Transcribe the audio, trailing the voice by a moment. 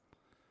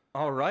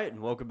All right, and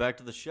welcome back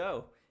to the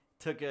show.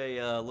 Took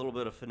a little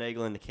bit of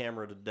finagling the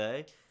camera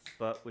today,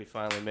 but we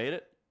finally made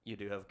it. You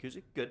do have a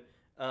koozie? Good.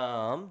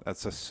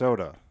 That's a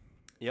soda.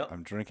 Yep,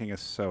 I'm drinking a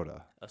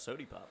soda. a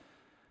sody pop.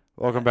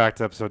 Welcome back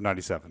to episode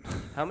 97.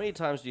 How many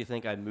times do you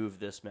think I moved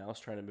this mouse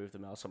trying to move the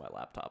mouse on my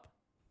laptop?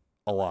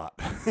 A lot.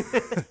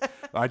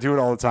 I do it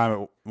all the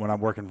time when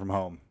I'm working from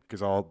home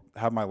because I'll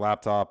have my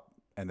laptop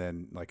and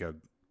then like a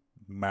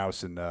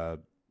mouse and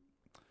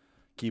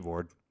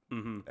keyboard,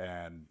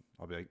 and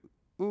I'll be like,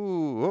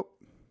 ooh, oh.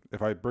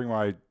 If I bring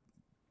my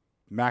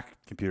Mac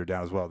computer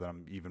down as well, then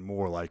I'm even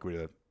more likely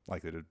to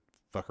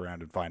fuck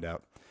around and find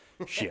out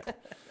shit.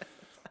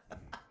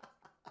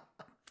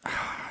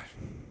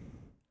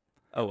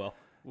 Oh, well.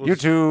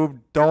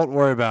 YouTube, don't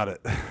worry about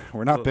it.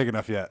 We're not big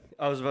enough yet.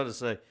 I was about to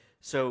say,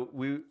 so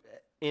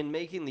in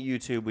making the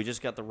YouTube, we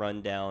just got the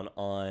rundown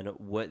on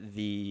what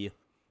I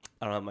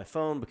don't have my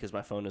phone because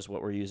my phone is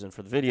what we're using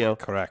for the video.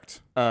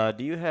 Correct. Do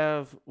you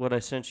have what I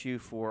sent you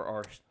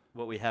for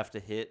what we have to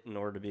hit in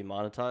order to be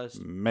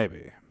monetized?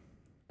 Maybe.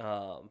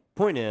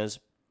 Point is,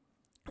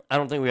 I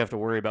don't think we have to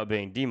worry about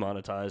being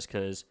demonetized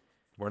because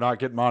We're not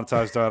getting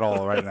monetized at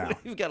all right now.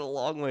 we've got a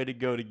long way to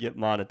go to get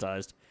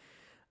monetized.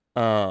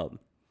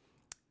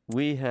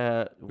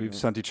 We've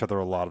sent each other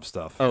a lot of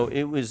stuff. Oh,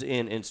 it was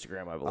in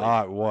Instagram, I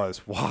believe. It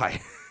was.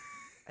 Why?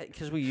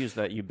 Because we use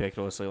that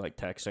ubiquitously like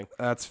texting.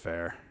 That's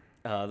fair.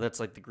 That's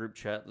like the group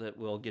chat that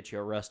will get you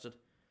arrested.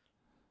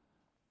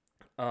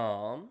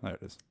 There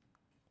it is.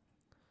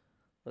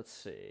 Let's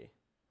see.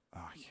 Oh,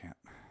 I can't.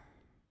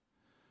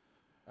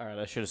 All right,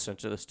 I should have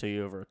sent this to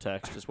you over a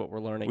text is what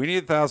we're learning. We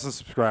need 1,000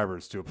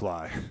 subscribers to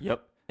apply.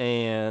 Yep.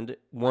 And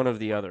one of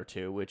the other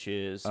two, which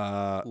is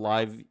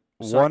live.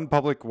 One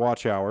public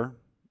watch hour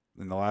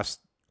in the last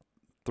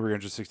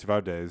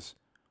 365 days.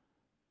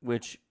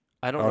 Which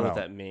I don't know what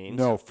that means.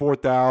 No,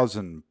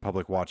 4,000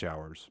 public watch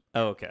hours.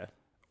 Oh, okay.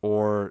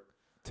 Or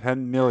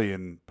 10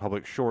 million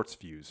public shorts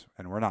views.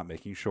 And we're not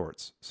making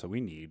shorts. So we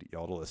need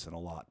y'all to listen a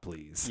lot,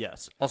 please.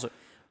 Yes. Also,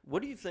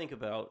 what do you think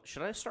about,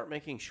 should I start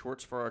making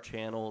shorts for our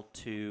channel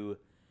to,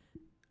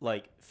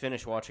 like,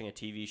 finish watching a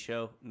TV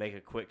show, make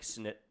a quick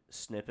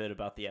snippet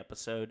about the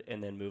episode,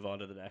 and then move on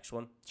to the next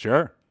one?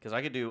 Sure. Because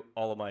I could do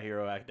all of My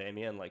Hero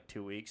Academia in, like,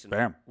 2 weeks, and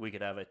Bam. we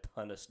could have a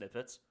ton of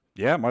snippets.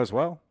 Yeah, might as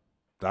well.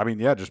 I mean,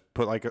 yeah, just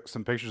put, like,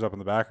 some pictures up in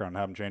the background and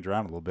have them change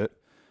around a little bit.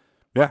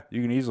 Yeah,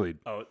 you can easily.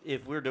 Oh,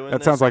 if we're doing that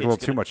this, sounds like a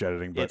little too much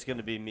editing, but it's going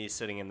to be me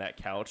sitting in that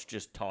couch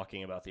just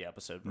talking about the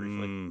episode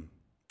briefly.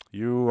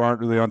 You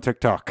aren't really on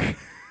TikTok.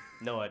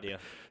 No idea.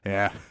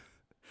 Yeah.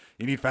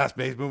 You need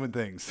fast-paced moving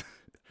things.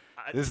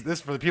 This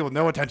for the people with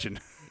no attention.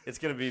 It's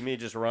going to be me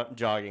just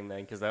jogging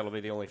then, because that'll be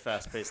the only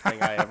fast-paced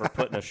thing I ever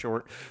put in a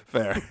short.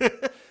 Fair.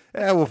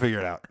 Yeah, we'll figure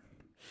it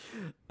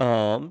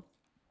out.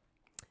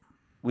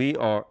 We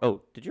are...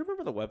 Oh, did you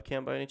remember the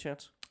webcam by any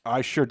chance?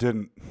 I sure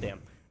didn't.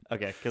 Damn.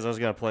 Okay, because I was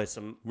going to play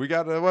some... We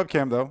got a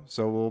webcam, though,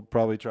 so we'll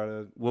probably try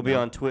to... We'll be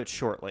on Twitch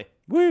shortly.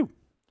 Woo!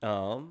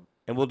 And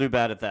we'll do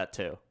bad at that,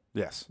 too.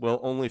 Yes. We'll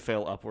only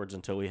fail upwards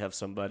until we have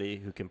somebody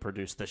who can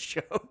produce the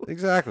show.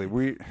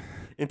 Exactly.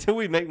 Until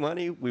we make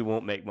money, we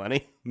won't make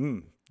money.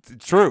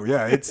 True,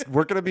 yeah.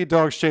 We're going to be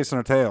dogs chasing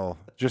our tail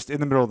just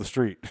in the middle of the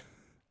street.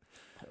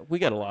 We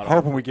got a lot of...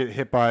 Hoping we get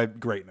hit by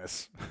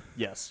greatness.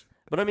 Yes.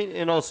 But, I mean,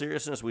 in all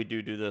seriousness, we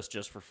do this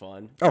just for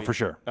fun. For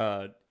sure.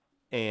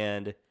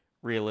 And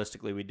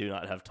realistically, we do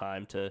not have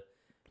time to...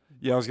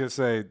 Yeah, I was going to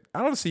say,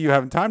 I don't see you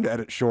having time to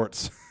edit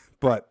shorts,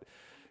 but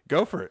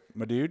go for it,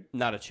 my dude.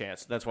 Not a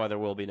chance. That's why there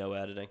will be no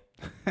editing.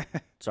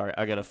 Sorry,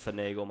 I got to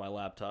finagle my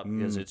laptop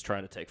because it's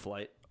trying to take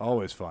flight.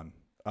 Always fun.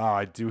 Oh,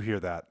 I do hear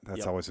that.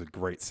 That's always a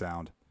great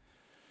sound.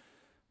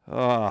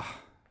 That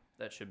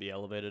should be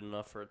elevated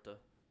enough for it to...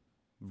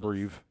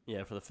 Breathe.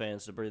 Yeah, for the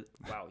fans to breathe.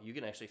 Wow, you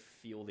can actually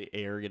feel the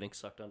air getting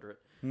sucked under it.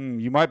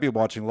 You might be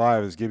watching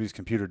live as Gibby's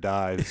computer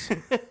dies.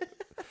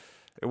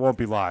 It won't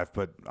be live,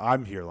 but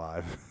I'm here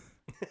live.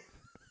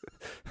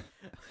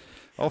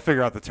 I'll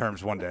figure out the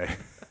terms one day.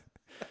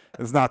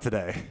 It's not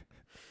today.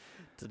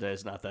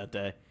 Today's not that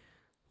day.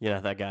 You're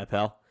not that guy,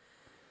 pal.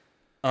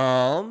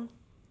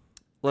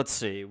 Let's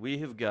see. We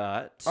have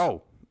got...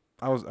 Oh,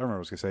 I remember what I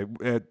was going to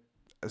say.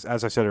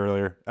 As I said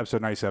earlier,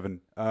 episode 97.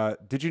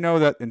 Did you know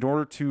that in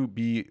order to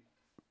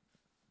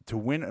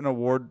win an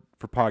award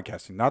for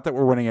podcasting, not that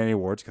we're winning any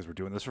awards because we're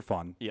doing this for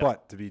fun,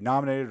 but to be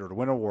nominated or to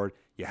win an award,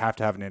 you have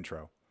to have an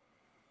intro.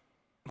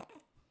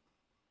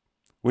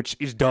 Which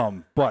is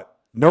dumb, but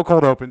no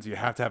cold opens, you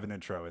have to have an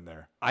intro in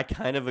there. I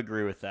kind of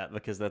agree with that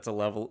because that's a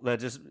level that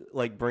just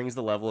like brings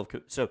the level of...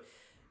 So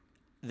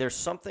there's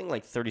something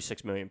like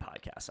 36 million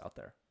podcasts out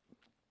there.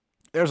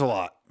 There's a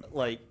lot.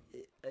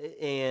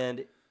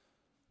 And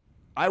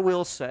I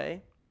will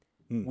say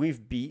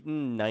we've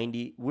beaten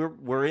 90.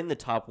 We're in the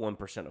top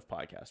 1% of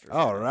podcasters.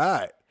 All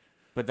right.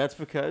 But that's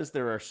because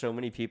there are so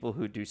many people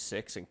who do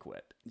 6 and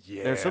quit.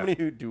 Yeah. There's so many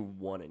who do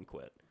 1 and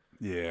quit.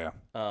 Yeah.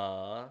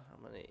 How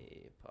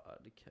many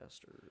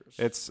podcasters?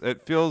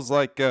 It feels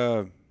like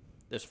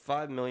There's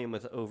 5 million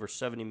with over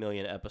 70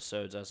 million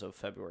episodes as of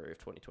February of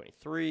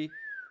 2023.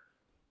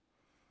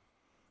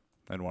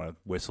 I didn't want to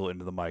whistle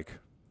into the mic.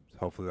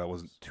 Hopefully that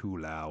wasn't too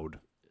loud.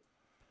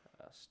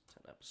 Past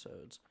 10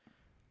 episodes.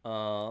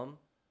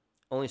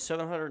 Only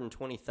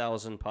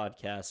 720,000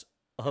 podcasts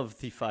of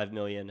the 5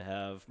 million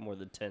have more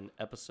than 10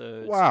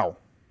 episodes. Wow.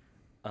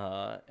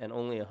 And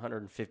only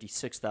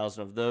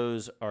 156,000 of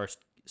those are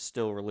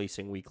still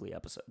releasing weekly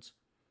episodes.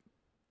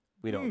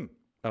 We don't.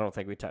 I don't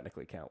think we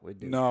technically count. We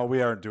do. No,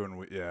 we aren't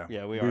doing. Yeah.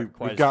 Yeah, we aren't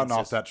quite. We've gotten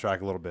off that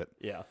track a little bit.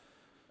 Yeah.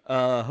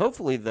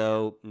 Hopefully,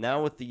 though,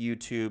 now with the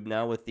YouTube,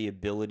 now with the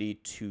ability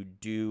to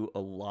do a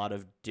lot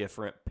of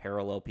different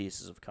parallel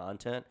pieces of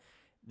content,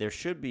 there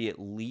should be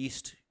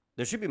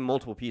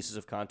multiple pieces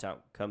of content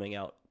coming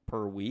out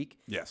per week.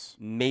 Yes.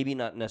 Maybe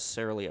not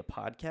necessarily a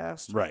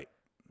podcast. Right.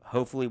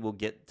 Hopefully, we'll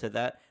get to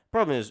that.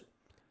 Problem is,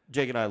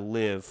 Jake and I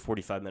live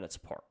 45 minutes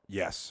apart.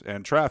 Yes,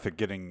 and traffic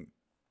getting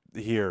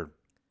here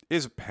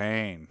is a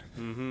pain.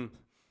 Mm-hmm.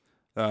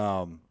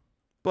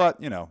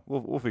 But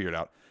we'll figure it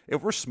out.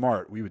 If we're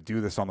smart, we would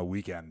do this on the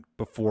weekend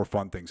before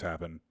fun things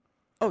happen.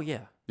 Oh,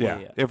 yeah.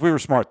 Yeah. If we were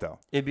smart, though.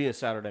 It'd be a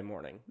Saturday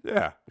morning.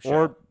 Yeah. Sure.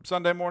 Or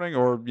Sunday morning,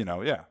 or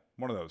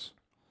one of those.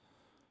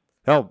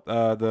 Hell,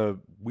 the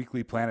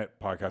Weekly Planet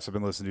podcast I've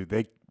been listening to,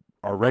 they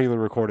are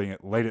regularly recording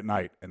it late at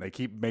night, and they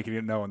keep making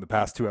it known in the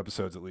past 2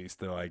 episodes at least.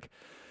 They're like,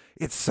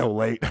 it's so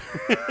late.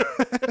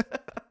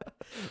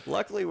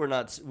 Luckily,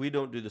 we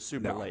don't do the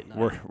super late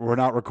night. We're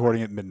not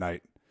recording at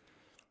midnight.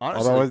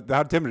 Honestly, although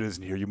how Tim it is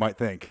in here, you might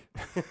think.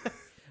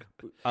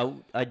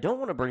 I don't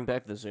want to bring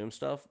back the Zoom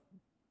stuff,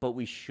 but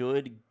we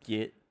should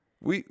get.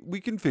 We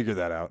can figure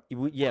that out.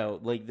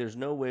 There's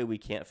no way we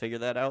can't figure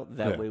that out.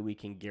 That way we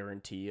can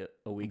guarantee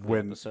a weekly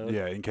episode.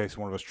 Yeah, in case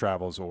one of us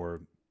travels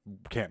or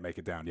can't make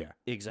it down. Yeah,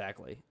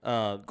 exactly.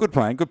 Good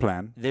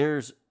plan.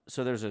 There's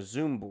a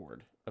Zoom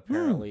board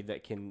apparently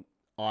that can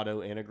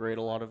auto integrate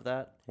a lot of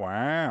that.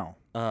 Wow.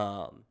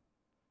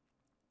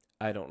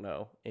 I don't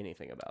know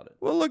anything about it.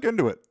 We'll look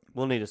into it.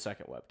 We'll need a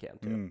second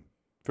webcam too.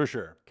 For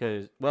sure.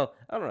 Because, I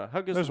don't know.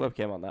 How goes the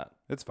webcam on that?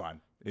 It's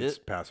fine. It's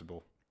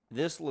passable.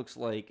 This looks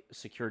like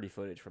security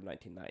footage from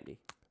 1990.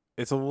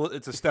 It's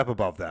a step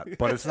above that,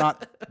 but it's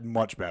not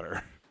much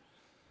better.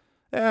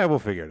 Yeah, we'll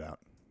figure it out.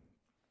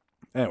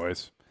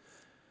 Anyways.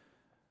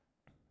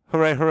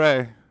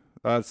 Hooray.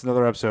 It's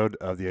another episode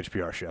of the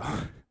HPR show.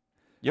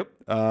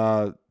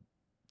 Yep.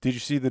 Did you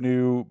see the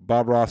new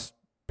Bob Ross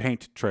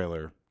Paint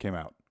trailer came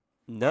out?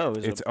 No.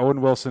 It's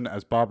Owen Wilson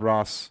as Bob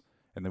Ross,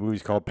 and the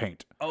movie's called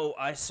Paint. Oh,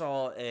 I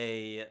saw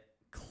I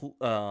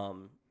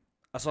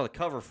saw the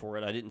cover for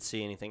it. I didn't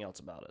see anything else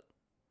about it.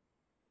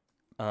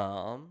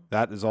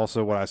 That is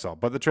also what I saw.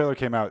 But the trailer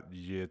came out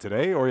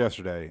today or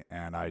yesterday,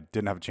 and I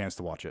didn't have a chance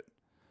to watch it.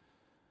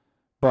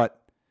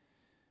 But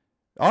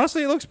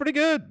honestly, it looks pretty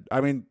good.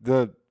 I mean,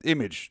 the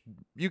image,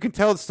 you can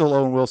tell it's still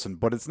Owen Wilson,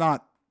 but it is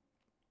not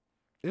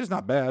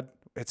bad.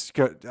 It's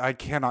good. I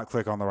cannot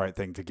click on the right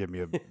thing to give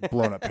me a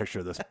blown up picture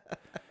of this.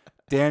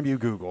 Damn you,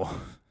 Google.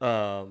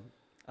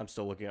 I'm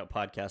still looking at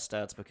podcast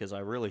stats because I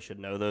really should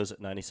know those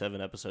at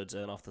 97 episodes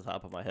in off the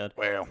top of my head.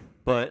 Well.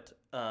 But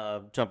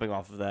jumping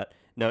off of that,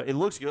 no, it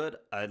looks good.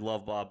 I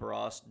love Bob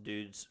Ross.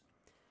 Dudes.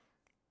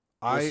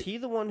 Was he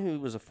the one who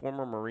was a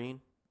former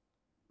Marine?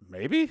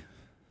 Maybe.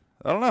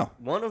 I don't know.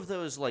 One of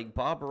those, like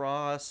Bob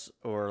Ross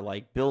or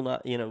like Bill,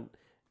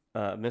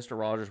 Mr.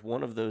 Rogers,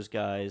 one of those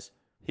guys.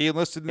 He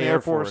enlisted in the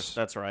Air Force.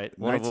 That's right.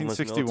 One of them was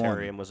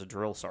military and was a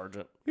drill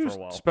sergeant for a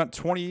while. Spent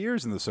 20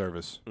 years in the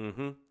service.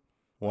 Mm-hmm.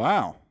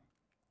 Wow.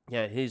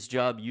 Yeah, his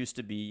job used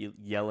to be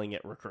yelling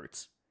at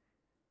recruits.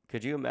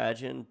 Could you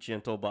imagine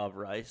gentle Bob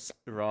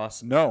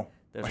Ross? No.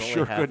 There's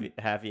only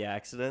happy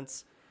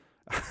accidents.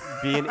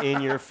 Being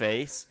in your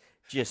face,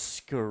 just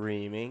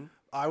screaming.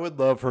 I would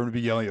love for him to be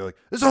yelling like,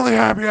 "There's only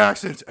happy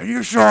accidents, and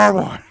you sure are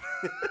one."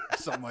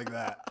 Something like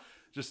that.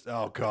 Just,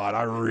 oh God,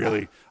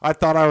 I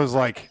thought I was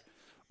like,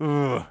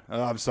 ugh,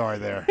 I'm sorry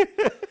there.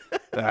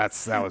 That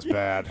was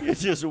bad. You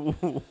just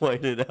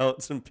whited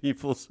out some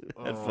people's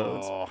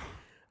headphones.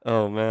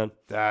 Oh man.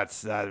 That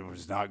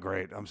was not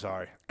great. I'm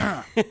sorry.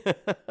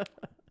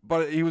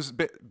 But he was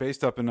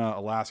based up in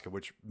Alaska,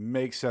 which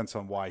makes sense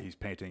on why he's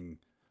painting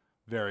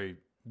very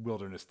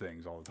wilderness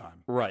things all the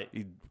time. Right.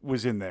 He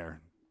was in there.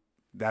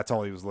 That's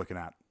all he was looking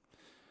at.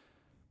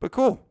 But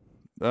cool.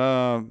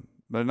 I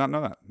did not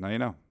know that. Now you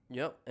know.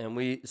 Yep. And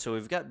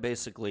we've got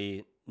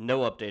basically no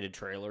updated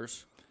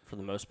trailers for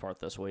the most part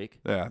this week.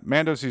 Yeah.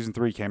 Mando Season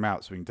 3 came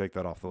out, so we can take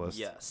that off the list.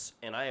 Yes.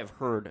 And I have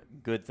heard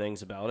good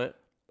things about it.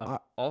 I've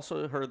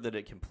also heard that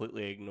it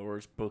completely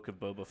ignores Book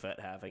of Boba Fett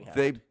having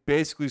happened. They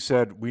basically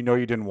said, we know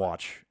you didn't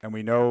watch, and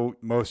we know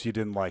most of you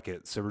didn't like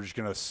it, so we're just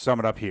going to sum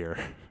it up here.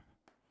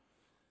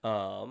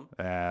 I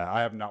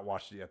have not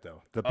watched it yet,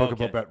 though. The Book of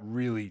Boba Fett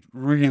really,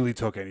 really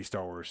took any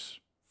Star Wars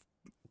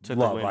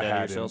love I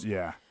had.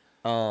 Yeah.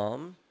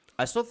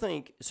 I still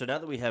think, so now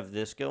that we have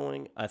this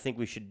going, I think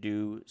we should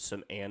do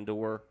some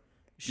Andor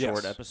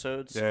short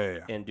episodes. Yeah.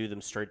 And do them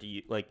straight to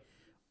you. Like,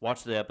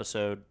 watch the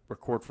episode,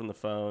 record from the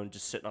phone,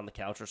 just sitting on the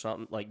couch or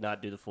something, like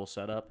not do the full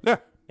setup. Yeah.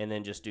 And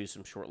then just do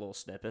some short little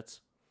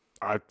snippets.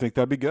 I think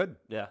that'd be good.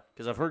 Yeah,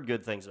 because I've heard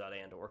good things about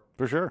Andor.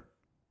 For sure.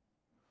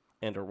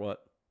 Andor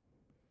what?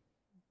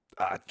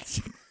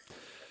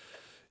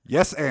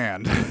 Yes,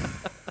 and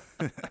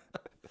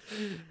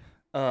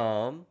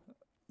Um,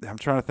 I'm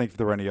trying to think if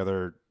there were any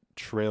other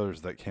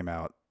trailers that came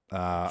out.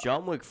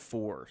 John Wick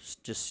 4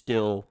 just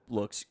still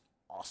looks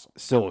awesome.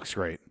 Still looks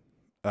great.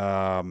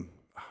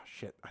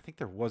 Shit, I think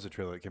there was a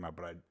trailer that came out,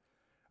 but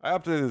I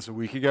updated this a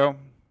week ago,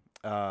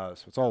 so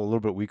it's all a little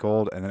bit week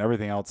old, and then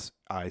everything else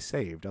I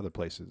saved other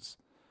places.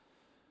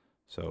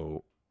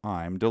 So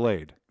I'm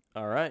delayed.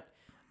 All right.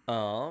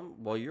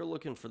 While you're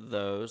looking for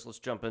those, let's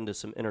jump into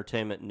some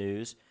entertainment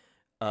news.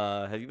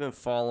 Have you been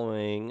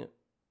following?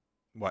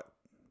 What?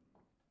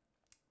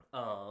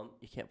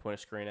 You can't point a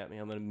screen at me.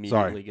 I'm gonna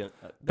Sorry. immediately get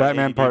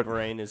Batman ADD part.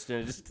 brain is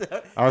just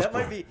was that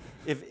might be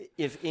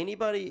if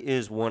anybody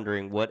is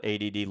wondering what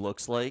ADD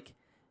looks like,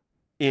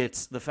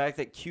 it's the fact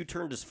that Q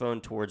turned his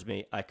phone towards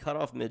me. I cut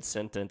off mid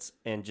sentence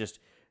and just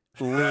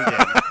leaned in.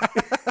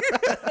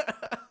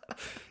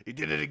 He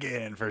did it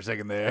again for a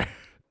second there.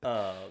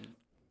 But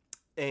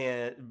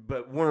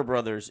Warner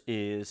Brothers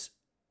is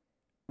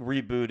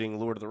rebooting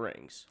Lord of the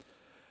Rings.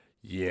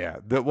 Yeah.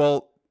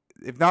 Well,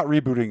 if not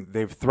rebooting,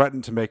 they've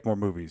threatened to make more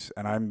movies,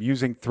 and I'm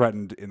using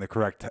threatened in the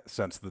correct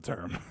sense of the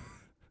term.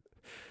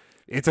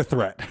 It's a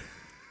threat.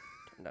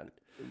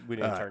 We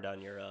need to turn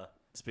down your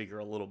speaker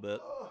a little bit.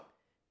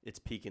 It's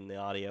peaking the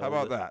audio. How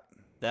about that?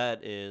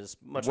 That is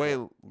much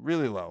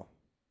really low.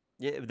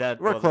 Yeah,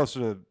 We're closer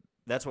to.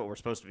 That's what we're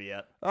supposed to be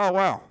at. Oh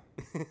wow.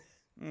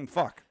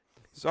 Fuck.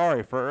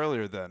 Sorry for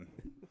earlier. Then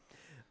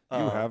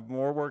you have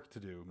more work to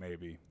do.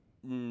 Maybe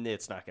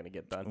it's not going to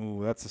get done.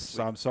 Ooh,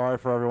 I'm sorry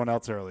for everyone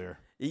else earlier.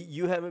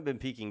 You haven't been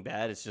peaking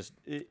bad. It's just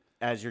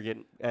as you're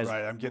getting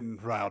right. I'm getting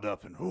riled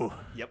up and ooh.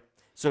 Yep.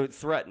 So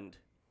threatened.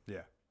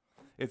 Yeah,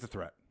 it's a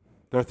threat.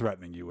 They're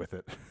threatening you with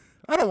it.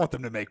 I don't want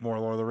them to make more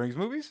Lord of the Rings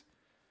movies.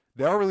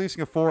 They are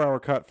releasing a 4-hour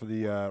cut for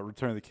the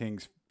Return of the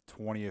King's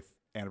 20th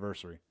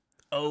anniversary.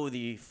 Oh,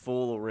 the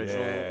full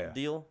original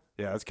deal?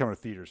 Yeah, it's coming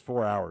to theaters.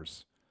 4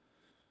 hours.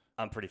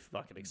 I'm pretty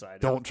fucking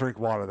excited. Don't drink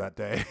water that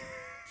day.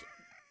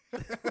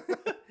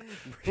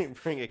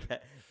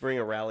 bring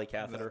a rally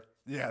catheter.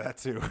 Yeah, that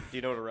too. Do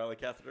you know what a rally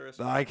catheter is?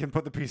 I can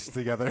put the pieces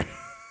together.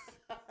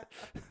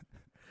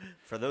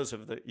 For those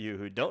of you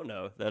who don't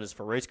know, that is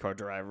for race car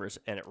drivers,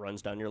 and it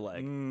runs down your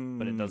leg.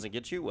 But it doesn't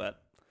get you wet,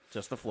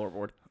 just the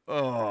floorboard.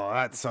 Oh,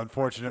 that's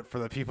unfortunate for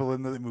the people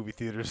in the movie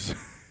theaters.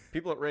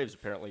 People at raves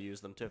apparently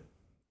use them, too.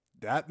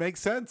 That makes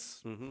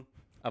sense. Mm-hmm.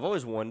 I've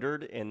always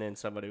wondered, and then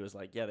somebody was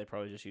like, yeah, they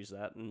probably just use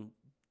that. And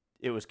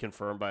it was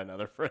confirmed by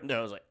another friend.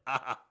 I was like,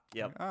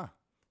 yep,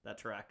 that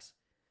tracks.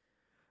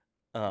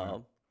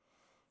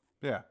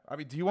 Yeah. I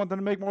mean, do you want them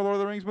to make more Lord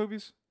of the Rings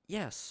movies?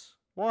 Yes.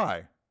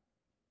 Why?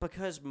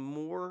 Because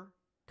more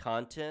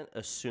content,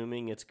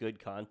 assuming it's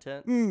good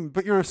content.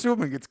 But you're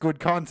assuming it's good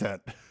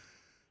content.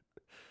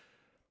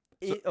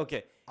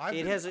 Okay.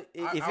 If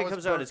it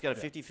comes out, it's got a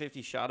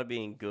 50-50 shot of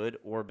being good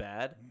or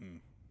bad.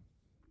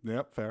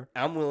 Yep, fair.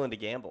 I'm willing to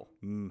gamble.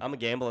 I'm a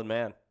gambling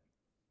man.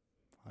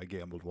 I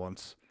gambled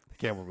once. I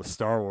gambled with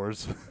Star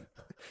Wars.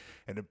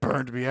 And it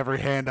burned me every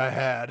hand I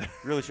had.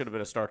 Really should have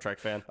been a Star Trek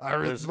fan.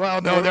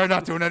 No, they're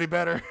not doing any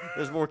better.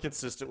 There's more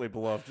consistently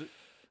beloved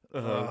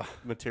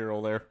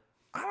material there.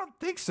 I don't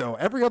think so.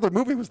 Every other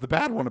movie was the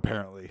bad one,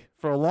 apparently,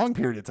 for a long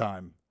period of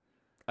time.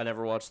 I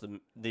never watched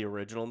the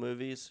original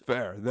movies.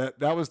 Fair.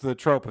 That was the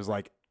trope, was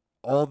like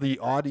all the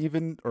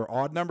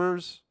odd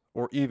numbers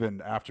or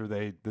even after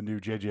the new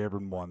J.J.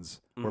 Abrams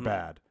ones were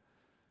bad.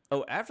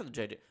 Oh, after the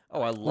J.J.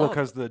 Oh, I love. Well,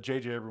 because the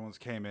J.J. Abrams ones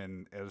came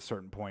in at a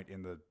certain point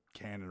in the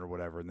canon or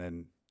whatever, and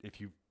then if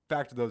you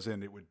factor those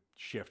in, it would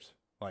shift.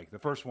 Like the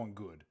first one,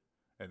 good,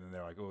 and then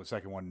they're like, oh, the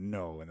second one,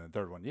 no, and then the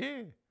third one,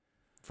 yeah.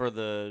 For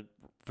the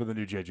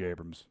new J.J.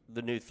 Abrams,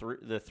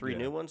 the three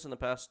new ones in the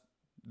past.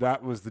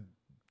 That was the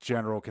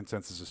general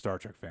consensus of Star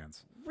Trek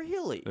fans.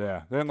 Really?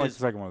 Yeah, they didn't like the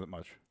second one that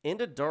much.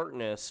 Into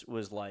Darkness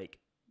was like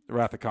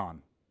Wrath of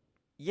Khan.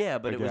 Yeah,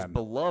 but it was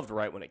beloved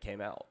right when it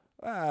came out.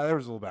 There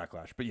was a little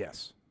backlash, but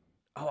yes.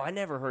 Oh, I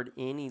never heard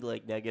any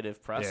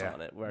negative press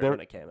on it when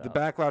it came out. The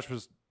backlash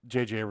was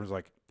J.J. Abrams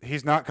like,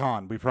 he's not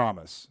Khan, we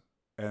promise.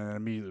 And then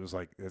immediately it was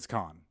like, it's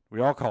Khan. We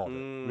all called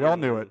it. We all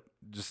knew it.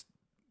 Just,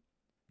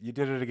 you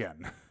did it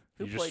again.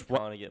 Who played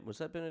Khan again? Was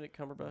that Benedict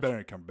Cumberbatch?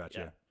 Benedict Cumberbatch,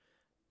 yeah.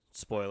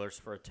 Spoilers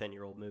for a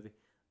 10-year-old movie.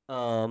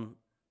 No,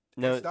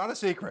 it's not a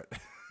secret.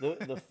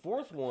 The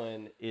fourth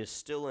one is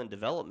still in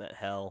development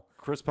hell.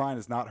 Chris Pine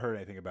has not heard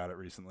anything about it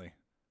recently.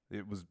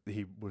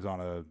 He was on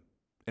a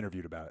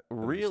interviewed about it.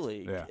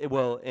 Really? Yeah.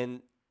 Well,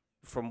 and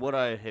from what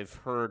I have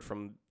heard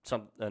from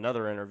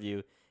another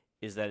interview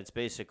is that it's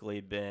basically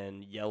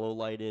been yellow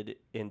lighted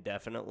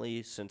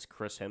indefinitely since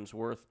Chris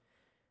Hemsworth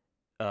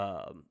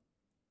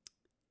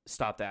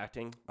stopped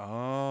acting.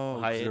 Oh,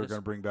 they're going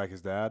to bring back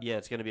his dad? Yeah,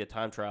 it's going to be a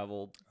time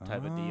travel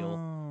type of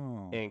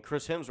deal. And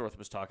Chris Hemsworth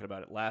was talking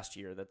about it last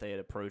year that they had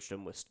approached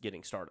him with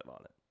getting started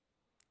on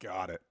it.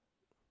 Got it.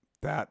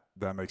 That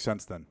makes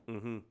sense then.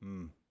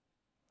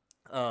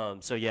 Mm-hmm.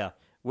 So yeah,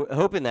 we're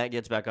hoping that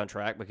gets back on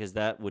track because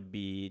that would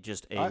be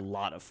just a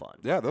lot of fun.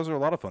 Yeah, those are a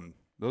lot of fun.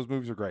 Those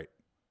movies are great.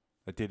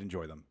 I did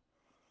enjoy them.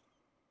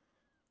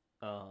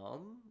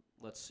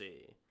 Let's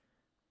see.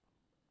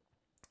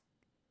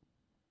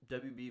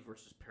 WB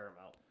versus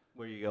Paramount.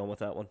 Where are you going with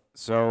that one?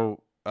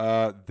 So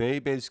they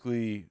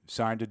basically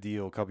signed a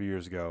deal a couple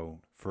years ago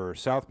for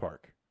South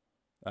Park.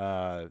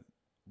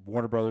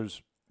 Warner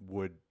Brothers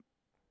would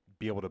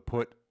be able to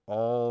put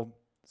all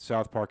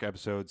South Park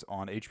episodes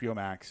on HBO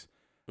Max,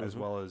 as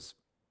well as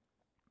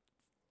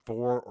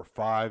 4 or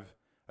 5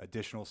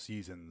 additional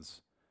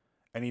seasons.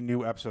 Any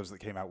new episodes that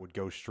came out would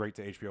go straight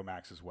to HBO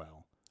Max as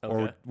well,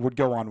 or would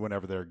go on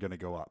whenever they're going to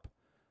go up.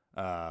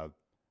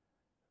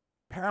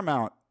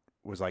 Paramount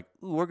was like,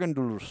 "Ooh, we're going to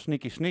do a little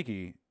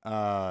sneaky.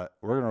 We're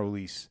going to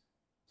release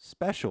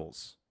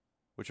specials,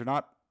 which are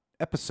not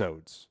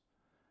episodes,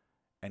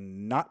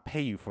 and not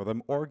pay you for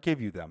them or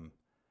give you them."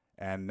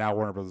 And now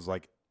Warner Brothers is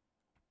like,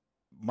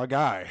 "My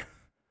guy,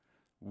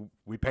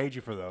 we paid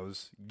you for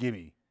those.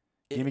 Gimme.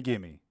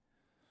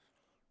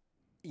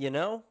 You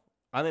know,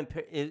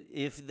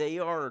 if they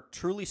are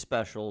truly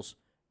specials,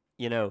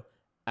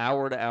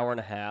 hour to hour and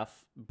a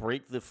half,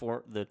 break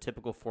the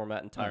typical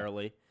format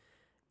entirely,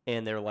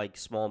 and they're like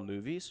small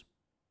movies.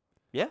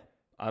 Yeah,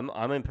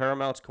 I'm in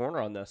Paramount's corner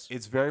on this.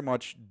 It's very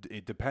much,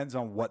 it depends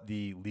on what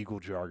the legal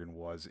jargon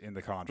was in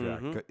the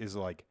contract. Is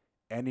like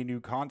any new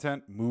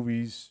content,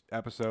 movies,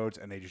 episodes,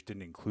 and they just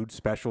didn't include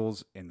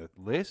specials in the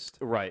list.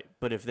 Right,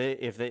 but if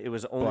it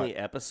was only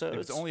episodes,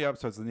 if it's only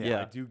episodes, then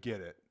yeah, I do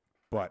get it.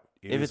 But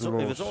if it's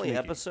only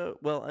episode,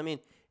 well, I mean,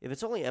 if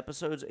it's only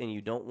episodes and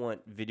you don't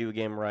want video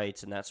game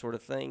rights and that sort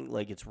of thing,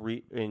 like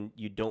and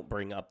you don't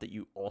bring up that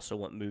you also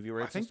want movie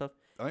rights and stuff.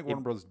 I think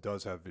Warner Bros.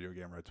 Does have video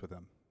game rights with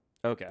them.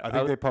 Okay, I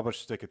think they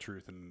published Stick of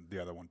Truth and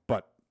the other one,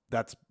 but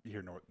that's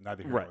neither here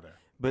nor there.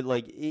 But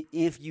like,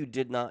 if you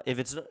did not, if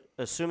it's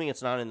assuming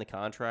it's not in the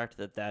contract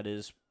that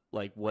is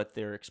like what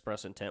their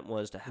express intent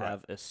was to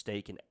have a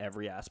stake in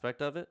every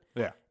aspect of it,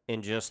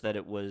 and just that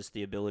it was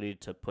the ability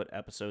to put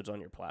episodes on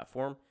your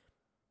platform.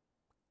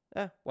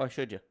 Why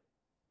should you?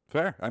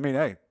 Fair. I mean,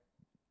 hey,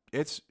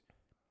 they're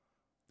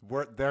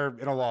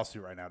in a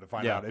lawsuit right now to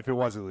find out if it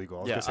was illegal.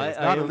 I was gonna say, it's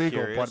not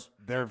illegal, but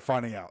they're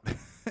finding out.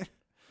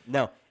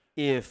 Now,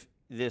 if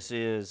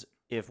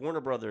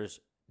Warner Brothers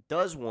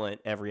does want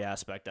every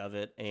aspect of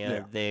it,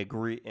 and they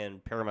agree,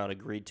 and Paramount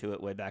agreed to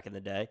it way back in the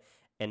day,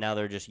 and now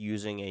they're just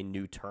using a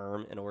new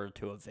term in order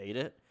to evade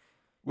it,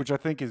 which I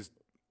think is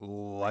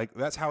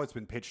that's how it's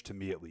been pitched to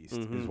me, at least,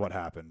 is what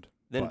happened.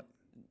 Then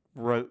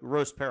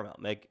roast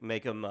Paramount,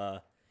 make them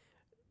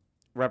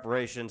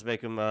reparations, make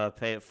them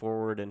pay it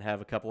forward, and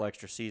have a couple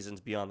extra seasons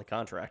beyond the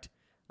contract.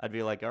 I'd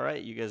be like, all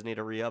right, you guys need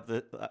to re-up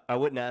the. I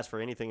wouldn't ask for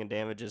anything in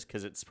damages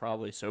because it's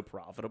probably so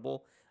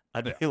profitable.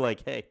 I'd be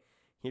like, hey,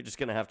 you're just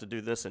gonna have to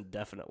do this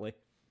indefinitely.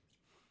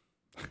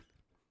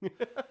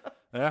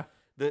 Yeah.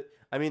 The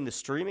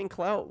streaming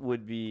clout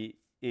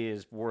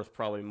is worth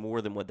probably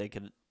more than what they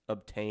could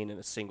obtain in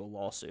a single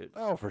lawsuit.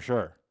 Oh, for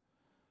sure.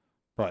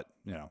 But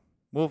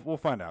we'll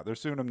find out. They're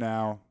suing them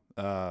now.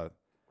 The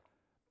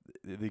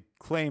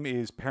claim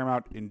is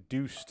Paramount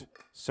induced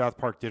South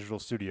Park Digital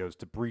Studios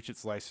to breach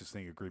its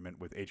licensing agreement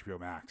with HBO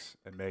Max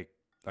and make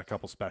a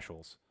couple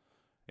specials,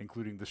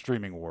 including the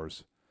Streaming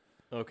Wars.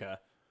 Okay.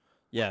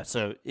 Yeah,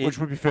 so which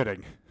would be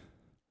fitting.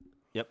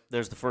 Yep,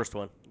 there's the first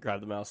one.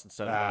 Grab the mouse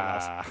instead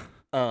of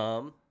the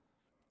mouse.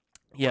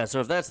 Yeah,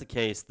 so if that's the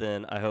case,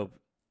 then I hope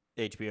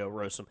HBO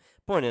roasts them.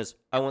 Point is,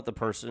 I want the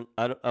person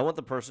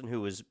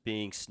who was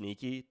being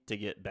sneaky to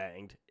get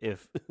banged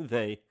if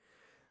they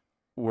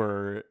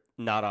were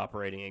not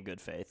operating in good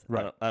faith.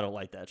 Right. I don't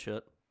like that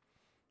shit.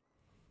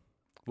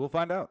 We'll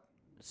find out.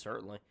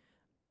 Certainly.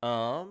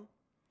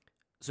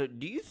 So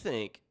do you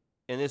think,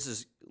 and this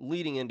is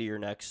leading into your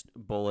next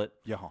bullet.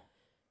 Yeah.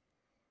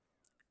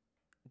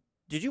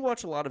 Did you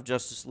watch a lot of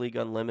Justice League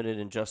Unlimited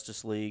and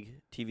Justice League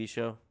TV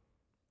show?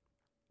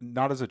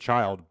 Not as a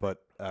child,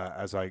 but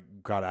as I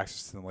got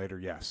access to them later,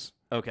 yes.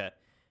 Okay.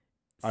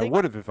 I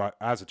would have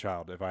as a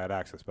child if I had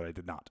access, but I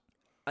did not.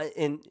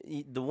 And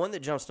the one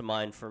that jumps to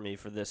mind for me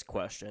for this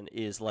question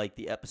is like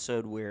the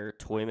episode where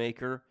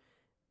Toymaker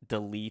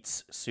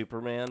deletes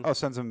Superman. Oh,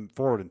 sends him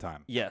forward in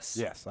time. Yes.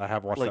 Yes, I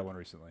have watched that one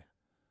recently.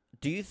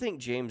 Do you think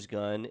James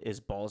Gunn is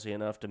ballsy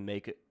enough to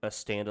make a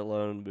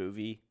standalone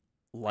movie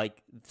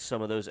like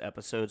some of those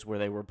episodes where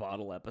they were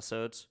bottle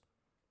episodes?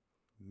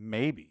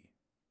 Maybe.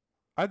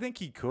 I think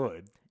he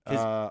could.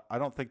 I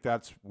don't think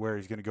that's where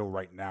he's going to go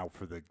right now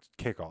for the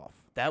kickoff.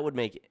 That would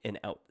make an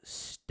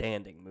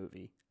outstanding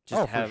movie.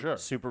 Just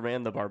have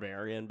Superman the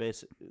Barbarian,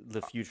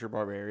 the future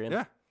Barbarian.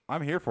 Yeah,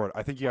 I'm here for it.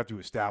 I think you have to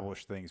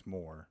establish things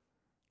more.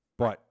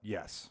 But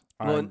yes,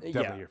 I'm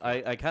definitely here for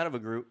it. I kind of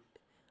agree.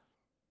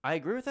 I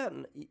agree with that.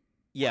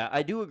 Yeah,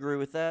 I do agree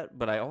with that.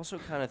 But I also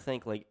kind of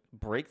think, like,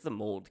 break the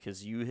mold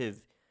because you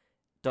have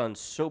done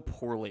so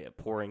poorly at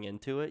pouring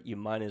into it. You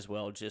might as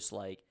well just,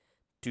 like,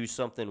 do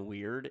something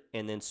weird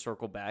and then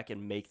circle back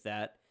and make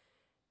that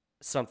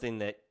something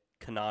that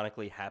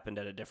canonically happened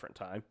at a different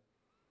time.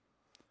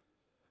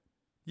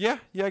 Yeah,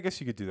 I guess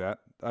you could do that.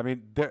 I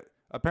mean,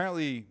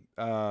 apparently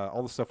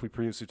all the stuff we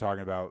previously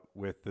talking about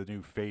with the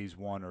new Phase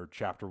 1 or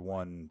Chapter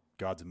 1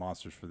 Gods and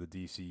Monsters for the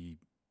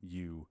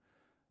DCU,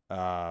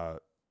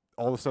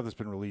 all the stuff that's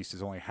been released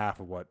is only half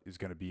of what is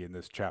going to be in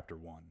this Chapter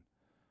 1.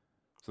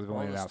 So they've All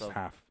only the announced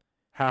stuff.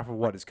 half of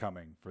what is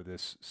coming for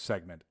this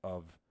segment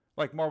of,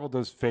 like Marvel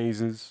does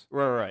phases.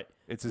 Right.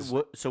 It's as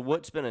So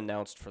what's been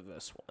announced for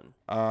this one?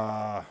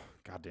 God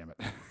damn it.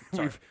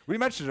 Sorry. we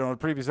mentioned it on a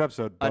previous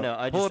episode. I But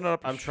know. pulling it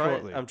up I'm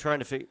shortly. trying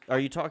to figure. Are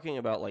you talking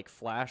about like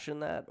Flash in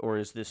that, or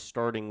is this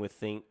starting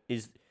with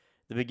Is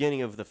the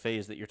beginning of the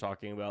phase that you're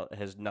talking about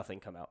has nothing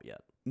come out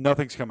yet?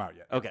 Nothing's come out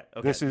yet. Okay.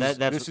 This is that's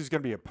this is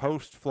going to be a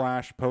post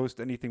Flash, post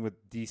anything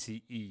with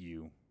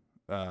DCEU,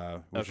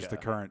 which is the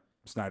Okay. current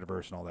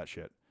Snyderverse and all that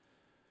shit.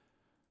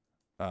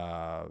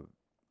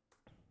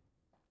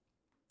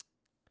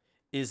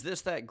 Is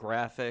this that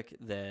graphic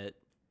that?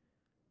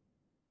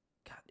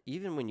 God,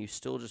 even when you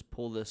still just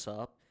pull this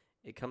up,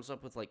 it comes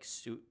up with like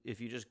if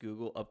you just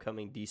Google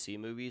upcoming DC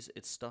movies,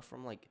 it's stuff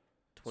from like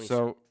 20.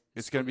 So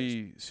it's going to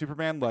be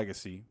Superman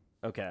Legacy,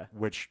 Okay.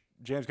 which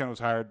James Gunn was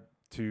hired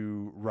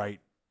to write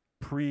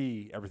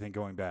pre everything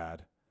going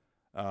bad.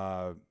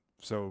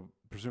 So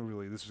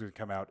presumably this is going to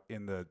come out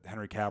in the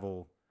Henry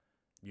Cavill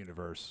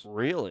universe,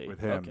 Really? with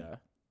him. Okay.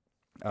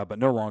 but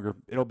no longer.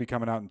 It'll be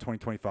coming out in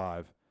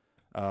 2025.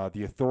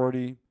 The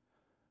Authority,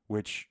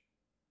 which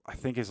I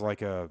think is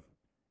like a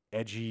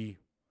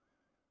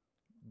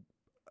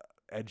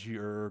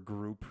edgier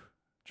group,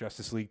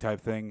 Justice League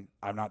type thing.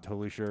 I'm not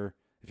totally sure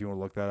if you want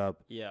to look that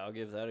up. Yeah, I'll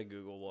give that a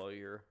Google while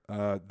you're.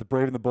 The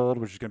Brave and the Bold,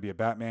 which is going to be a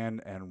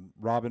Batman and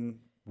Robin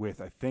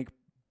with, I think,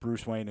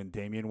 Bruce Wayne and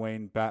Damian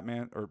Wayne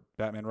Batman, or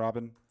Batman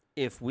Robin.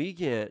 If we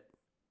get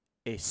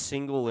a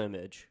single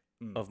image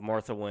of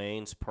Martha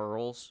Wayne's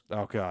pearls,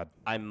 Oh, God.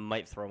 I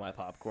might throw my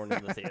popcorn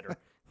in the theater.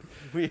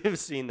 We have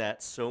seen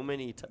that so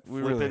many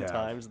We really flipping have.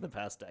 times in the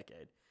past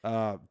decade.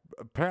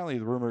 Apparently,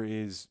 the rumor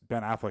is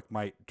Ben Affleck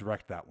might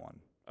direct that one,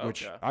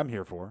 which Okay. I'm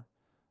here for.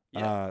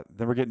 Yeah.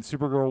 Then we're getting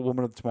Supergirl,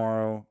 Woman of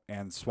Tomorrow,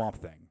 and Swamp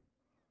Thing.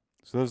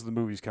 So those are the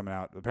movies coming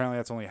out. Apparently,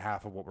 that's only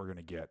half of what we're going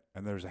to get.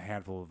 And there's a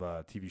handful of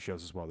TV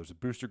shows as well. There's a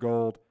Booster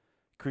Gold,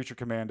 Creature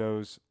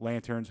Commandos,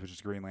 Lanterns, which is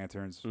Green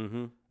Lanterns,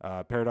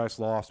 Mm-hmm. Paradise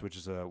Lost, which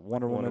is a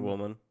Wonder Wonder Woman,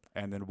 Woman.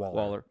 and then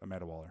Waller.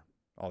 Amanda Waller,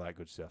 all that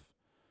good stuff.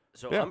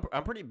 So Yeah.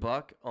 I'm pretty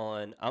buck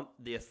on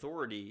the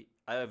Authority.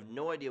 I have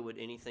no idea what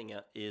anything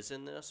is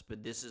in this,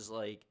 but this is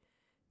like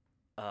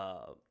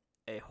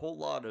a whole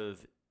lot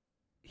of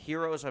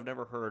heroes I've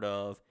never heard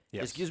of.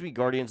 Yes. This gives me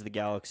Guardians of the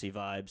Galaxy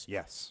vibes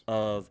Yes.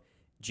 of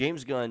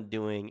James Gunn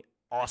doing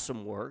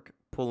awesome work,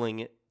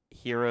 pulling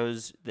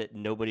heroes that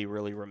nobody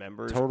really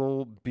remembers,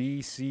 Total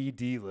B, C,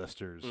 D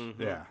listers. Mhm.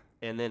 Yeah.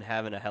 and then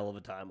having a hell of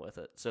a time with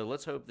it. So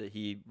let's hope that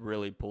he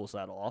really pulls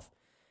that off.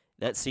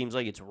 That seems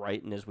like it's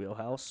right in his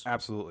wheelhouse.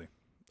 Absolutely.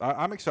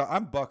 I'm excited.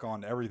 I'm buck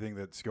on everything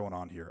that's going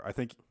on here. I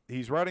think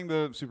he's writing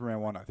the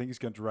Superman one. I think he's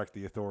going to direct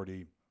the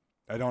Authority.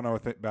 I don't know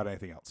about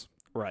anything else.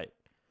 Right.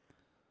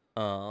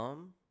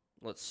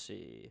 Let's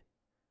see.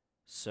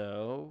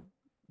 So,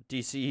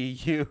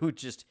 DCEU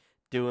just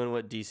doing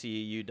what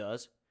DCEU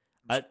does.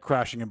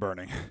 Crashing and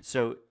burning.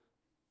 So,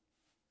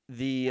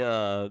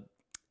 the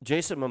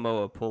Jason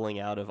Momoa pulling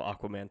out of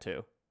Aquaman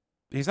 2.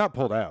 He's not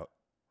pulled out.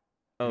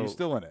 Oh, He's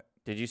still in it.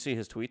 did you see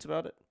his tweets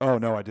about it? Oh,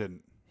 no, I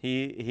didn't.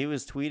 He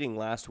was tweeting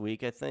last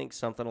week, I think,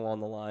 something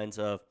along the lines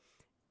of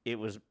it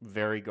was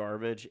very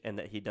garbage and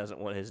that he doesn't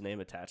want his name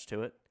attached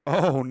to it.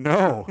 Oh,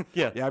 no.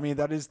 Yeah. Yeah, I mean,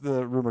 that is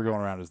the rumor going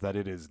around, is that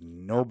it is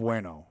no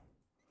bueno.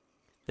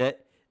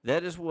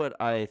 That is what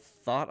I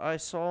thought I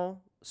saw,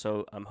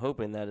 so I'm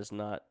hoping that is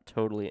not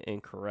totally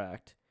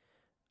incorrect.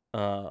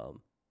 But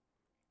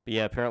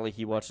yeah, apparently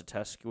he watched a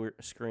test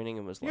screening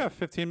and was Yeah, like,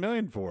 $15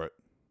 million for it.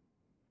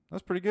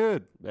 That's pretty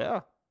good.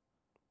 yeah,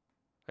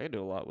 I could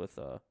do a lot with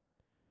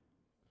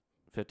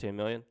 15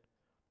 million.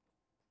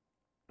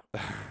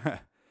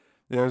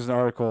 There's an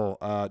article,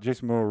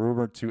 Jason Momoa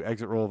rumored to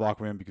exit role of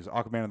Aquaman because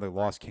Aquaman and the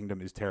Lost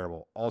Kingdom is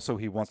terrible. Also,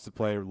 he wants to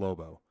play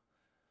Lobo.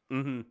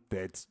 Mm-hmm.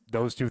 It's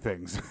those two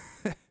things.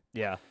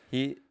 Yeah.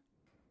 He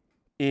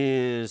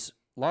is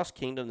Lost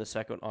Kingdom the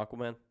second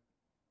Aquaman.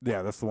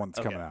 Yeah, that's the one that's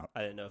Okay. coming out.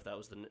 I didn't know if that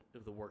was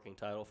the working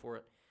title for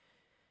it.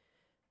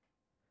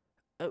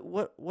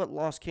 What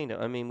Lost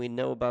Kingdom? I mean, we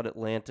know about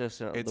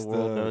Atlantis, and It's the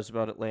world the- knows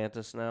about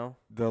Atlantis now.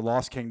 The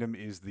Lost Kingdom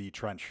is the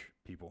trench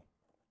people.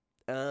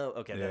 Oh,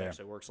 okay, that Yeah.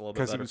 actually works a little bit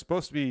Because better. there was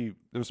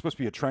supposed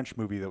to be a trench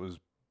movie that was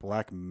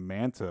Black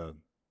Manta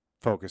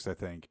focused, I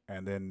think.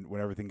 And then when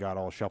everything got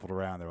all shuffled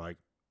around, they're like,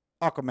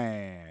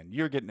 Aquaman,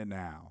 you're getting it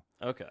now.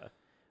 Okay,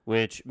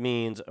 which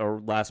means a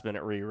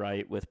last-minute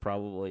rewrite with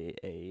probably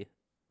a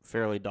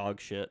fairly dog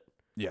shit.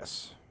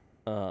 Yes.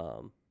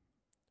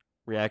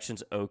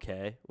 Reactions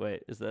okay.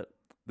 Wait, is that?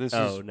 This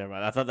Oh, is never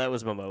mind. I thought that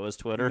was Momoa's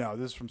Twitter. no,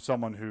 this is from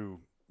someone who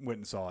went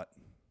and saw it.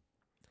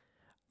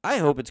 I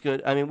hope it's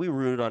good. I mean, we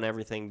root on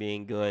everything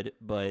being good,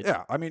 but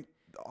Yeah, I mean,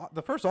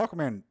 the first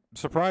Aquaman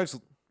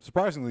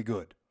surprisingly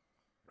good.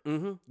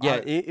 mm-hmm. Yeah,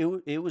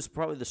 it was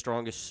probably the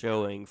strongest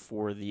showing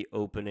for the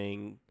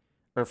opening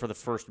or for the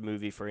first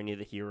movie for any of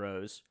the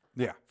heroes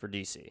Yeah, for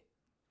DC.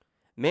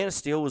 Man of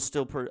Steel was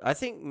still I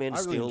think Man of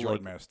I really Steel enjoyed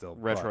like Man of Steel.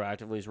 but-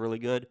 retroactively is really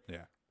good.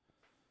 Yeah.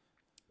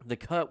 The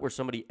cut where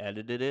somebody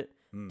edited it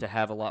Mm. to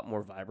have a lot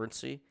more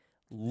vibrancy,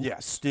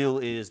 Yes. still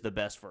is the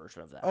best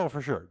version of that. Oh,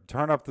 for sure.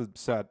 Turn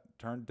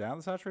down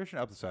the saturation,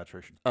 up the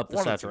saturation. Up the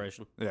One of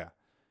saturation. two. Yeah.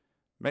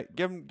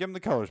 Give him the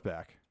colors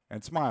back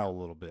and smile a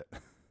little bit.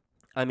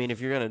 I mean, if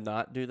you're gonna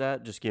not do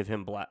that, just give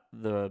him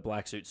the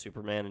black suit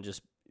Superman and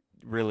just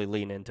really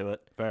lean into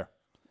it. Fair.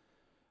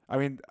 I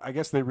mean, I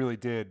guess they really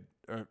did,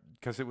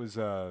 because it was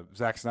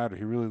Zack Snyder.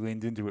 He really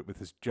leaned into it with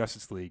his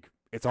Justice League.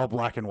 It's all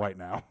black and white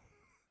now.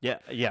 Yeah.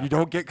 You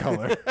don't get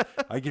color.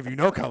 I give you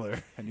no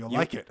color, and you'll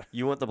like it.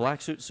 You want the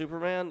black suit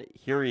Superman?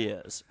 Here he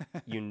is.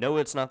 You know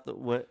it's not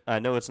I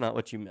know it's not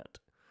what you meant.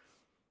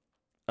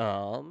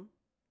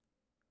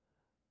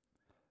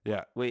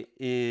 Yeah. Wait,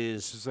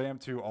 is Shazam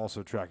 2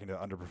 also tracking to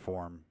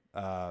underperform,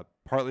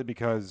 partly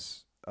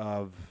because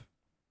of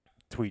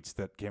tweets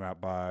that came out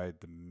by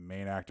the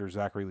main actor,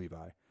 Zachary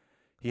Levi.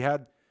 He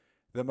had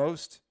the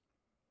most,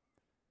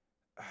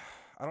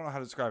 I don't know how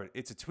to describe it.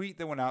 It's a tweet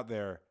that went out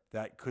there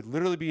that could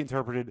literally be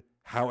interpreted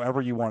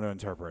however you want to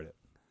interpret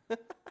it.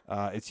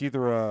 It's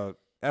either a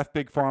F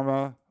Big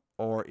Pharma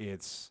or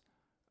it's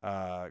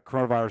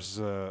coronavirus is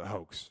a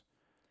hoax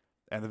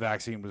and the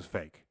vaccine was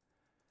fake.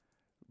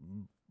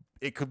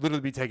 It could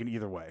literally be taken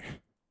either way.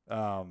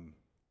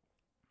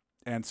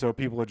 And so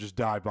people are just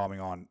dive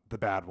bombing on the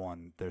bad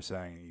one. They're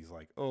saying he's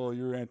like, oh,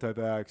 you're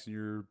anti-vax,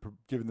 you're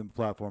giving them a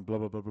platform, blah,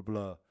 blah, blah, blah,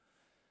 blah.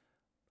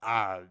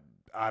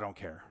 I don't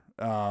care.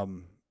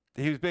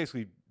 He was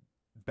basically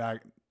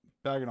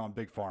bagging on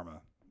Big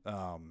Pharma,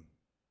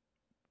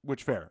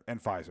 which fair,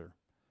 and Pfizer,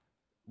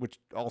 which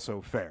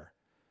also fair.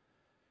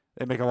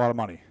 They make a lot of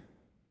money.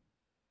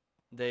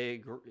 they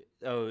agree?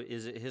 Oh,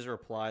 is it his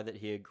reply that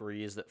he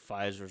agrees that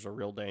Pfizer's a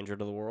real danger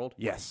to the world?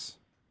 Yes.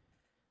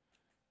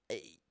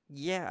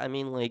 Yeah, I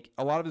mean, like,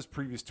 A lot of his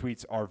previous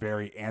tweets are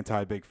very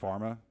anti-Big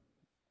Pharma,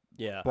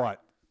 yeah,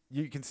 but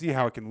you can see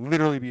how it can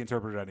literally be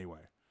interpreted anyway.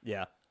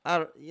 yeah.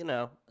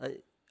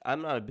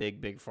 I'm not a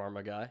big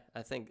pharma guy.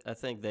 I think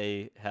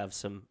they have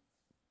some.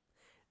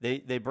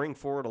 They bring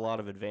forward a lot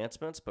of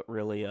advancements, but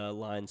really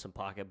line some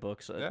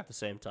pocketbooks at the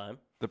same time.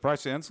 The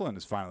price of insulin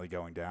is finally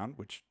going down,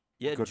 which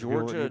Yeah, good for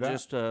people that Georgia need that.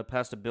 just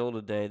passed a bill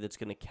today that's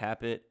going to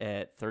cap it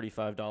at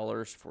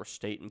 $35 for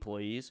state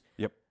employees.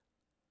 Yep.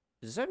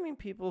 Does that mean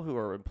people who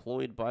are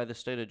employed by the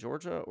state of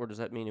Georgia, or does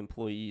that mean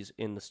employees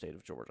in the state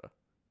of Georgia?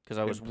 Because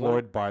I was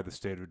employed by the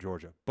state of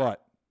Georgia,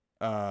 but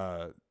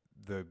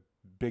the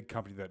big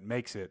company that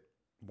makes it,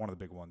 one of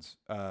the big ones,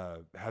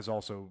 has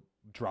also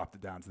dropped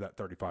it down to that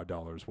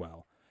 $35 as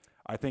well.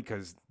 I think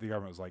because the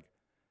government was like,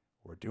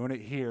 we're doing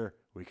it here.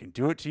 We can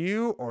do it to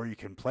you, or you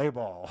can play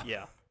ball.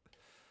 Yeah.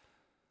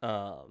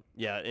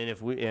 Yeah,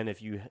 and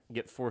if you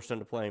get forced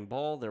into playing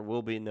ball, there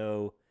will be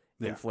no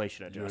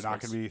inflation adjustments. You're not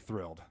going to be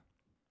thrilled.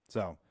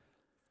 So,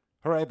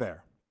 hooray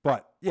there.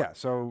 But, yeah,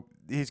 so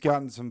he's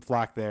gotten some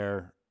flack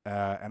there,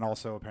 and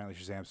also apparently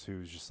Shazam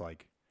 2 is just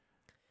like...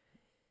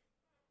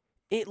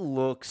 It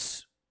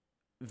looks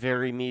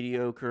very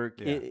mediocre.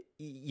 Yeah.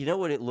 You know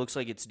what it looks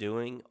like it's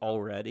doing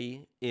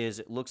already is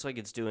it looks like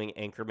it's doing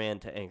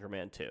Anchorman to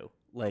Anchorman 2.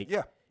 Like,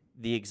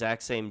 the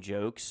exact same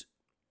jokes,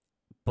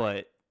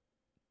 but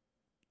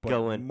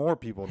going, more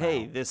people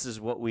hey, now. this is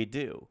what we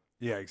do.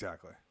 Yeah,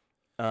 exactly.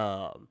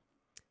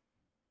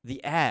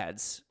 The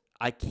ads,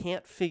 I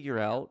can't figure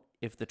out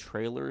if the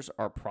trailers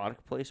are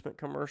product placement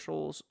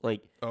commercials,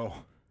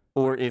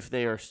 or if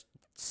they are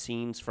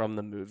scenes from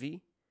the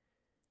movie.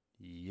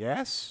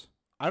 Yes.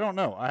 I don't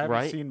know. I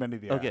haven't seen many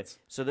of the ads. Okay,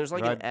 so there's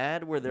like an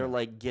ad where they're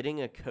like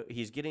getting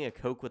he's getting a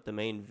Coke with the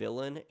main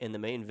villain, and the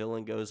main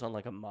villain goes on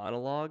like a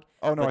monologue.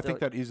 Oh, no, I think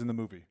that is in the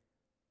movie.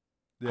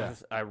 Yeah.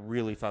 I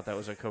really thought that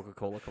was a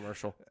Coca-Cola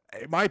commercial.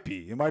 It might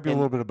be. It might be a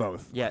little bit of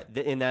both. Yeah,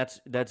 and that's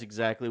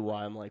exactly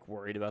why I'm like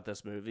worried about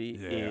this movie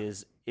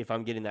is if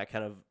I'm getting that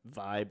kind of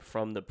vibe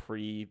from the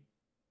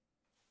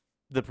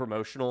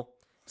promotional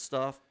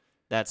stuff,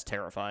 that's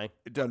terrifying.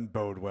 It doesn't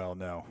bode well,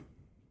 no.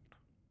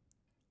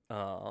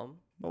 Well,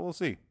 we'll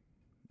see.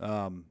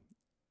 What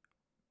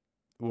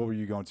were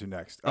you going to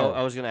next?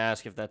 I was going to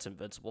ask if that's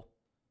Invincible.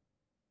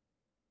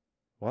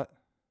 What?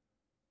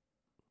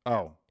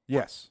 Oh,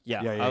 yes.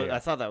 Yeah. I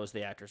thought that was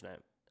the actor's name.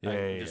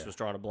 I just was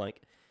drawing a blank.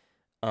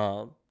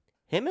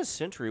 Him as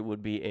Sentry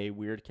would be a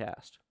weird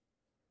cast.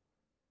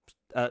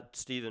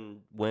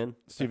 Stephen Yeun.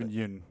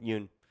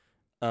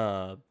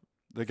 Yeun.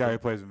 The guy who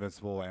plays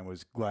Invincible and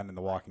was Glenn in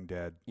The Walking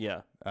Dead.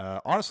 Yeah.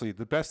 Honestly,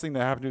 the best thing that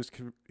happened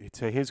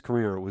to his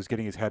career was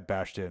getting his head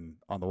bashed in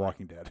on The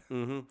Walking Dead.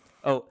 Mm-hmm.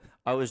 Oh,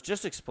 I was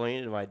just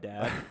explaining to my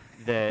dad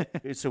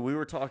that so we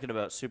were talking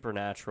about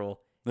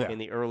Supernatural in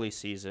the early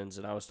seasons,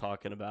 and I was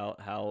talking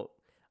about how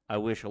I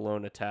wish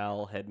Alona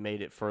Tal had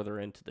made it further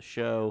into the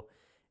show,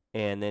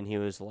 and then he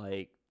was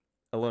like,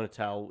 Alona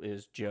Tal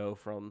is Jo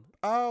from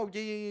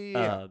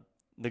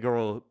the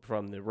girl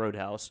from the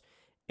Roadhouse,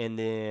 and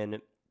then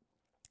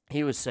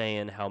he was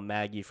saying how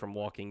Maggie from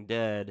Walking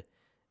Dead,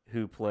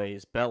 who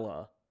plays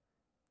Bella,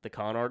 the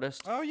con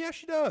artist. Oh, yeah,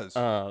 she does.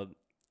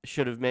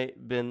 Should have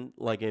been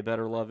like a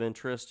better love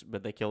interest,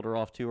 but they killed her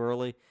off too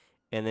early.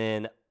 And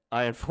then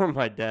I informed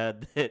my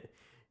dad that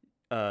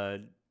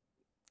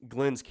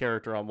Glenn's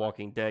character on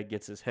Walking Dead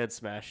gets his head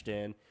smashed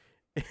in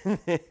And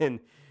then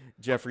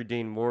Jeffrey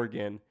Dean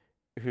Morgan,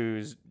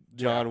 who's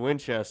John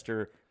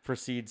Winchester,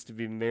 proceeds to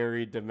be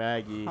married to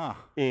Maggie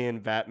in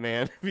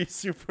Batman v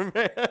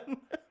Superman.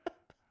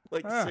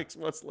 Like 6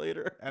 months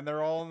later. And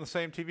they're all in the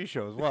same TV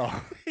show as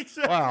well.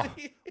 Exactly. Wow.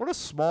 What a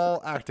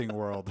small acting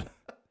world.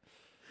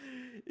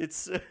 It's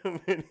so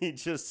many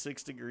just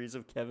 6 degrees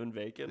of Kevin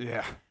Bacon.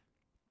 Yeah.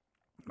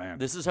 Man.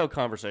 This is how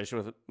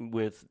conversations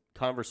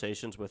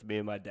with me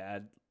and my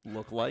dad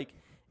look like,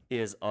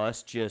 is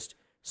us just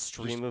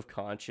stream of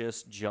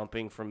conscious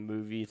jumping from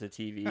movie to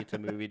TV to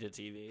movie to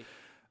TV.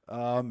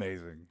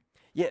 Amazing.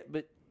 Yeah,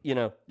 but,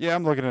 Yeah,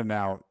 I'm looking at it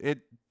now. It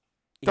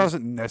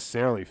doesn't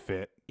necessarily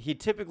fit. He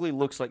typically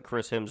looks like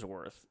Chris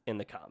Hemsworth in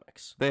the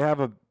comics. They have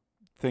a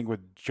thing with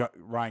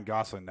Ryan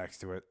Gosling next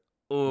to it.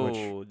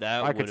 Oh,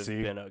 that would have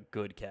see. been a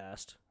good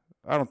cast.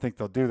 I don't think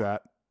they'll do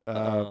that.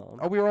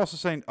 We were also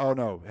saying,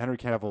 Henry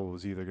Cavill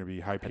was either going to be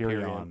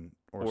Hyperion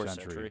or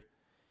Sentry.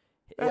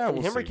 Yeah,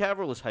 Henry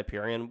Cavill as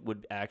Hyperion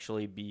would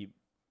actually be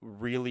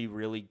really,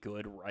 really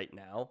good right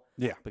now.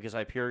 Yeah. Because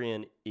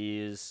Hyperion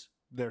is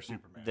their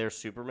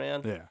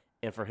Superman. Yeah.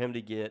 And for him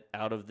to get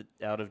out of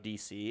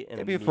DC and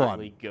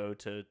immediately go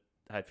to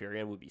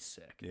Hyperion would be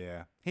sick.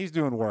 Yeah. He's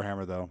doing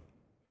Warhammer though.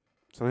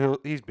 So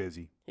he's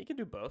busy. He can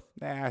do both.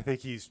 Nah, I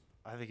think he's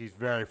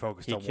very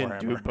focused on Warhammer.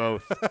 He can do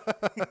both.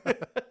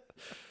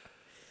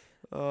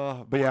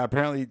 But yeah,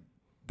 apparently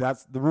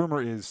the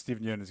rumor is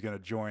Steven Yeun is going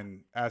to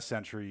join as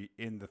Sentry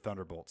in the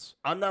Thunderbolts.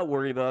 I'm not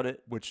worried about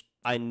it. Which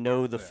I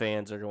know the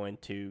fans are going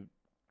to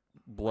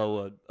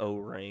blow a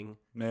O-ring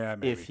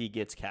if he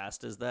gets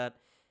cast as that.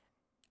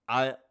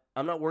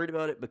 I'm not worried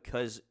about it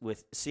because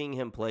with seeing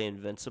him play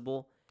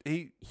Invincible,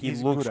 he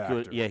looks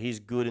good. Yeah, he's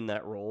good in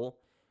that role.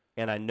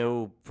 And I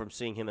know from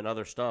seeing him in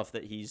other stuff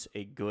that he's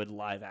a good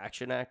live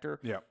action actor.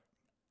 Yeah.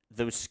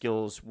 Those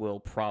skills will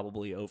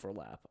probably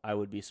overlap. I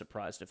would be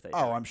surprised if they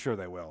don't. I'm sure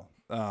they will.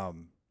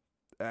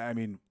 I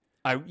mean,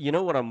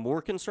 what I'm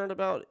more concerned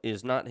about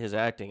is not his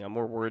acting. I'm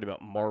more worried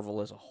about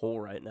Marvel as a whole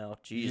right now.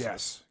 Jesus.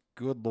 Yes.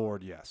 Good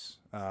Lord, yes.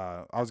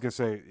 I was going to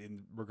say,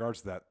 in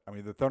regards to that, I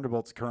mean, the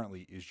Thunderbolts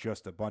currently is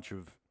just a bunch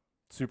of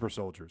super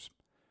soldiers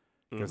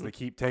because they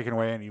keep taking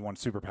away anyone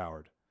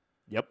superpowered.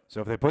 Yep.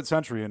 So if they put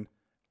Sentry in,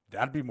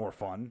 that'd be more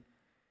fun.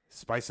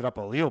 Spice it up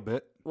a little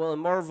bit. Well, in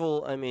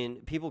Marvel, I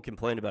mean, people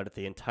complain about it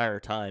the entire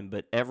time,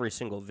 but every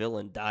single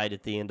villain died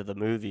at the end of the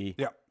movie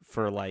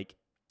for like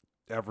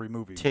every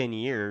movie. 10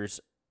 years.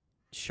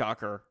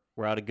 Shocker.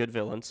 We're out of good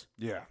villains.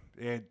 Yeah,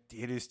 it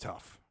is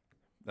tough.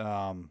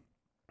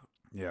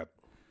 Yeah.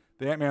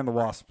 The Ant-Man and the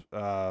Wasp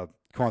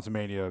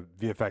Quantumania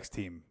VFX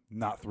team,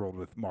 not thrilled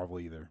with Marvel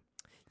either.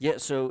 Yeah,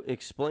 so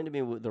explain to me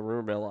the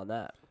rumor mill on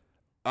that.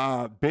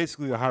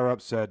 Basically, the higher-up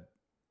said,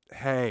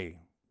 hey,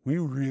 we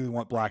really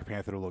want Black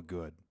Panther to look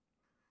good.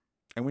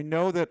 And we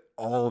know that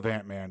all of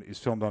Ant-Man is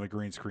filmed on a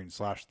green screen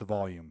 / the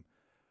volume.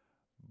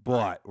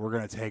 But we're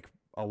going to take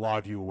a lot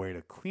of you away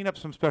to clean up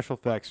some special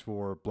effects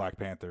for Black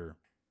Panther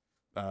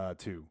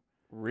 2.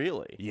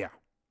 Really? Yeah.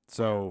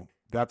 So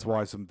that's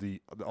why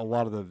a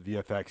lot of the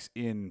VFX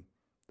in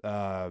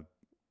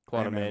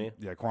Quantumania.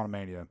 Yeah,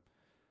 Quantumania.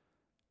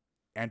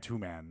 And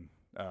Two-Man.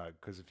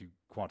 Because if you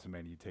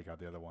Quantumania, you take out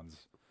the other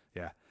ones.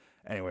 Yeah.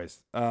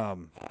 Anyways.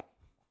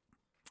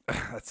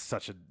 That's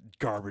such a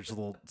garbage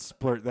little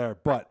splurt there.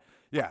 But,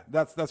 yeah,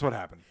 that's what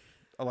happened.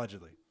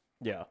 Allegedly.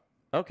 Yeah.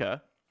 Okay.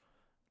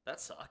 That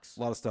sucks. A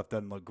lot of stuff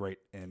doesn't look great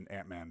in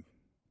Ant-Man.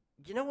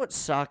 You know what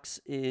sucks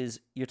is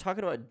you're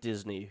talking about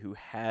Disney who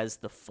has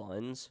the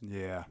funds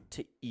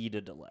to eat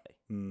a delay.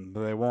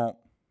 But they won't.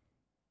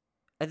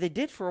 And they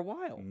did for a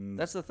while.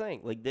 That's the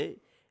thing. Like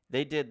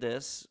they did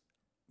this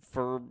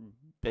for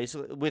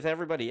basically with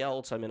everybody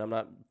else. I mean, I'm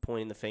not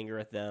pointing the finger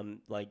at them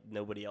like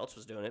nobody else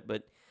was doing it,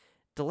 but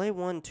delay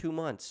 1-2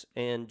 months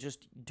and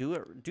just do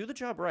the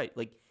job right.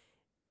 Like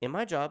in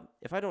my job,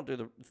 if I don't do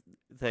the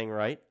thing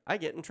right, I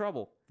get in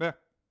trouble. Yeah.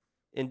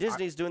 And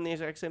Disney's doing the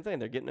exact same thing.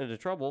 They're getting into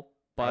trouble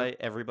by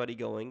everybody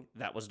going,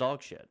 that was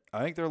dog shit.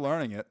 I think they're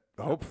learning it,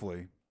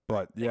 hopefully.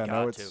 But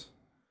yeah,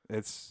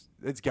 it's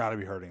got to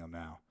be hurting them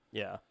now.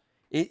 Yeah.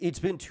 It's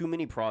been too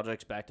many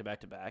projects back to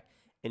back to back.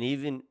 And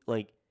even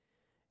like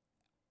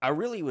I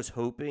really was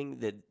hoping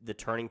that the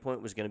turning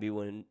point was going to be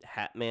when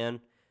Hatman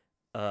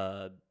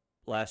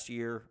last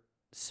year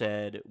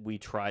said we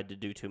tried to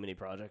do too many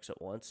projects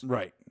at once.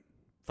 Right.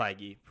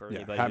 Feige, for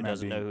anybody who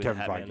doesn't know who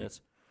Kevin Hatman Feige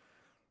is.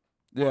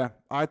 Yeah,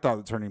 I thought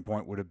the turning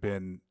point would have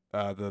been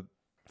the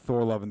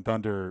Thor: Love and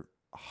Thunder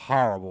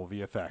horrible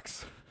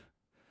VFX.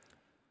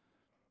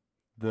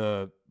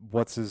 The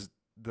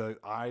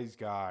eyes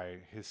guy,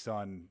 his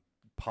son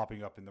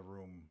popping up in the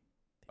room,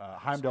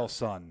 Heimdall's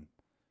son.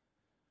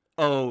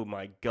 Oh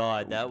my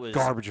God, that was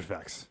garbage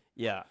effects.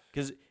 Yeah,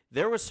 because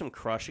there was some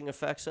crushing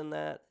effects in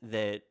that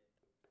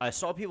I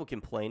saw people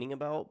complaining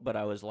about, but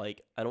I was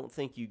like, I don't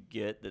think you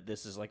get that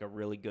this is like a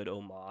really good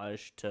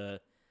homage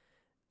to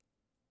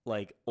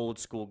like old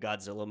school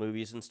Godzilla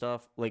movies and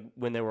stuff, like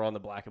when they were on the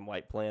black and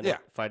white planet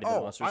fighting the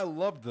monsters. I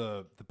loved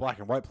the black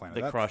and white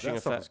planet. The crushing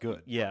effect was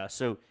good. Yeah,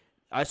 so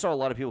I saw a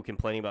lot of people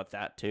complaining about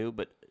that too,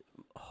 but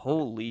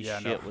holy Yeah,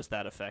 shit, no. was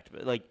that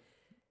effective? Like,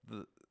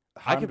 The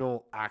I could-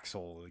 Heimdall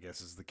Axel, I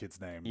guess is the kid's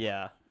name.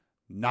 yeah,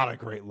 Not a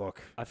great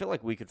look. I feel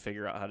like we could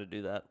figure out how to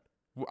do that.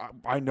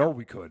 I know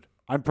we could.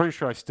 I'm pretty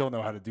sure I still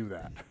know how to do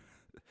that.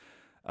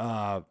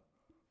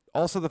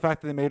 Also, the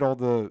fact that they made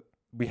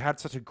we had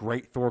such a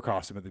great Thor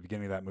costume at the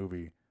beginning of that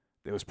movie.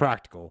 It was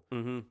practical,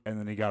 Mm-hmm. and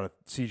then he got a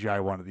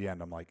CGI one at the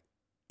end. I'm like,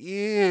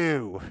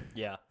 ew,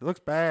 Yeah. it looks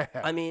bad.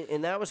 I mean,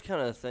 and that was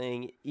kind of the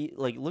thing.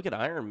 Like, look at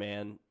Iron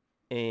Man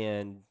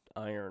and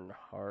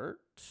Ironheart.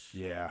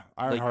 Yeah,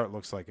 Ironheart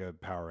looks like a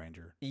Power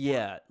Ranger.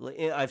 Yeah,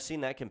 I've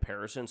seen that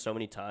comparison so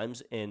many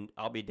times, and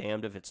I'll be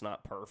damned if it's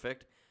not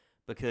perfect,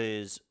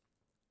 because,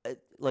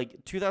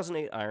 like,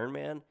 2008 Iron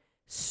Man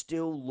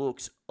still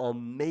looks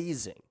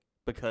amazing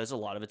because a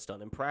lot of it's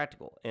done in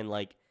practical, and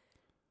like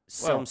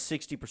some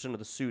 60% of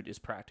the suit is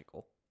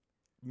practical.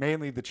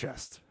 Mainly the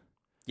chest.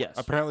 Yes.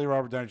 Apparently,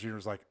 Robert Downey Jr.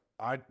 was like,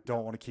 I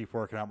don't want to keep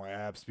working out my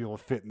abs to be able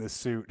to fit in this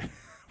suit.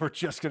 We're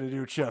just going to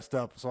do chest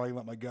up so I can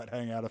let my gut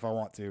hang out if I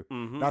want to.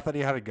 Mm-hmm. Not that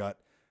he had a gut.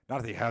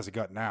 Not that he has a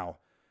gut now.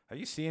 Have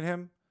you seen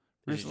him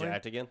Is he recently?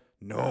 jacked again?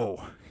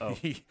 No. Oh.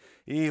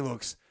 He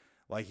looks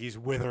like he's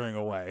withering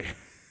away.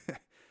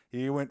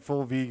 He went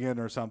full vegan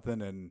or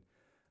something, and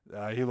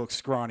he looks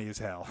scrawny as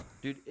hell.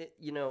 Dude,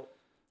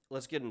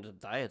 let's get into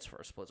diets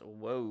first.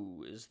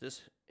 Whoa, is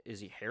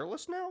he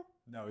hairless now?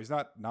 No, he's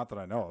not. Not that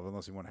I know of,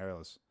 unless he went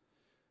hairless.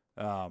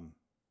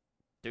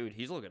 Dude,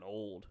 he's looking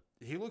old.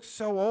 He looks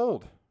so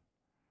old.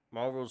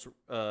 Marvel's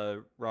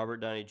Robert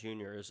Downey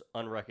Jr. is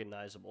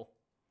unrecognizable.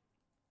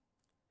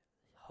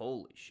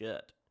 Holy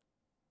shit.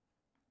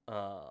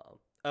 Oh,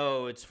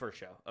 it's for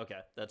show. Okay,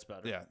 that's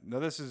better. Yeah. No,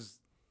 this is.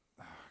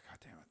 Oh, God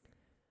damn it.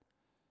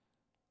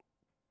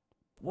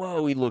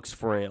 Whoa, he looks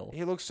frail.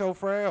 He looks so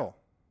frail.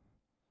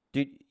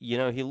 Dude,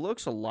 he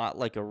looks a lot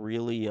like a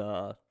really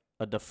a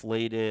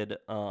deflated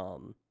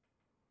who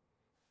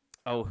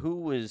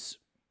was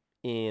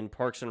in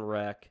Parks and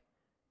Rec?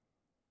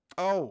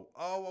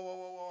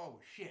 Oh,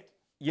 shit.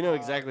 You know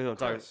exactly who I'm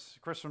talking about.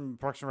 Chris from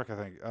Parks and Rec, I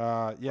think.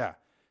 Yeah.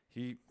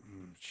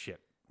 Shit.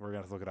 We're going to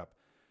have to look it up.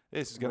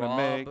 This is going to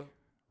make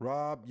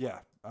Rob, yeah.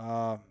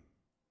 Rob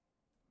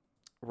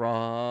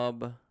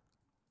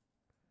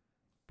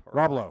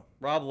Lowe.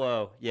 Rob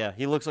Lowe. Yeah,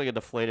 he looks like a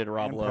deflated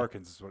Rob And Lowe.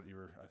 Perkins is what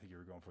I think you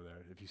were going for there,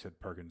 if you said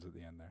Perkins at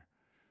the end there.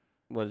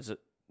 What is it?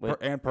 Wait.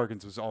 Ann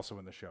Perkins was also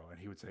in the show, and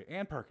he would say,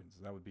 Ann Perkins.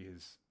 That would be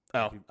his.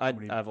 Oh,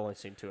 when he- I've only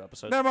seen 2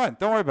 episodes. Never mind.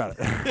 Don't worry about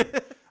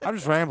it. I'm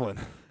just rambling.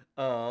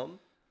 Yeah,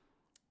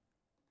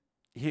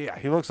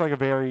 he looks like a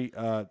very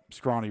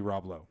scrawny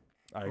Rob Lowe.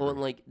 I agree. Well,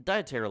 and like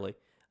dietarily,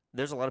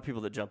 there's a lot of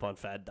people that jump on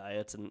fad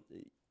diets, and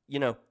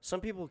some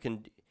people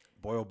can.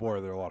 Boy, oh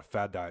boy, there are a lot of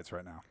fad diets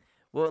right now.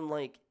 Well, and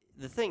like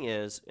the thing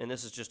is, and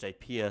this is just a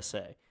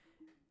PSA: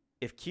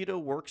 if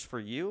keto works for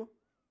you,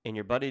 and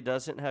your buddy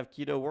doesn't have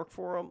keto work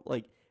for him,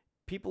 like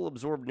people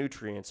absorb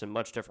nutrients in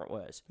much different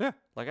ways. Yeah.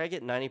 Like I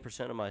get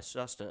 90% of my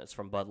sustenance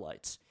from Bud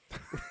Lights,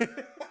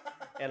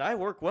 and I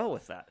work well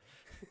with that.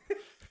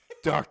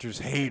 Doctors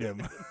hate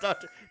him.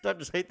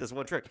 Doctors hate this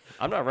one trick.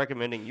 I'm not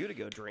recommending you to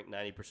go drink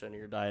 90% of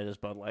your diet as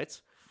Bud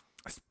Lights.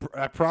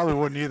 I probably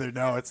wouldn't either.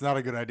 No, it's not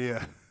a good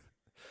idea.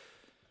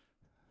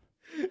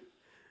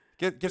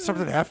 Get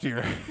something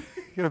heftier.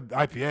 Get an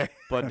IPA.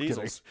 Bud I'm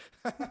Diesels.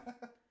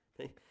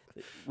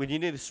 When you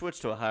need to switch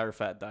to a higher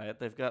fat diet,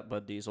 they've got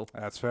Bud Diesel.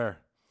 That's fair.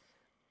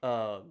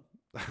 God.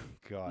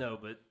 No,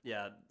 but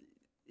yeah,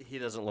 he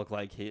doesn't look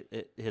like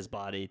his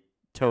body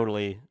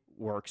totally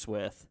works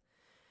with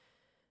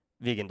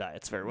vegan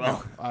diets very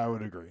well. No, I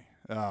would agree.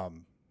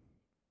 On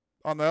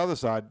the other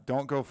side,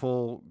 don't go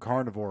full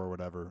carnivore or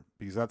whatever,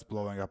 because that's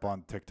blowing up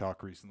on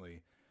TikTok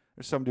recently.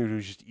 There's some dude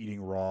who's just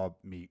eating raw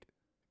meat,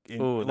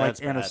 Ooh, that's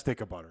and a bad.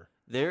 stick of butter.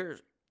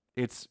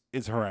 It's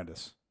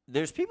horrendous.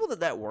 There's people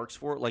that works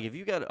for. Like if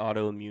you got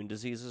autoimmune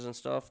diseases and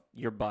stuff,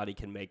 your body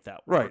can make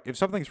that work. Right. If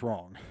something's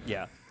wrong.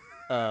 Yeah.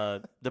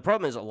 The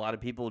problem is a lot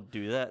of people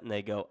do that and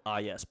they go,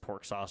 yes,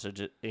 pork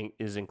sausage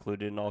is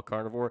included in all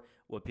carnivore.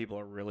 What people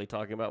are really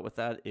talking about with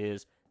that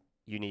is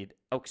you need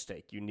elk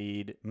steak. You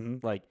need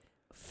like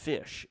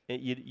fish.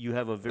 You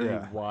have a very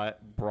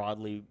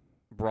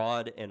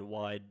broad and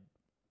wide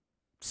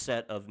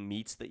set of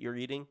meats that you're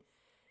eating,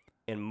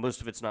 and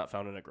most of it's not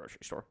found in a grocery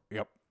store.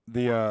 Yep.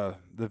 The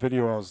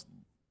video I was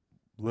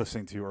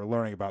listening to or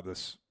learning about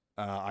this,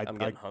 I'm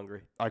getting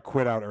hungry. I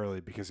quit out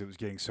early because it was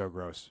getting so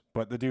gross.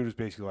 But the dude was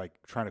basically like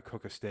trying to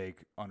cook a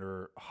steak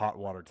under hot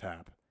water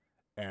tap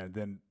and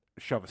then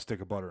shove a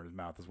stick of butter in his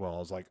mouth as well. I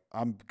was like,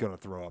 I'm going to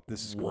throw up.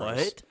 This is gross.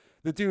 What?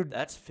 The dude.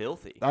 That's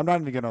filthy. I'm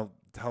not even going to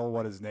tell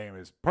what his name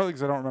is. Partly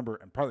because I don't remember,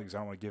 and partly because I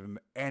don't want to give him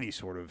any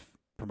sort of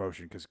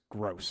promotion because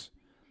gross.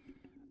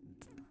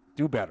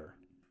 Do better.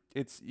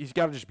 He's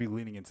got to just be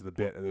leaning into the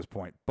bit at this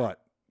point,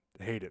 but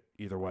hate it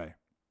either way.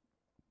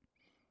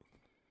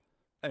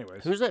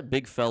 Anyways. Who's that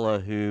big fella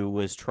who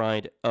was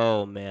trying to...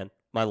 Oh, man.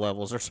 My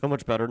levels are so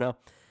much better now.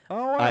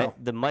 Oh, wow.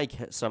 The mic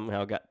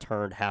somehow got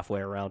turned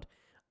halfway around.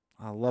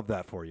 I love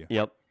that for you.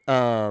 Yep.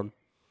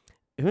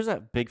 Who's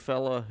that big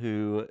fella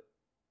who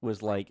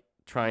was, like,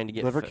 trying to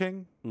get... Liver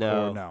King?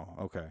 No. Or no.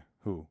 Okay.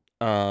 Who?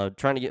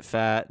 trying to get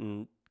fat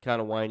and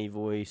kind of whiny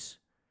voice.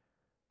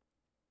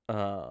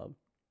 Now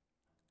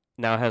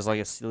has like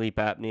a sleep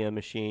apnea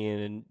machine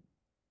and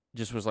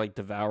just was like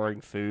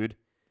devouring food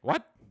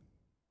What?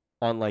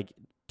 on like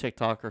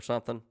TikTok or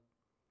something.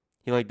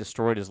 He like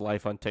destroyed his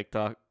life on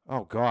TikTok.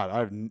 Oh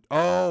God,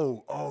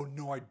 oh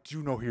no, I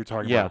do know who you're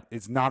talking about.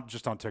 It's not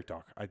just on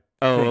TikTok.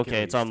 Oh,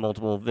 okay, it's on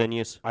multiple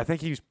venues. I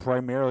think he's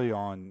primarily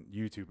on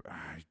YouTube.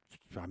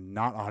 I'm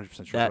not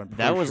 100% sure.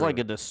 That was like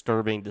a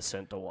disturbing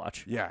descent to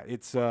watch. Yeah,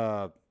 it's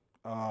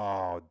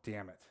oh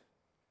damn it.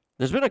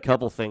 There's been a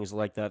couple things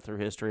like that through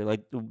history.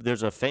 Like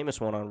there's a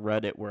famous one on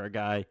Reddit where a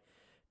guy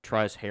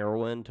tries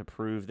heroin to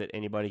prove that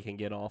anybody can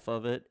get off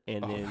of it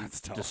and then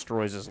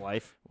destroys his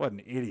life. What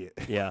an idiot.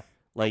 Yeah.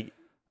 Like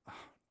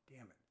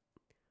damn it.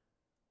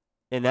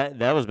 And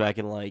that was back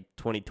in like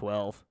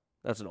 2012.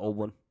 That's an old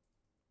one.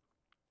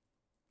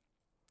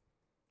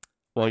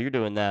 While you're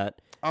doing that.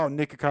 Oh,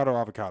 Nikocado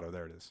avocado.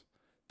 There it is.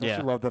 Don't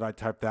you love that I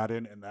typed that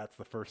in and that's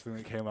the first thing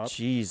that came up?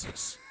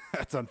 Jesus.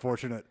 That's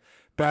unfortunate.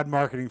 Bad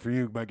marketing for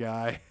you, my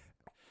guy.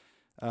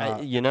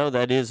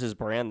 That is his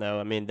brand, though.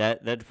 I mean,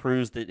 that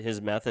proves that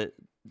his method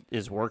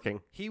is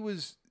working. He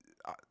was,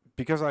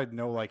 because I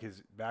know like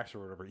his backstory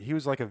or whatever, he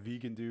was like a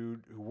vegan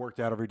dude who worked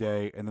out every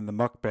day, and then the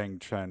mukbang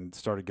trend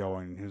started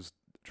going, and he was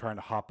trying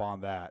to hop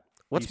on that.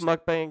 What's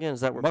mukbang again? Is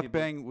that where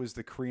mukbang was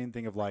the Korean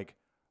thing of like,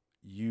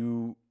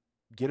 you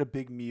get a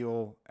big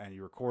meal and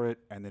you record it,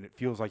 and then it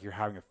feels like you're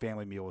having a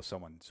family meal with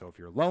someone. So if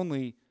you're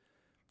lonely,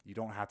 you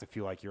don't have to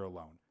feel like you're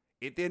alone.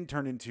 It then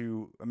turned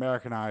into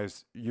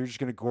Americanized, you're just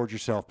going to gorge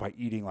yourself by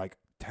eating like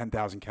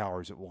 10,000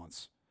 calories at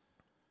once.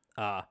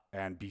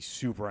 And be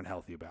super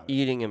unhealthy about it.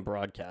 Eating and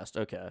broadcast.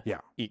 Okay. Yeah.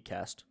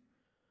 Eatcast.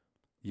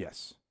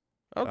 Yes.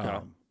 Okay.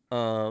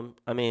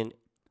 I mean,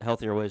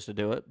 healthier ways to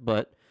do it,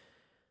 but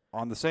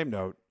on the same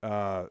note,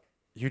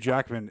 Hugh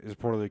Jackman is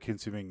reportedly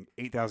consuming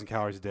 8,000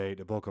 calories a day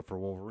to bulk up for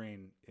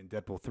Wolverine in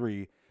Deadpool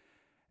 3.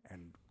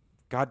 And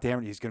God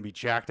damn it, he's going to be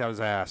jacked out his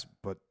ass,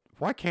 but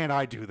why can't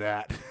I do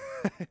that?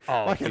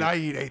 Why can't I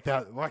eat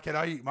 8,000? Why can't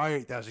I eat my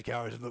 8,000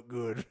 calories and look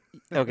good?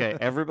 Okay,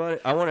 everybody.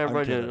 I want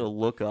everybody to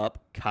look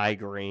up Kai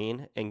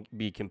Green and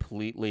be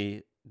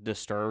completely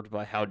disturbed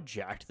by how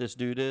jacked this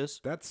dude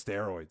is. That's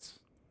steroids.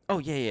 Oh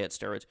yeah, it's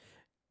steroids.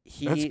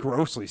 That's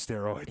grossly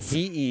steroids.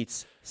 He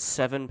eats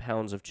 7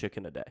 pounds of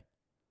chicken a day.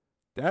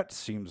 That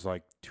seems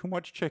like too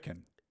much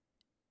chicken.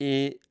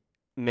 It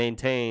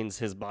maintains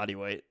his body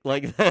weight.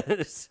 Like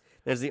that's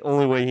the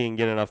only way he can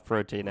get enough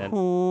protein in.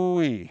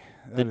 Hooey.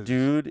 The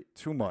dude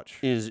too much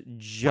is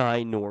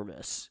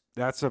ginormous.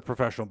 That's a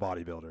professional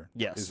bodybuilder.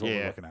 Yes, is what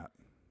we're looking at.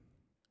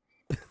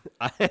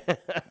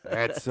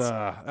 That's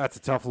a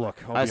tough look.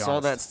 I saw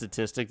that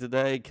statistic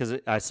today because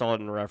I saw it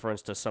in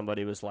reference to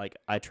somebody was like,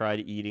 I tried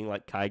eating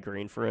like Kai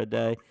Green for a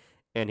day,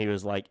 and he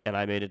was like, and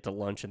I made it to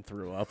lunch and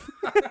threw up.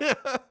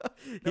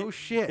 No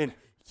shit. And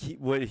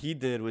what he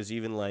did was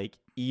even like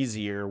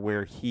easier,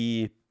 where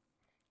he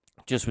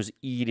just was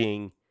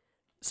eating.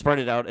 Spread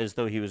it out as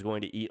though he was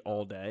going to eat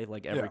all day,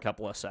 like every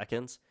couple of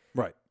seconds.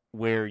 Right.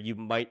 Where you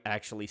might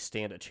actually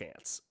stand a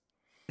chance.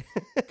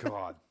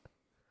 God.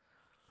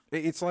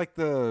 It's like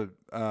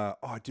I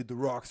did The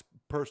Rock's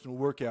personal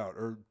workout,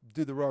 or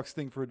did The Rock's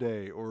thing for a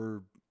day,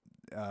 or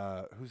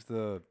who's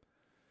the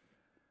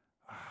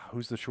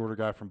shorter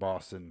guy from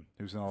Boston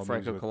who's in all the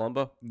Franco movies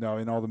Columbo? No,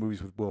 in all the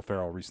movies with Will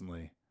Ferrell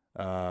recently.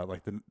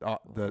 Like the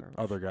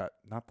other guy,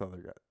 not the other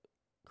guy.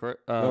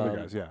 Correct. The other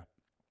guys, yeah.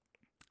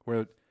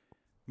 Where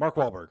Mark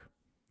Wahlberg.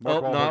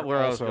 Wahlberg not where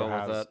I was going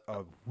has with that.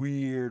 A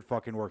weird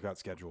fucking workout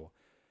schedule.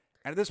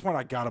 And at this point,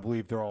 I gotta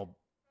believe they're all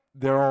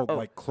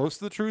like close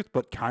to the truth,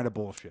 but kind of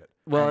bullshit.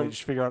 Well, and they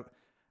just figure out.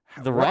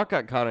 The Rock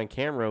got caught on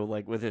camera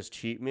like with his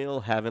cheat meal,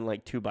 having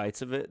like 2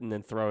 bites of it and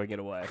then throwing it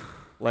away.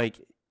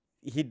 Like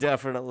he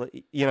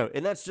definitely,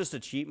 and that's just a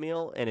cheat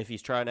meal. And if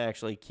he's trying to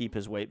actually keep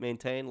his weight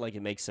maintained, like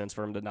it makes sense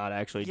for him to not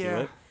actually do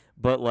it.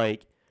 But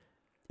like,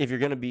 if you're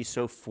going to be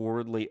so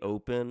forwardly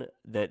open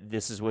that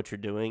this is what you're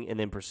doing and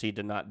then proceed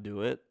to not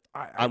do it,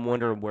 I'm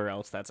wondering where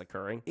else that's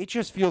occurring. It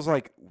just feels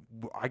like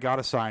I got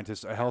a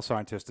health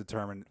scientist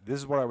determine this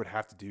is what I would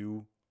have to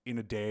do in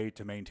a day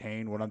to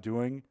maintain what I'm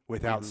doing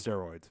without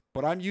steroids.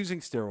 But I'm using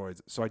steroids,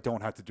 so I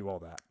don't have to do all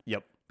that.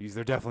 Yep. Because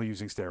they're definitely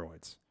using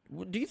steroids.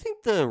 Do you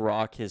think The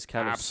Rock has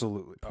kind of...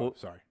 Absolutely.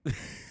 Sorry.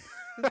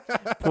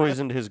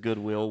 poisoned his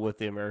goodwill with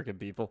the American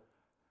people?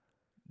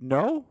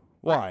 No?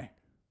 Why?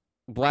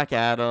 Black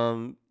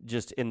Adam,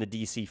 just in the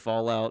DC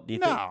fallout. Do you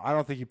think? I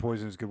don't think he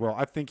poisoned his goodwill.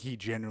 I think he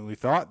genuinely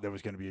thought there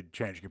was going to be a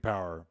change in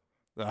power.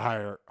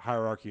 The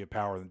hierarchy of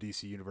power in the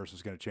DC universe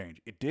was going to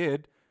change. It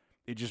did.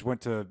 It just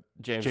went to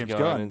James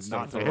Gunn and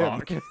not to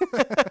him.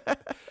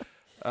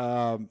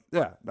 I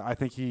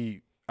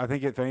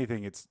think if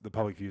anything, it's the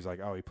public view is like,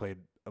 oh, he played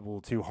a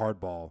little too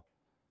hardball,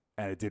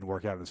 and it didn't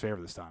work out in his favor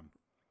this time.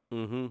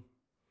 Mm-hmm.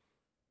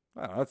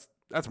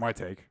 That's my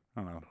take.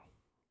 I don't know.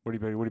 What do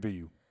you be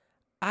you?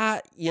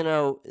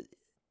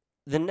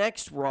 The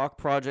next Rock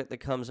project that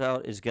comes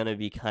out is going to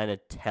be kind of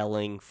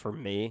telling for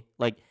me.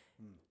 Like,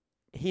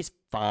 he's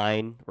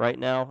fine right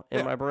now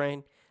in my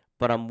brain,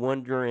 but I'm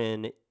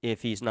wondering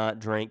if he's not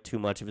drank too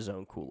much of his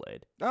own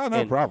Kool-Aid. Oh,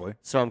 no, probably.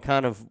 So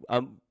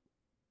I'm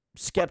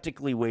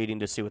skeptically waiting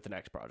to see what the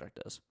next project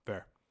is.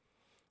 Fair.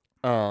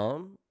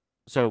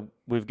 So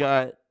we've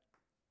got,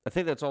 I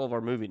think that's all of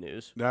our movie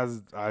news.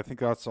 I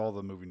think that's all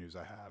the movie news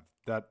I have.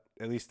 That,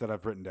 at least that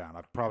I've written down.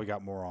 I've probably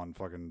got more on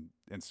fucking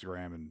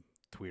Instagram and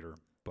Twitter,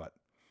 but.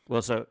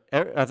 Well, so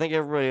I think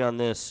everybody on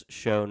this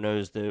show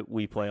knows that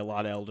we play a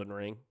lot of Elden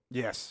Ring.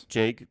 Yes.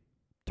 Jake,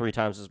 3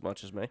 times as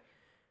much as me.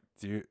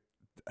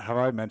 Have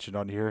I mentioned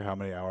on here how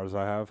many hours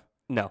I have?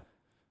 No.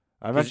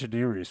 I mentioned to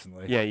you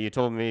recently. Yeah, you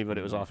told me, but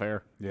it was off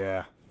air.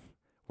 Yeah.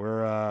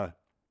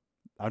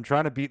 I'm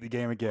trying to beat the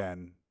game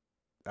again.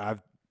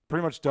 I've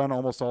pretty much done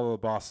almost all of the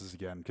bosses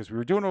again because we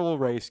were doing a little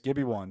race.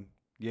 Gibby won.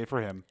 Yay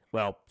for him.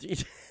 Well,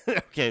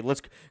 okay,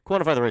 let's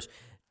quantify the race.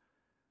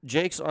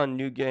 Jake's on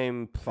New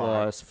Game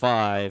Plus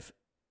 5,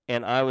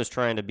 and I was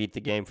trying to beat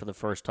the game for the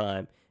first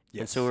time. Yes.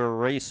 And so we were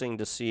racing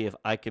to see if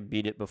I could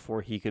beat it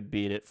before he could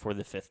beat it for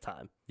the 5th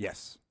time.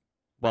 Yes.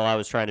 While I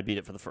was trying to beat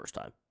it for the first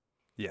time.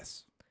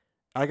 Yes.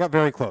 I got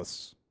very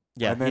close.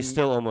 Yeah, he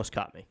still almost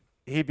caught me.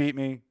 He beat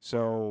me,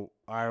 so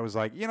I was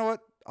like, you know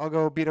what? I'll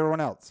go beat everyone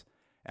else.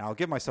 And I'll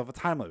give myself a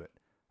time limit.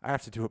 I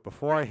have to do it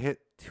before I hit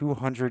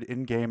 200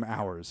 in-game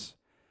hours.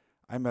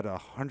 I'm at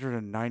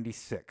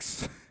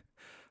 196.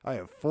 I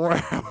have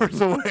 4 hours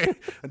away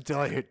until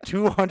I hit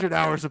 200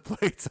 hours of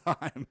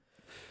playtime.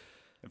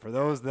 And for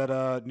those that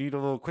need a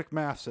little quick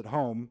maths at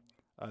home,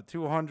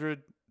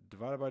 200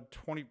 divided by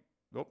 20,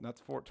 oh,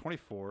 that's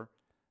 24.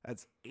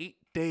 That's 8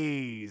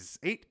 days,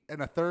 8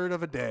 1/3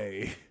 of a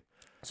day.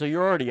 So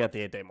you're already at the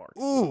 8-day mark.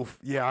 Oof.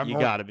 Yeah, you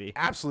got to be.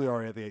 Absolutely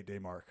already at the 8-day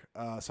mark.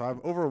 So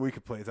I'm over a week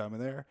of playtime in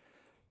there.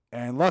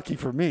 And lucky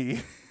for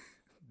me,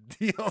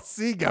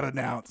 DLC got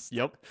announced.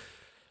 Yep.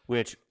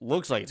 Which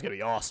looks like it's going to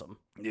be awesome.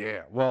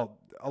 Yeah. Well,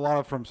 a lot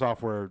of From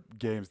Software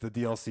games, the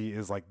DLC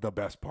is like the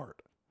best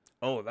part.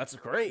 Oh, that's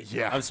great.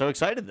 Yeah. I'm so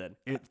excited then.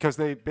 Because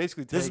they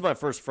basically This is my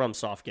first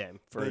FromSoft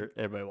game for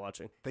everybody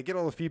watching. They get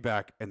all the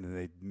feedback and then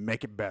they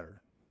make it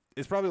better.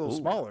 It's probably a little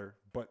smaller,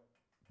 but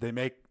they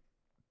make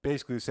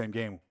basically the same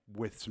game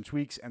with some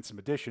tweaks and some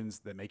additions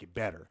that make it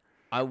better.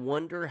 I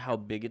wonder how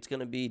big it's going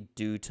to be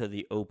due to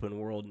the open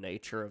world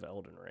nature of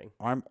Elden Ring.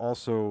 I'm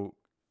also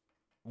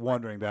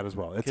wondering that as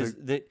well.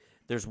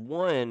 There's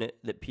one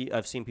that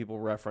I've seen people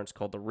reference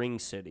called the Ring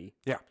City.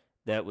 Yeah.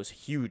 That was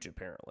huge,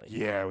 apparently.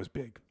 Yeah, it was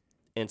big.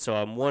 And so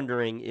I'm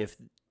wondering if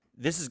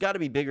this has got to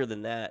be bigger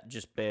than that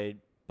just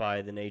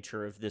by the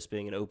nature of this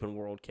being an open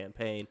world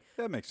campaign.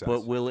 That makes sense.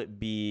 But will it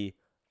be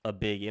a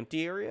big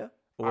empty area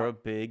or a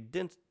big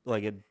dense,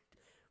 like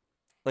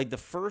the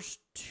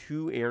first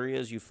 2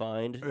 areas you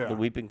find, the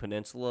Weeping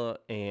Peninsula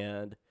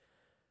and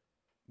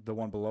the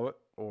one below it,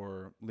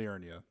 or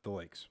Liurnia, the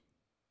lakes?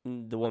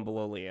 The one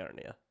below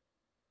Liurnia.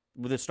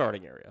 The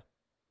starting area.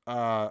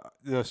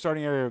 The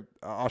starting area,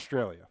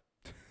 Australia.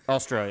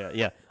 Australia,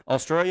 yeah.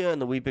 Australia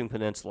and the Weeping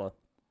Peninsula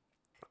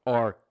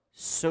are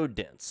so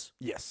dense.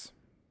 Yes.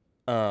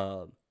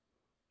 And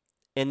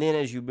then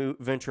as you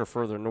venture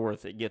further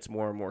north, it gets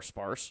more and more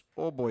sparse.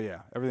 Oh, boy,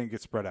 yeah. Everything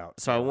gets spread out.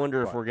 So I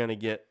wonder if we're going to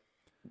get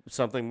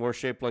something more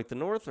shaped like the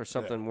north or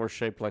something more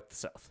shaped like the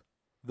south.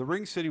 The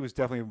Ring City was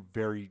definitely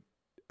very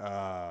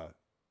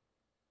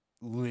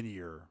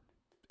linear.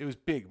 It was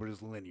big, but it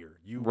was linear.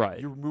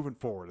 You're moving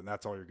forward, and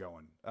that's all you're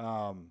going.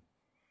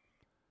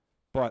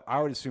 But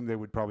I would assume they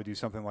would probably do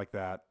something like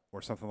that,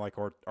 or something like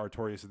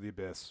Artorias of the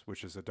Abyss,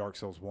 which is a Dark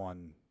Souls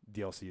 1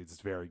 DLC. It's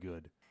very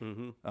good.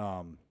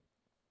 Mm-hmm.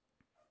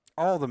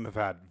 All of them have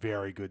had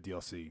very good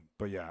DLC.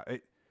 But yeah,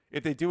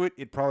 if they do it,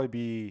 it'd probably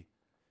be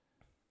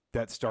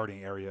that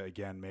starting area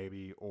again,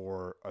 maybe,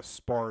 or a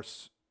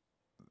sparse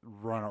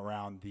run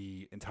around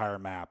the entire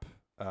map,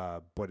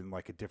 but in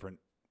like a different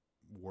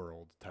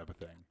world type of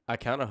thing. I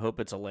kind of hope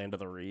it's a Land of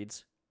the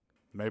Reeds.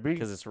 Maybe.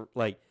 Because it's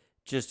like,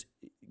 just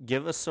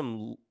give us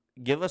some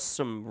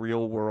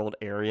real world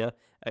area.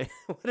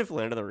 What if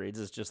Land of the Reeds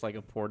is just like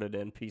a ported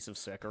in piece of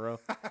Sekiro?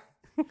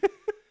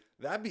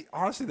 That'd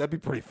be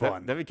pretty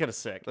fun. That'd be kind of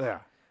sick. Yeah.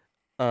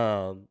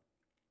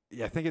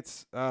 Yeah, I think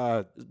it's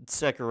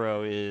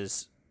Sekiro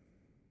is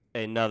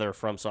another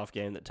FromSoft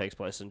game that takes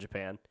place in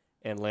Japan,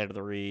 and Land of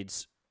the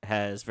Reeds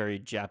has very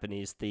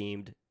Japanese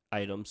themed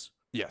items.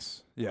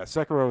 Yes. Yeah,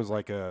 Sekiro is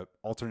like a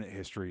alternate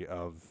history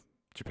of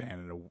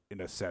Japan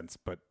in a sense,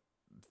 but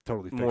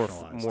totally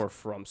fictionalized. More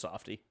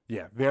FromSofty.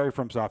 Yeah, very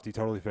FromSofty,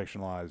 totally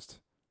fictionalized.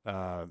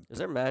 Is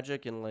there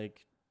magic and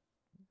like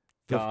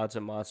gods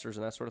and monsters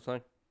and that sort of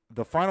thing?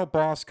 The final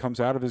boss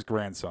comes out of his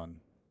grandson,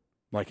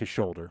 like his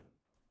shoulder.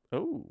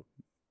 Oh.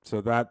 So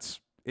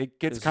it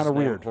gets kind of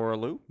weird.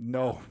 Horalu?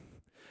 No.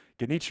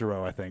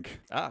 Genichiro, I think.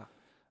 Ah.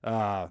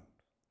 But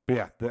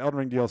yeah, the Elden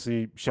Ring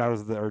DLC,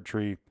 Shadows of the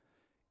Erdtree,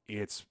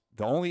 it's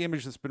the only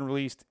image that's been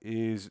released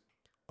is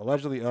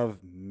allegedly of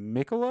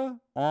Miquella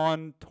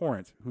on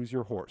Torrent, who's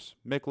your horse.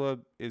 Miquella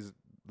is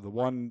the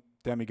one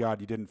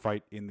demigod you didn't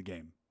fight in the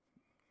game.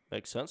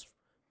 Makes sense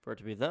for it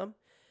to be them.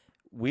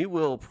 We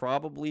will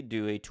probably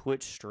do a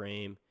Twitch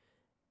stream,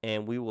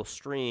 and we will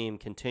stream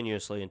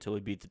continuously until we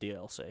beat the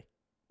DLC.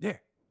 Yeah.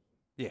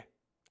 Yeah,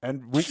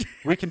 and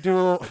we can do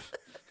a little.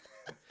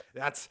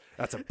 That's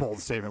a bold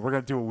statement. We're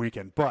gonna do a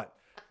weekend, but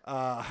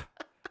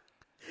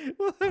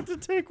we'll have to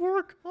take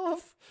work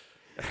off.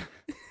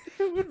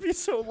 It would be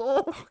so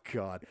long. Oh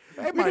God,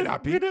 it might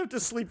not be. We'd have to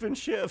sleep in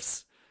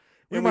shifts.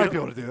 We might be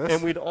able to do this,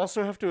 and we'd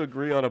also have to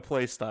agree on a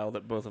play style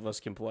that both of us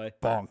can play.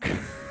 Bonk.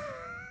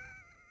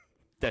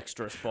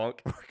 Dexterous bonk.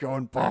 We're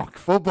going bonk,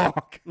 full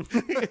bonk.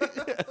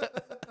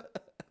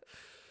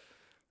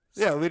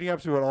 Yeah, leading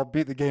up to it, I'll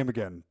beat the game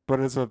again, but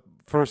it's a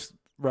first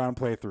round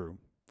playthrough.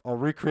 I'll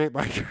recreate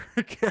my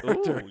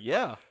character. Ooh,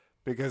 yeah.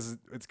 Because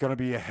it's gonna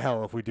be a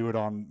hell if we do it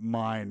on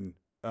mine.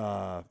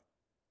 What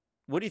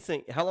do you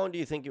think? How long do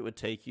you think it would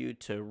take you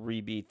to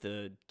rebeat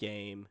the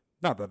game?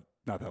 Not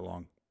that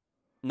long.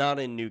 Not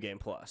in New Game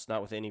Plus.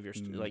 Not with any of your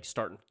like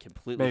starting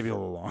completely. Maybe a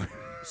little long.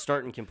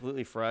 Starting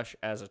completely fresh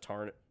as a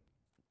tarnished.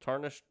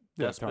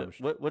 Yeah, Despot.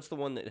 tarnished. What's the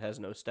one that has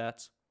no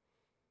stats?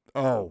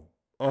 Oh,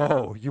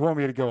 you want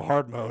me to go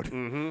hard mode?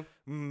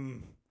 Mm-hmm.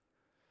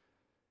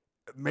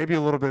 Maybe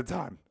a little bit of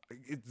time.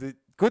 The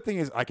good thing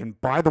is I can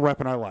buy the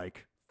weapon I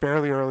like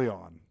fairly early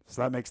on,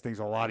 so that makes things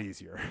a lot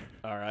easier.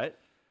 All right.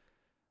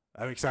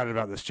 I'm excited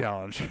about this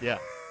challenge. Yeah,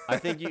 I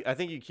think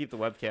you keep the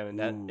webcam in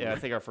that. Yeah, I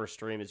think our first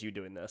stream is you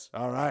doing this.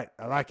 All right,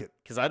 I like it.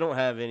 Because I don't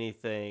have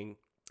anything.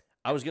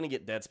 I was gonna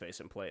get Dead Space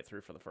and play it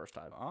through for the first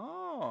time.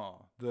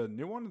 Oh, the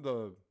new one.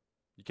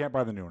 You can't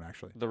buy the new one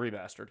actually. The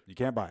remastered. You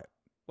can't buy it.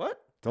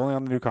 What? It's only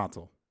on the new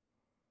console.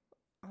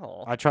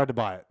 Oh. I tried to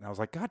buy it, and I was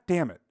like, God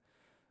damn it.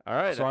 All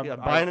right, So I'm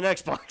I'm buying an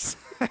Xbox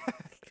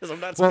because I'm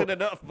not spending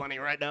enough money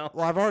right now.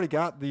 Well, I've already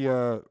got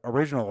the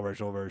original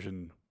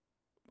version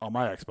on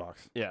my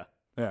Xbox. Yeah,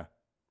 Yeah.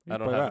 I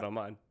don't have it on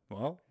mine.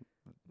 Well,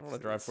 I want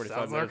to drive 45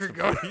 sounds like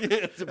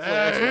minutes we're to play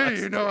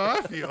Xbox. you know how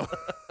I feel.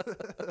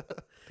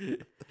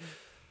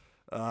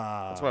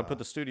 That's why I put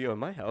the studio in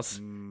my house.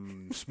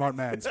 Smart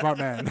man.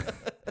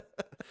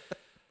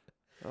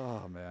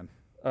 Oh, man.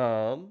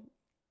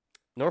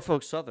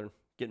 Norfolk Southern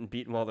getting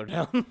beaten while they're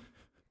down.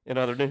 In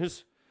other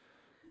news,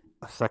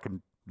 A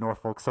second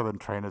Norfolk Southern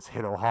train has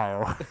hit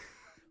Ohio.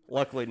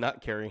 luckily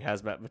not carrying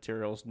hazmat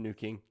materials,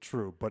 nuking.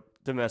 True, but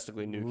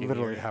Domestically nuking.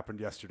 literally here. happened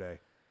yesterday.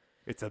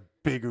 It's a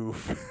big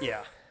oof.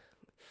 Yeah.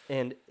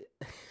 And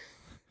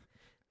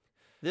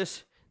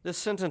this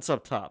sentence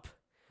up top.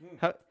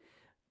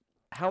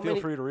 How Feel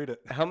many free to read it.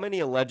 how many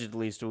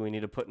allegedlys do we need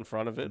to put in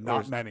front of it?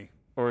 Not many.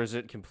 Or is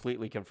it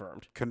completely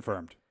confirmed?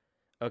 Confirmed.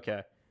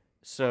 Okay.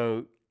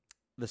 So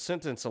the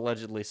sentence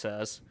allegedly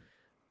says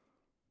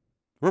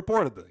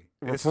Reportedly.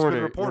 This has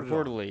been reported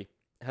on. reportedly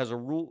has a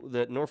rule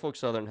that Norfolk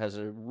Southern has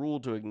a rule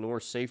to ignore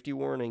safety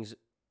warnings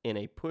in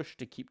a push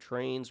to keep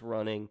trains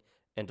running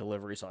and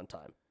deliveries on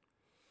time.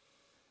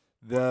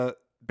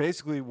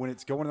 Basically, when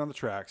it's going on the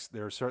tracks,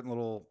 there are certain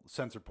little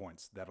sensor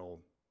points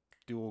that'll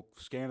do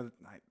a scan of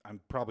I'm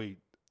probably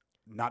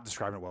not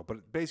describing it well, but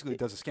it basically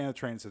does a scan of the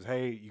train and says,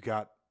 hey, you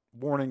got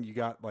warning, you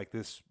got like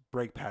this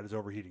brake pad is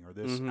overheating or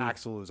this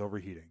axle is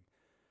overheating.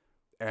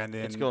 And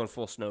then it's going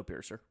full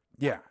Snowpiercer.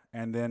 Yeah.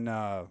 And then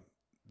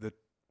the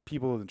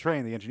people in the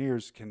train, the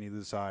engineers, can either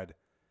decide,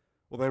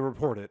 well, they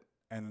report it,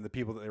 and then the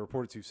people that they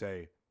report it to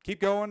say,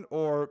 keep going,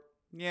 or,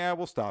 yeah,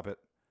 we'll stop it.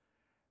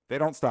 They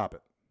don't stop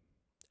it.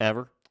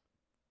 Ever?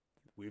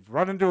 We've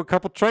run into a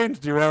couple trains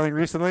derailing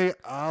recently.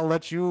 I'll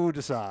let you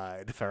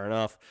decide. Fair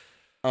enough.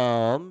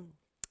 So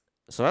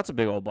that's a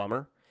big old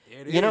bummer.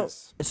 It you know,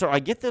 is. so I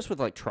get this with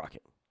like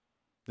trucking.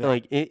 Yeah.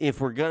 Like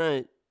if I'm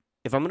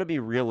gonna be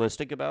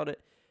realistic about it,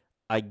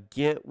 I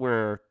get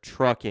where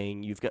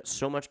trucking, you've got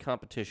so much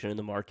competition in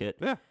the market.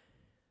 Yeah.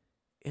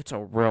 It's a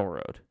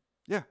railroad.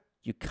 Yeah.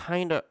 You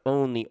kind of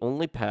own the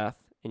only path,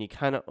 and you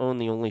kind of own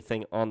the only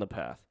thing on the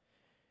path.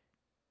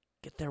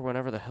 Get there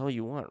whenever the hell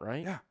you want,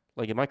 right? Yeah.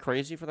 Like, am I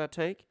crazy for that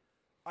take?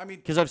 I mean,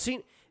 Because I've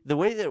seen the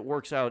way that it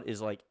works out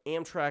is like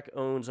Amtrak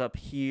owns up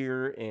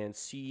here, and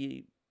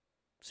see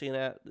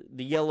that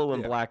the yellow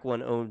and black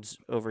one owns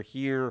over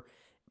here,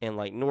 and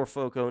like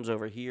Norfolk owns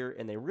over here,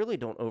 and they really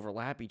don't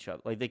overlap each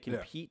other. Like they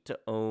compete to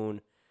own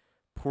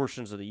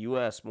portions of the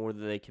U.S. more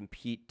than they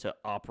compete to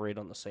operate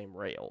on the same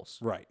rails.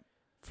 right.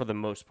 For the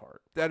most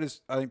part. That is,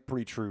 I think,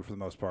 pretty true for the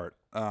most part.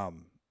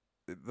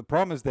 The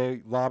problem is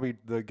they lobbied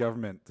the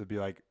government to be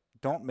like,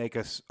 don't make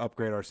us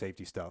upgrade our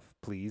safety stuff,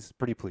 please.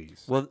 Pretty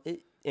please. Well,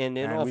 and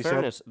in all we said,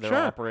 fairness, they're sure.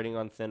 operating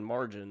on thin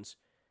margins.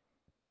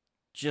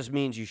 Just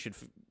means you should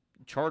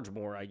charge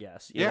more, I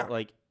guess. You know,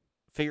 like,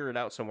 figure it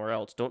out somewhere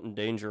else. Don't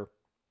endanger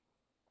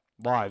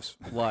lives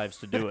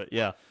to do it.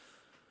 Yeah.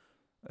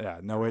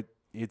 Yeah, no,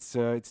 it's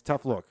a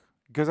tough look.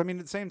 Because, I mean,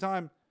 at the same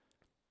time,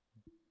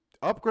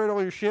 upgrade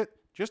all your shit,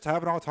 just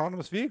have an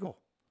autonomous vehicle.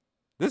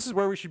 This is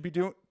where we should be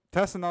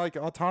testing, like,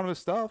 autonomous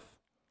stuff.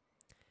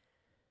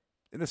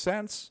 In a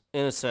sense.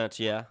 In a sense,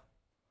 yeah.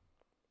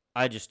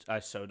 I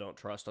so don't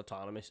trust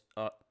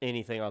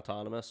anything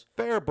autonomous.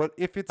 Fair, but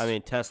if it's... I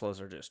mean,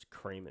 Teslas are just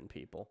creaming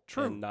people.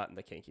 True. And not in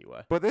the kinky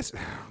way. But this...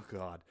 Oh,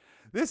 God.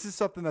 This is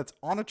something that's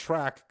on a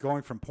track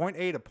going from point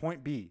A to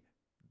point B.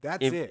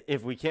 That's if, it.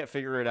 If we can't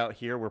figure it out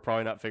here, we're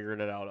probably not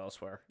figuring it out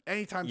elsewhere.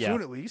 Anytime Yeah.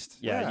 soon, at least.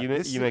 Yeah,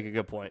 you make a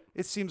good point.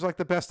 It seems like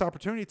the best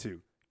opportunity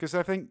to, because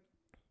I think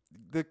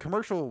the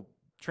commercial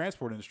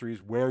transport industry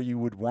is where you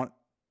would want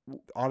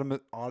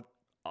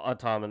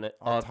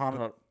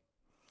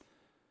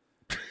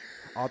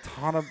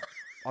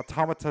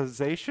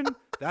automatization.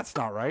 That's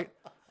not right.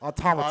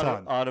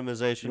 Automaton.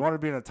 Automation. You want to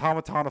be an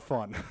automaton of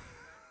fun.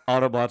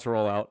 Autobots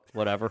roll out.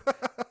 Whatever.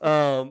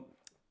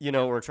 You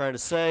know what we're trying to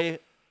say.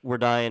 We're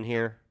dying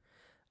here.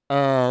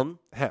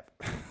 Hep.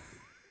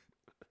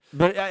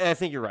 But I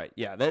think you're right.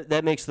 Yeah,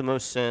 that makes the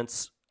most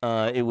sense.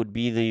 It would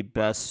be the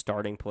best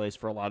starting place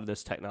for a lot of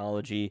this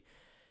technology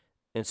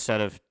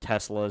instead of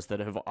Teslas that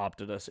have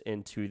opted us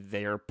into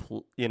their,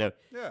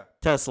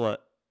 Tesla.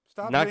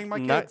 Stop hitting my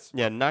kids.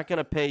 Not going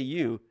to pay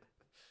you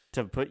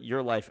to put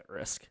your life at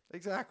risk.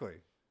 Exactly.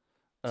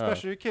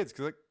 Especially your kids,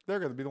 because they're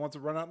going to be the ones that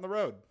run out in the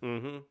road.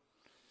 Mm-hmm.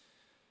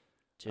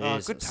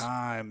 Good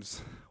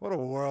times. What a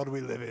world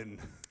we live in.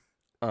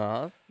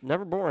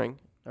 Never boring.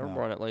 Never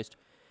boring, at least.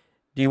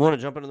 Do you want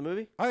to jump into the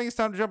movie? I think it's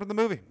time to jump into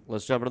the movie.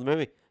 Let's jump into the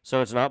movie. So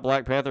it's not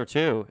Black Panther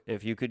 2.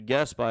 If you could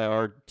guess by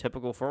our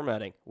typical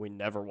formatting, we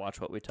never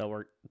watch what we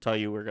tell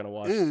you we're going to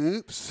watch.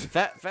 Oops.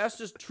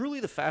 Truly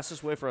the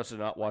fastest way for us to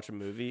not watch a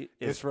movie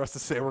is for us to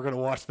say we're going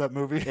to watch that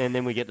movie. And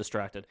then we get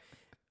distracted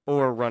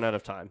or run out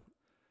of time.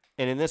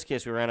 And in this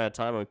case, we ran out of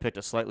time and we picked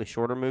a slightly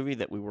shorter movie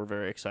that we were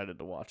very excited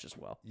to watch as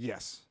well.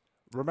 Yes.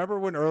 Remember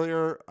when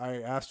earlier I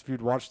asked if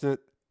you'd watched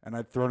it and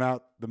I'd thrown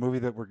out the movie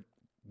that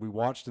we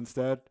watched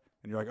instead?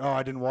 And you're like, oh,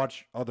 I didn't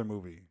watch other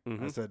movie.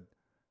 Mm-hmm. I said,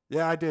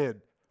 yeah, I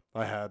did.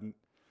 I hadn't.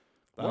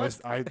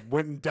 I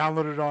went and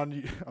downloaded it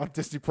on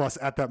Disney Plus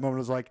at that moment. I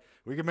was like,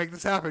 we can make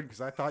this happen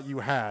because I thought you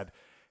had.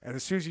 And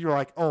as soon as you were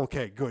like, oh,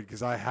 okay, good,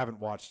 because I haven't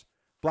watched.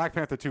 Black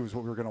Panther 2 is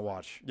what we were going to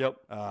watch. Yep.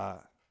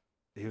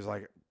 He was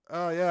like,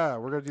 oh, yeah,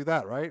 we're going to do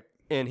that, right?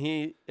 And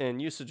you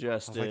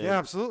suggested, I was like, yeah,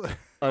 absolutely.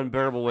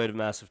 Unbearable Weight of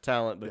Massive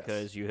Talent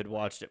because you had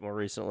watched it more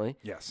recently.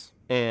 Yes.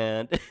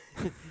 And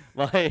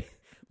my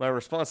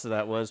response to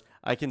that was,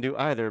 I can do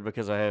either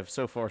because I have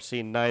so far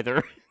seen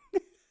neither.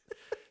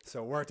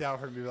 So it worked out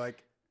for me to be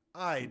like,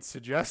 I'd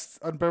suggest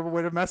Unbearable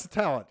Weight of Massive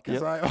Talent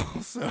because I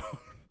also had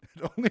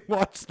only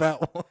watched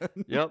that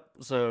one. Yep.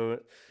 So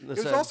it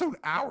was also an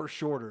hour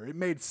shorter. It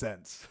made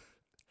sense.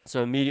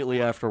 So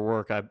immediately after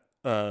work, I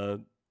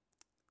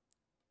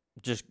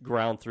just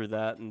ground through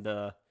that, and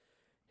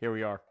here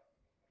we are.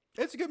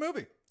 It's a good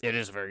movie. It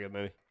is a very good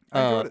movie.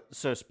 I enjoyed it.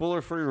 So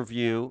spoiler-free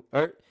review.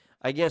 Or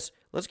I guess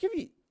let's give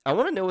you. I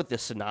want to know what the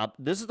synopsis.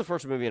 This is the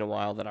first movie in a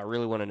while that I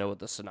really want to know what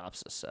the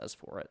synopsis says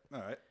for it.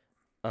 All right.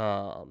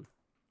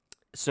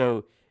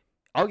 So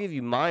I'll give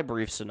you my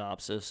brief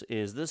synopsis.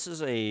 This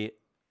is a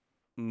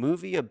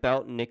movie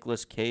about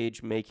Nicolas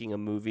Cage making a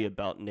movie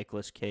about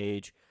Nicolas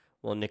Cage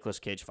while Nicolas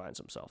Cage finds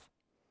himself.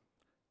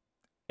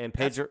 And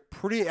That's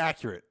pretty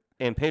accurate.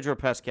 And Pedro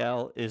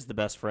Pascal is the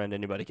best friend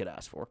anybody could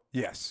ask for.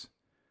 Yes.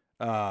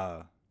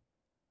 I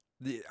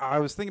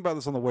was thinking about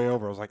this on the way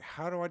over. I was like,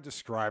 how do I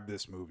describe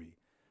this movie?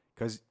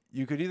 Because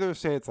you could either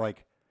say it's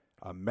like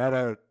a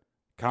meta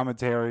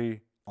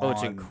commentary.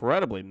 It's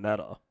incredibly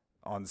meta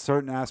on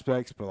certain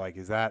aspects, but like,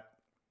 it's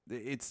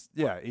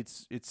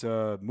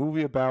a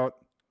movie about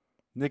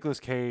Nicolas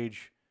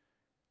Cage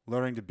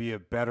learning to be a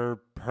better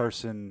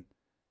person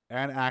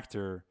and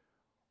actor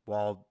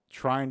while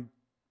trying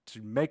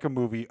to make a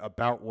movie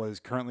about what is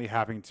currently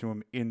happening to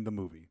him in the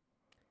movie.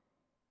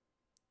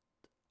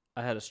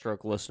 I had a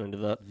stroke listening to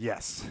that.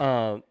 Yes.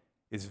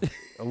 It's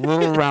a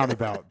little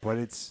roundabout, but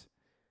it's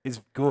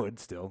good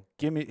still.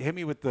 Hit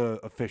me with the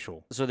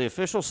official. So the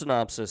official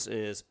synopsis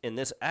is, in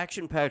this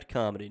action-packed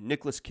comedy,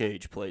 Nicolas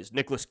Cage plays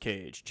Nicolas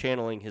Cage,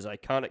 channeling his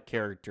iconic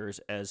characters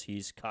as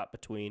he's caught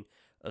between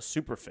a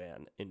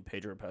superfan in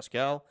Pedro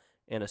Pascal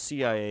and a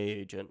CIA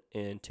agent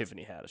in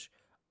Tiffany Haddish.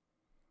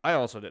 I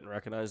also didn't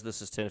recognize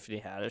this as Tiffany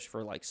Haddish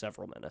for like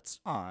several minutes.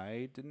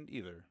 I didn't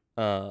either.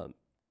 Her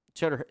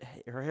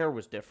hair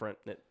was different,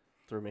 and it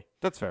threw me.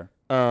 That's fair.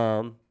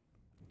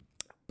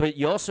 But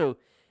you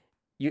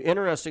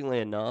interestingly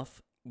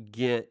enough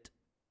get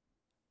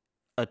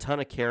a ton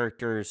of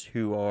characters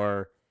who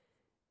are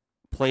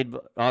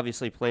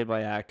obviously played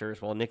by actors,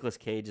 while Nicolas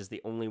Cage is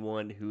the only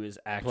one who is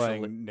actually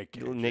playing Nick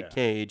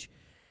Cage.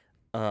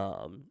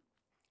 There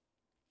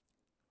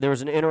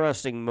was an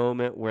interesting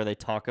moment where they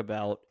talk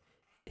about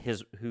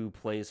who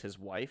plays his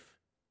wife.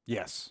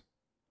 Yes,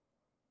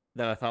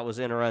 that I thought was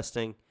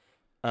interesting.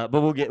 But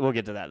we'll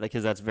get to that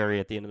because that's very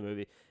at the end of the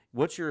movie.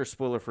 What's your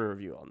spoiler-free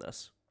review on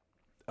this?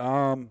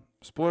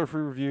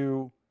 Spoiler-free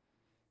review.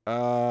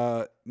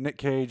 Nick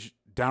Cage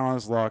down on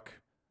his luck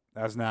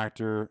as an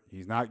actor.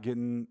 He's not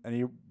getting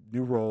any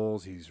new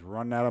roles. He's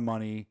running out of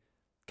money.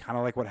 Kind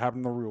of like what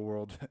happened in the real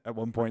world at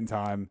one point in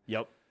time.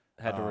 Yep.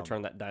 Had to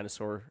return that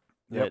dinosaur,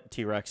 that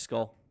T-Rex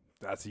skull.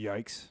 That's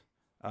yikes.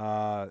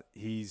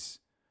 He's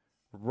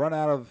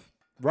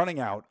running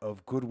out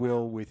of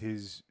goodwill with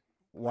his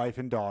wife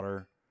and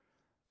daughter.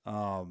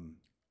 And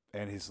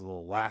his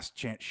little last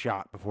chance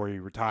shot before he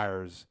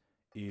retires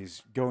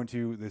is going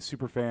to the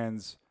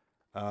superfan's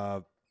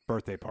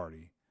birthday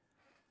party.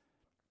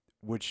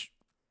 which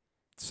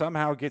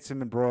somehow gets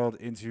him embroiled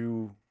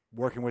into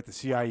working with the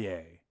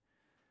CIA,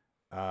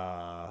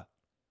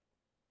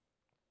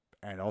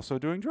 and also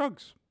doing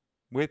drugs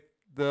with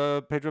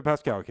the Pedro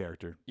Pascal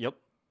character. Yep.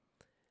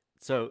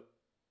 So,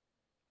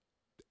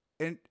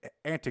 And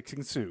antics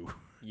ensue.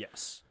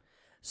 yes.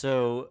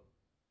 So,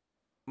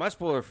 my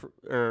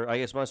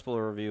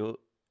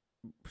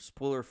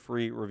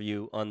spoiler-free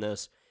review on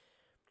this.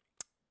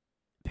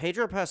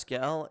 Pedro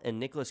Pascal and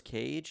Nicolas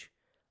Cage,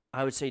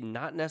 I would say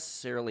not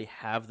necessarily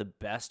have the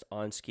best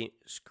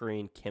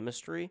on-screen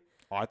chemistry.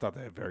 Oh, I thought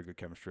they had very good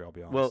chemistry. I'll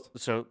be honest. Well,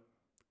 so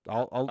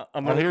I'll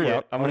I'm hear you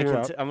out. I'm going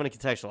to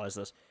contextualize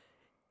this,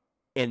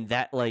 and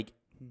that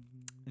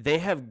they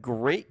have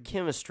great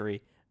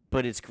chemistry,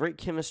 but it's great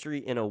chemistry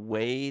in a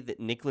way that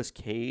Nicolas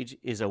Cage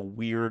is a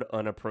weird,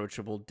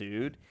 unapproachable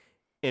dude,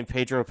 and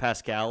Pedro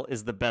Pascal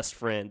is the best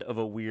friend of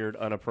a weird,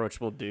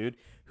 unapproachable dude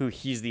who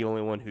he's the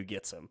only one who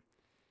gets him.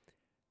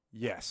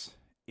 Yes,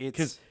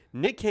 Because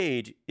Nick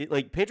Cage,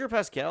 Pedro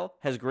Pascal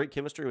has great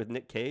chemistry with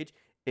Nick Cage,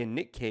 and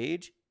Nick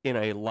Cage in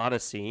a lot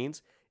of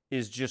scenes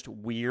is just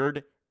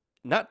weird,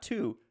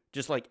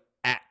 just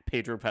at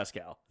Pedro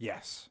Pascal.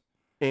 yes.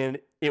 And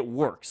it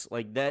works.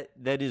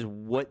 That is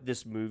what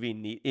this movie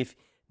needs. If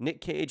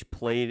Nick Cage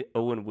played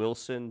Owen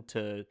Wilson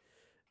to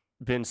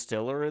Ben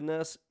Stiller in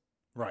this,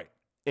 Right.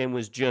 and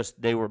was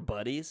just, they were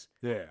buddies,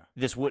 Yeah.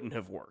 this wouldn't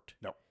have worked.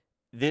 No.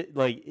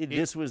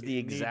 This was the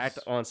exact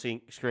needs-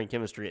 on-screen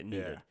chemistry it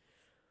needed. Yeah.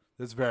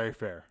 That's very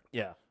fair.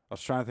 Yeah. I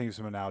was trying to think of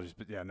some analogies,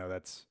 but yeah, no,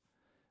 it's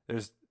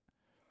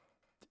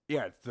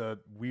the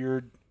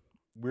weird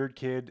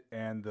kid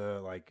and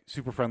the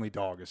super friendly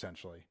dog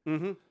essentially.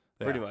 Mm-hmm. Yeah.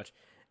 Pretty much.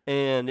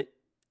 And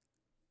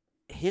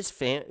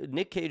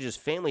Nick Cage's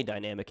family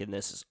dynamic in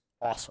this is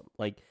awesome.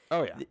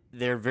 Oh yeah.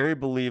 They're very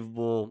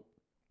believable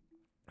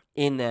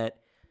in that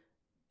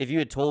if you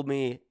had told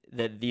me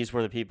that these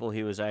were the people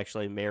he was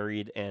actually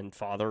married and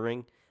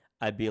fathering,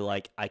 I'd be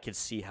like, I could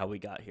see how we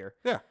got here.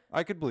 Yeah,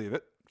 I could believe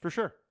it for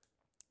sure.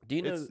 Do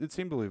you know? It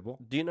seemed believable.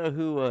 Do you know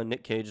who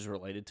Nick Cage is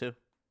related to?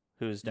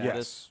 Who his dad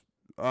is?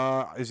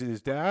 Yes. Is it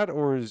his dad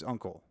or his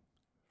uncle?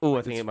 Oh,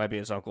 I think it might be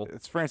his uncle.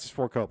 It's Francis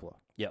Ford Coppola.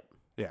 Yep.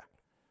 Yeah.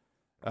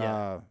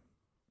 Yeah.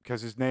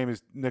 Because his name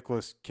is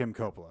Nicholas Kim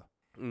Coppola,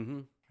 Mm-hmm.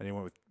 and he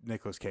went with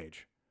Nicolas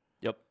Cage.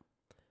 Yep.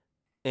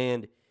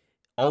 And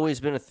always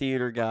been a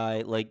theater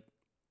guy.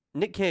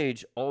 Nick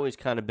Cage, always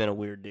kind of been a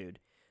weird dude.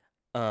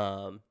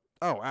 Oh,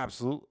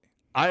 absolutely.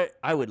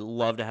 I would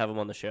love to have him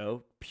on the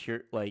show.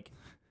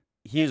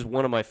 He is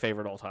one of my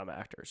favorite all-time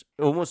actors.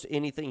 Almost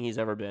anything he's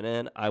ever been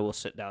in, I will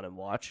sit down and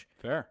watch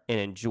Fair. and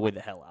enjoy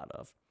the hell out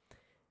of.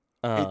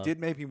 It did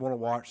make me want to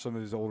watch some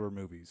of his older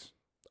movies.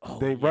 Oh,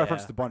 They yeah.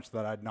 referenced a bunch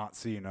that I'd not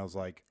seen. I was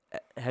like,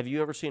 Have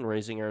you ever seen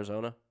Raising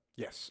Arizona?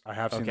 yes, I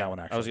have seen that one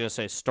actually. I was going to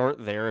say,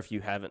 start there if you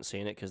haven't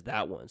seen it, because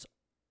that one's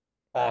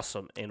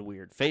awesome and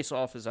weird. Face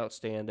Off is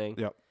outstanding.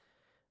 Yep.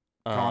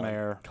 Con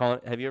Air.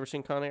 Have you ever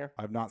seen Con Air?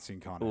 I've not seen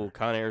Con Air. Oh,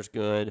 Con Air's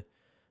good.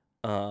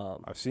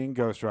 I've seen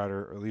Ghost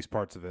Rider, or at least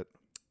parts of it.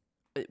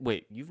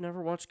 Wait, you've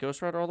never watched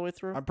Ghost Rider all the way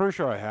through? I'm pretty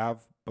sure I have,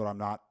 but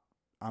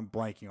I'm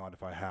blanking on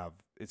if I have.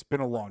 It's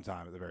been a long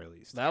time at the very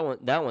least. That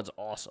one's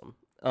awesome.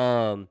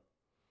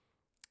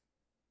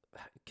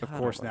 Of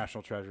course,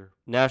 National Treasure.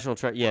 National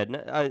Treasure. Yeah,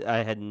 I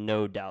had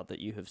no doubt that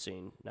you have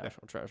seen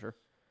National Treasure.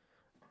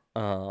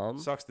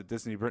 Sucks that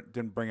Disney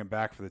didn't bring him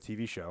back for the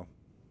TV show.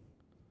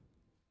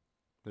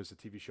 There's a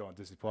TV show on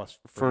Disney Plus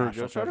For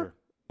National Ghost Rider? Treasure.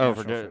 Oh,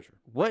 National Treasure.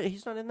 What?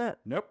 He's not in that?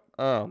 Nope.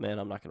 Oh man,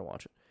 I'm not gonna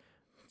watch it.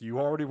 You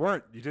already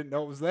weren't. You didn't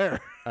know it was there.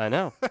 I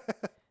know,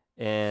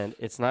 and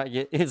it's not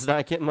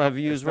getting my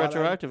views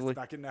retroactively. It's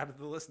not getting out of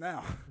the list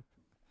now.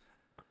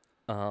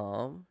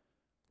 I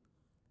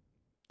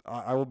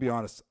will be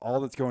honest. All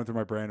that's going through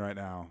my brain right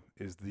now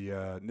is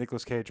the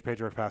Nicolas Cage,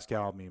 Pedro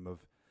Pascal meme of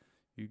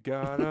 "You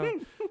gotta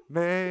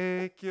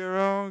make your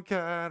own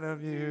kind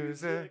of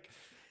music."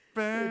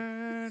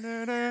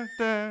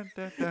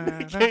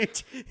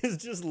 Cage is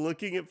just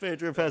looking at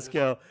Pedro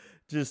Pascal,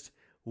 just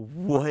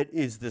what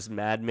is this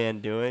madman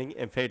doing?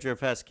 And Pedro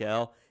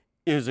Pascal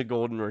is a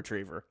golden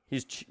retriever.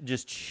 He's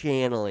just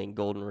channeling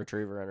golden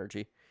retriever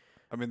energy.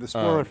 I mean, the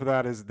spoiler for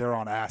that is they're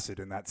on acid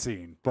in that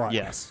scene, but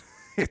yes,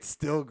 it's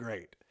still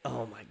great.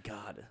 Oh my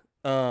god.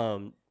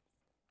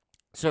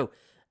 So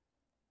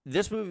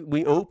this movie,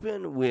 we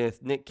open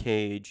with Nick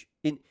Cage.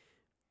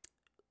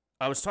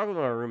 I was talking to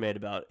my roommate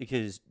about it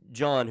because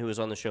John, who was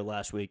on the show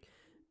last week,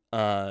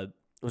 was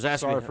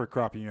asking Sorry me. for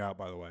cropping you out,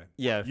 by the way.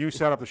 Yeah. You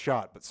set up the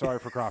shot, but sorry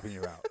for cropping you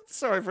out.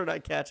 Sorry for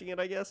not catching it,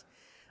 I guess.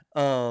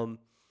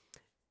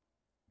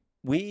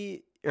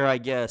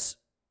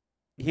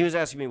 He was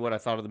asking me what I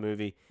thought of the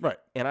movie. Right.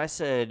 And I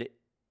said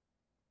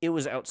it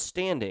was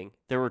outstanding.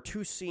 There were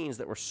two scenes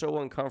that were so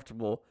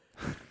uncomfortable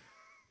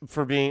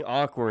for being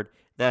awkward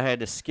that I had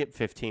to skip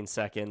 15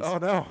 seconds. Oh,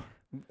 no.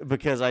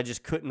 Because I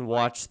just couldn't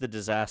watch the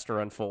disaster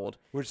unfold.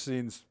 Which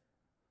scenes?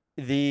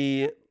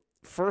 The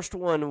first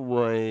one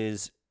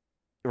was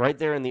right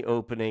there in the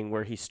opening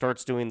where he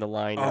starts doing the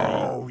line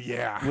Oh, read.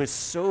 yeah. Was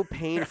so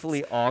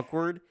painfully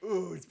awkward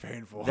Ooh, it's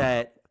painful.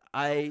 that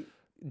I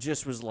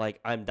just was like,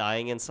 I'm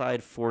dying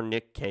inside for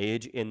Nick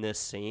Cage in this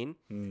scene.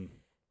 Mm.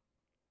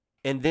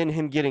 And then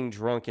him getting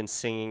drunk and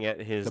singing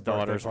at his The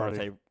daughter's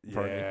birthday birthday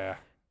party. Yeah.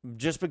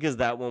 Just because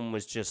that one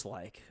was just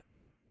like,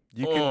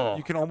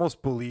 You can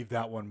almost believe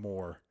that one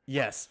more.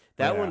 yes,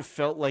 that Yeah. one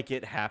felt like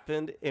it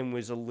happened and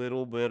was a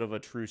little bit of a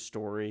true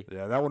story.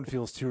 Yeah, that one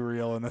feels too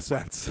real in a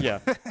sense. Yeah.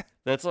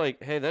 That's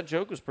like, hey, that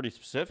joke was pretty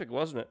specific,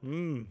 wasn't it?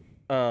 Mm.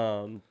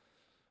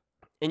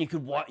 And you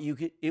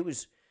could it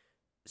was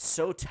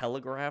so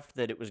telegraphed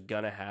that it was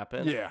gonna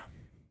happen. Yeah.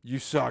 You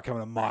saw it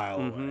coming a mile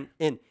away. Mm-hmm.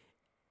 And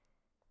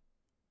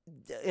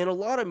in a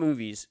lot of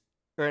movies,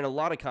 or in a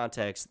lot of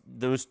contexts,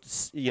 those,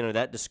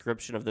 that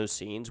description of those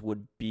scenes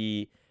would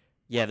be,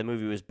 yeah, the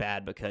movie was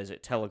bad because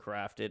it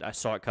telegraphed it. I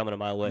saw it coming a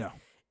mile away. No.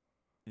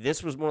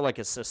 This was more like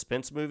a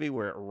suspense movie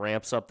where it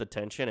ramps up the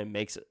tension and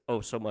makes it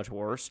so much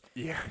worse.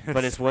 Yeah.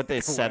 But it's what they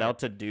set out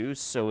to do,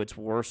 so it's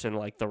worse in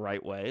like the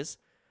right ways.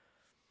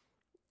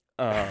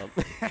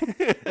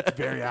 It's a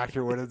very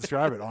accurate way to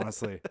describe it,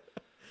 honestly.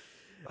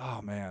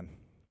 Oh man.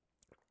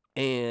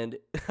 And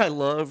I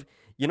love,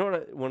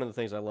 one of the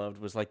things I loved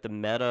was like the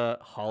meta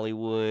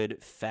Hollywood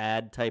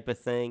fad type of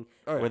thing,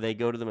 where they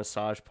go to the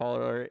massage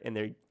parlor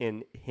and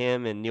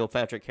him and Neil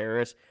Patrick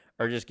Harris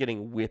are just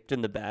getting whipped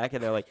in the back,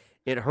 and they're like,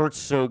 it hurts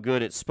so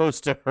good, it's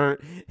supposed to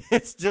hurt.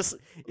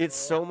 It's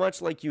so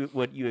much like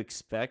what you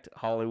expect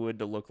Hollywood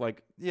to look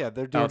like. Yeah,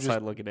 they're doing outside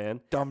just looking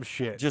in, dumb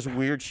shit. just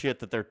weird shit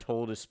that they're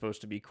told is supposed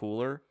to be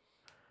cooler.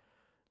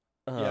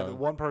 Yeah, the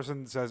one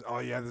person says, "Oh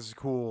yeah, this is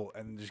cool,"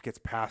 and just gets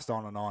passed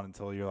on and on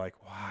until you're like,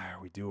 "Why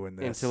are we doing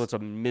this?" Until it's a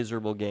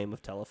miserable game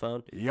of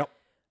telephone. Yep.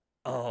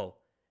 Oh,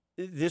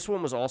 this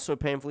one was also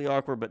painfully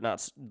awkward, but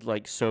not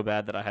like so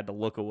bad that I had to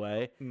look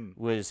away.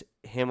 Was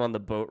him on the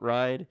boat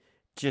ride,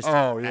 just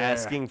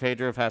asking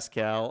Pedro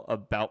Pascal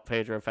about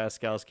Pedro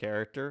Pascal's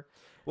character.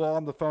 Well,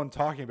 on the phone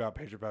talking about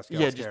Pedro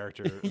Pascal's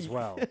character as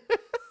well.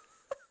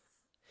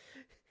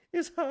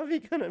 Is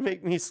Javi gonna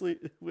make me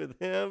sleep with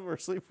him or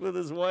sleep with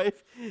his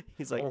wife?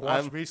 He's like, or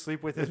watch me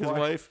sleep with his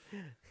wife.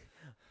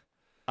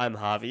 I'm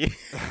Javi.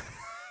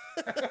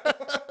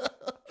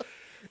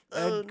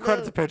 And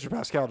credit to Pedro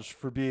Pascal just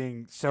for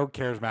being so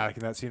charismatic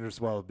in that scene as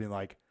well, being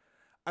like,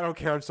 I don't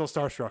care, I'm still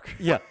starstruck.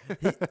 Yeah.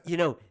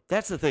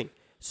 That's the thing.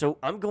 So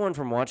I'm going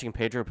from watching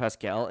Pedro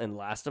Pascal in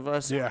Last of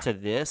Us to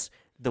this.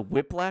 The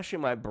whiplash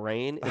in my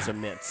brain is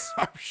immense.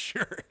 I'm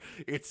sure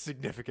it's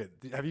significant.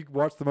 Have you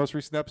watched the most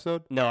recent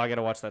episode? No, I got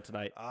to watch that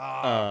tonight.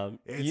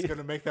 It's going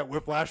to make that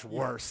whiplash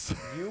worse.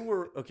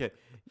 You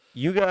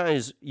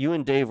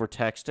and Dave were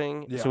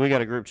texting. So we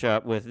got a group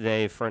chat with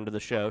Dave, friend of the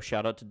show.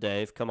 Shout out to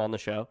Dave. Come on the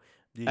show.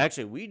 Yeah.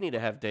 Actually, we need to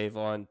have Dave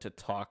on to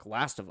talk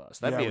Last of Us.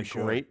 That'd be a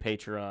great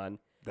Patreon.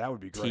 That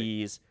would be great.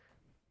 Tease.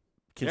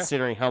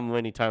 Considering how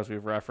many times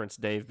we've referenced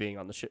Dave being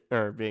on the show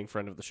or being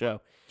friend of the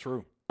show.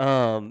 True.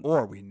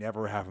 Or we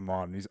never have him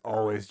on. He's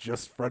always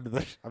just friend of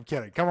the show. I'm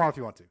kidding. Come on if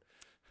you want to.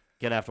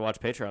 Gonna have to watch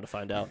Patreon to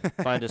find out.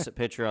 Find us at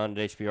Patreon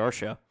at HPR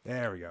Show.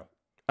 There we go.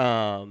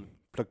 Plug.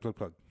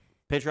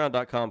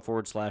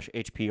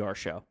 Patreon.com/HPR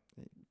Show.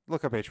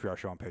 Look up HPR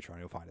Show on Patreon.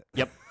 You'll find it.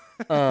 Yep.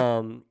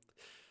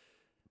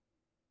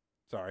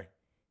 Sorry.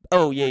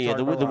 Oh, yeah.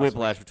 The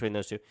whiplash between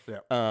those two.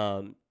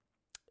 Yeah.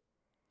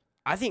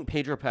 I think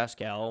Pedro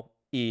Pascal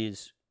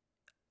is...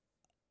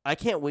 I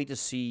can't wait to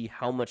see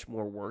how much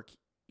more work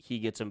he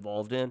gets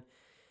involved in.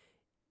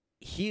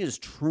 He is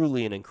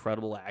truly an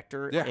incredible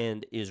actor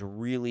and is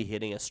really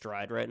hitting a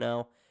stride right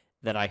now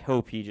that I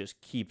hope he just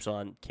keeps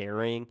on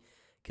carrying,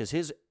 because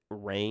his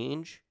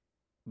range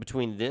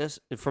between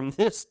from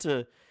this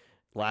to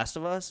Last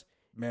of Us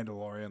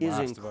Mandalorian is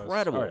Last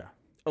incredible. Of Us.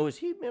 Oh, is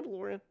he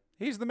Mandalorian?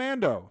 He's the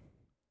Mando.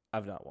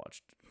 I've not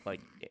watched.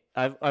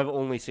 I've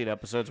only seen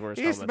episodes where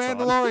he's the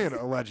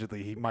Mandalorian.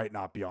 Allegedly, he might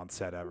not be on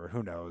set ever.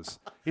 Who knows?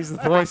 He's the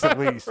voice at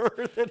least.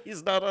 Heard that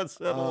he's not on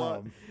set a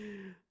lot.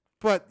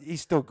 But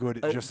he's still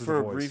good at just for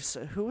the voice. A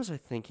brief, who was I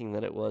thinking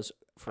that it was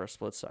for a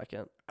split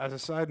second? As a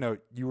side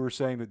note, you were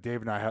saying that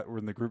Dave and I were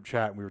in the group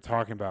chat and we were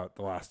talking about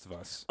The Last of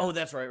Us. Oh,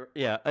 that's right.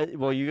 Yeah.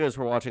 Well, you guys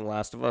were watching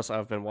Last of Us.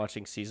 I've been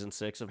watching season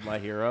 6 of My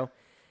Hero.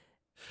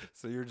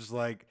 So you're just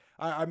like,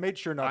 I made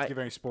sure not to give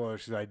any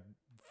spoilers because I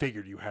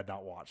figured you had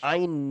not watched.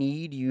 I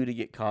need you to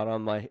get caught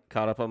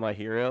up on My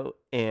Hero,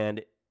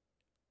 and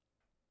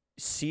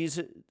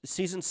season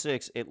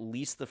 6, at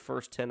least the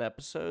first 10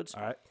 episodes.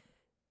 All right.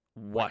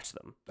 Watch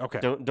them. Okay.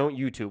 Don't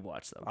YouTube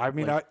watch them. I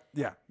mean, I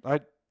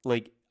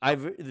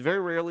very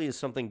rarely is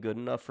something good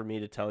enough for me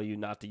to tell you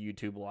not to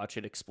YouTube watch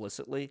it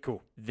explicitly.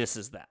 Cool. This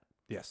is that.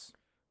 Yes.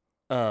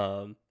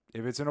 If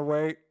it's in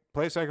a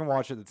place I can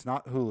watch it, it's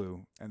not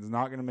Hulu, and it's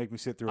not going to make me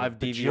sit through I've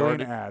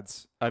DVR'd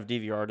ads. I've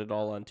DVR'd it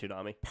all on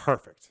Toonami.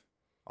 Perfect.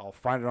 I'll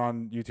find it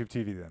on YouTube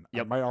TV then.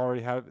 Yep. I might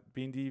already have it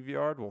being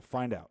DVR'd. We'll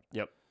find out.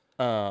 Yep.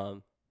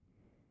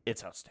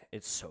 It's outstanding.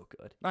 It's so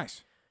good.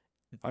 Nice.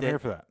 I'm here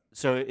for that.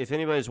 So if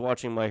anybody's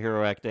watching My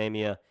Hero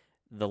Academia,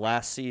 the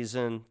last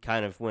season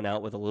kind of went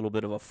out with a little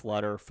bit of a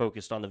flutter,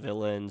 focused on the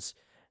villains,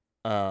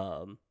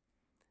 and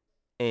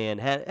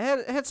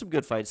had some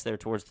good fights there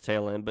towards the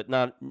tail end, but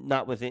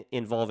not with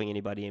involving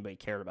anybody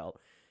cared about.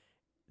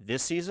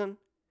 This season,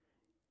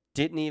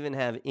 didn't even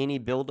have any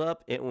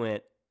build-up. It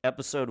went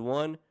episode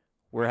 1,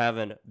 we're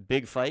having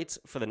big fights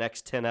for the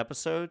next 10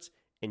 episodes,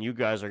 and you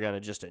guys are going to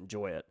just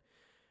enjoy it.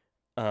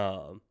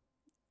 I'm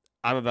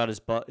about as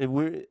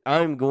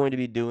I'm going to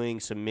be doing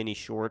some mini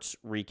shorts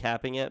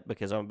recapping it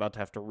because I'm about to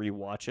have to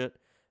rewatch it.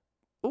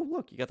 Oh,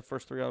 look, you got the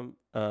first 3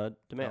 on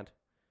demand.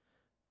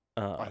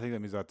 I think that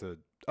means that to.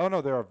 Oh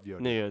no, they're VOD.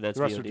 No, that's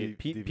the rest VOD. are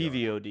DVR.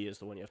 PVOD is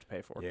the one you have to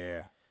pay for.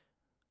 Yeah.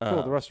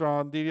 Cool. The rest are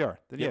on DVR.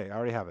 Then yeah. I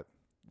already have it.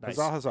 Nice.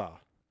 Huzzah,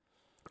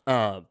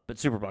 huzzah. But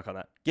super buck on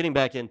that. Getting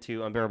back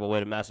into Unbearable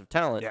Weight of Massive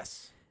Talent.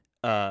 Yes.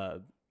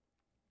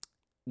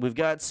 We've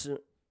got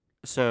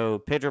so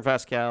Pedro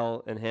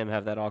Pascal and him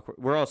have that awkward.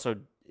 We're also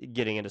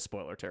getting into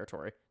spoiler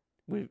territory.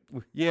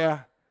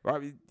 Yeah.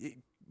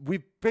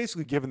 We've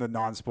basically given the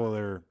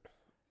non-spoiler.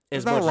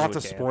 There's not a lot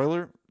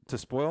to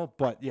spoil,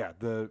 but yeah,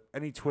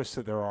 any twists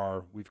that there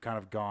are, we've kind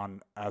of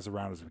gone as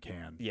around as we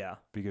can. Yeah.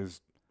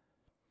 Because,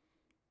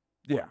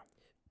 yeah,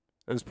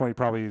 at this point, he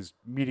probably is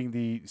meeting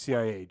the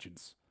CIA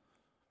agents.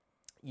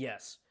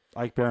 Yes.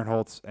 Ike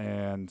Barinholtz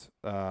and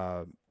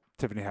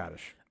Tiffany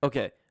Haddish.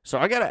 Okay, so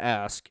I gotta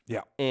ask.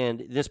 Yeah.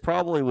 And this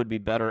probably would be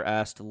better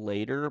asked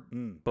later,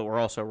 but we're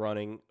also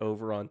running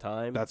over on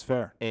time. That's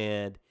fair.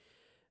 And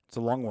it's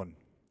a long one.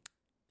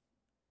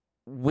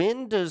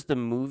 When does the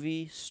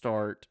movie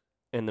start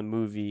and the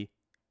movie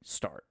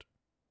start?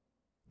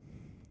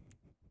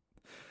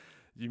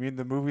 You mean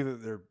the movie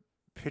that they're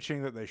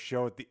pitching that they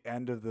show at the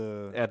end of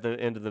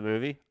the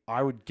movie?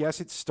 I would guess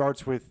it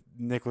starts with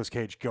Nicolas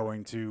Cage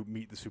going to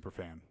meet the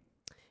superfan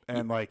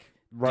and running.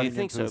 Do you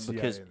think into so? the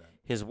Because CIA then.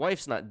 His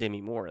wife's not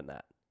Demi Moore in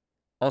that.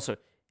 Also,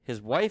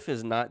 his wife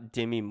is not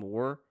Demi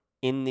Moore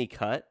in the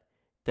cut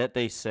that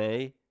they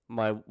say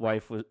my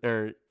wife was.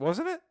 Or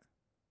wasn't it?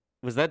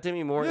 Was that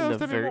Demi Moore Yeah, in it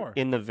was Demi Moore.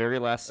 in the very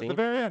last scene? At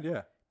the very end,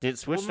 yeah. Did it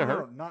switch to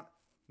her? No,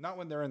 not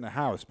when they're in the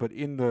house, but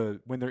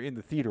when they're in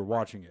the theater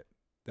watching it.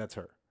 That's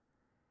her.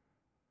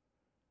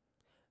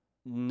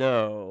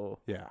 No.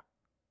 Yeah.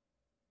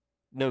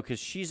 No, because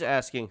she's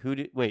asking who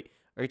did. Wait,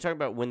 are you talking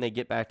about when they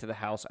get back to the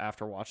house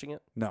after watching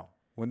it? No,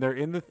 when they're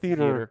in the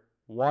theater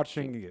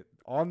watching it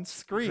on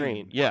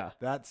screen. Yeah.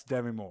 That's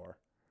Demi Moore.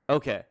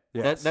 Okay.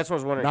 Yes. That's what I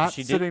was wondering. Not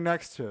she sitting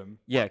next to him.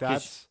 Yeah,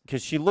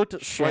 because she looked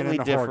slightly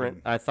Shannon different.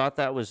 Horgan. I thought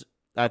that was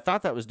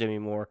Demi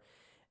Moore.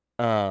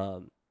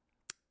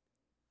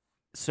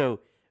 So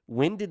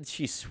when did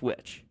she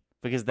switch?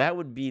 Because that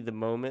would be the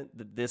moment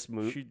that this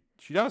movie.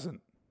 She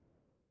doesn't.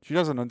 She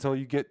doesn't until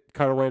you get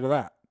cut away to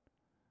that.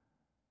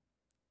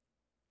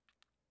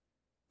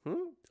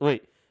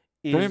 Wait.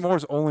 Demi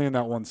Moore's only in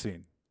that one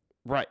scene.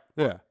 Right.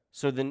 Yeah.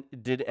 So then,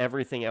 did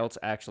everything else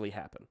actually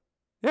happen?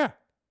 Yeah.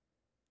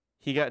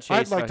 He got chased.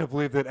 I'd like to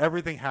believe that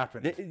everything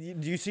happened.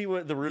 Do you see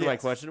what the root of my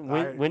question?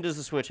 When does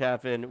the switch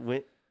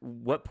happen?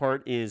 What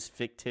part is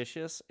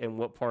fictitious and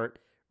what part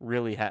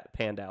really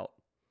panned out?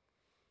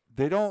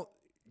 They don't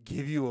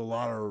give you a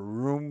lot of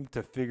room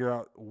to figure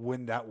out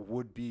when that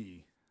would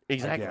be.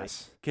 Exactly.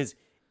 Because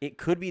it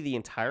could be the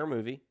entire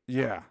movie.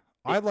 Yeah.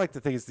 I'd like to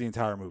think it's the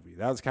entire movie.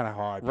 That was kind of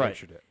how I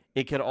pictured it.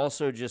 It could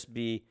also just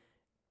be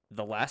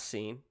the last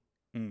scene,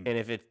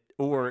 and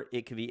or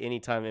it could be any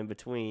time in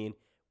between.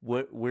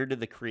 Where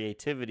did the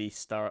creativity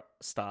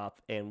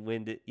stop, and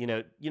when did you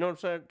know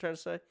what I'm trying to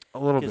say? A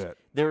little bit.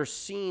 There are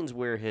scenes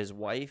where his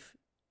wife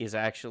is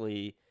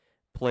actually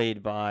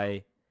played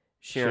by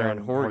Sharon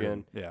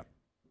Horgan. Yeah.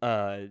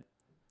 And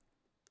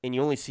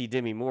you only see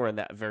Demi Moore in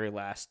that very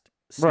last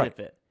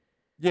snippet.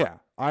 Yeah.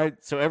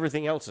 So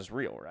everything else is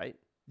real, right?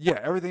 Yeah,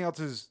 everything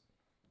else is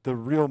the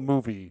real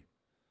movie.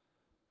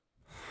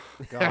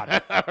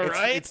 God,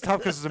 right? It's tough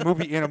because it's a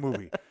movie in a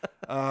movie.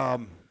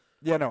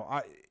 Yeah,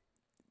 no,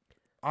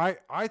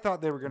 I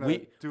thought they were gonna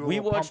do a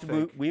little pump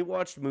fake. We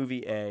watched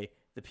movie A.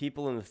 The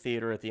people in the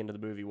theater at the end of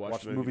the movie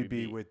watched movie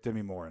B with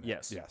Demi Moore in it.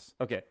 Yes. Yes.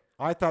 Okay.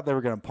 I thought they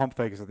were gonna pump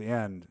fake us at the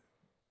end.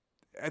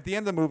 At the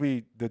end of the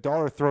movie, the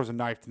dollar throws a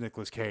knife to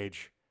Nicolas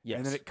Cage. Yes.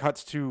 And then it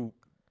cuts to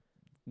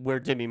where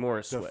Demi Moore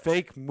is the switched.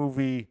 fake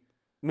movie.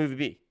 Movie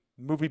B.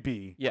 Movie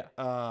B.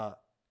 Yeah.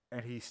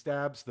 And he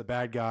stabs the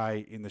bad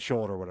guy in the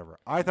shoulder or whatever.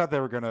 I thought they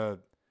were going to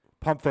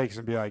pump fakes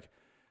and be like,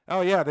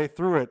 oh, yeah, they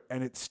threw it,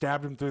 and it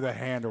stabbed him through the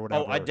hand or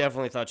whatever. Oh, I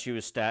definitely thought she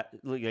was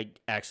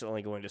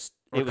accidentally going to...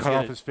 Or cut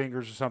off his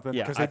fingers or something.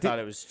 Yeah, I thought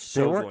it was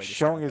so they weren't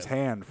showing his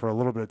hand for a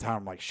little bit of time.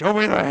 I'm like, show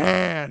me the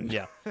hand!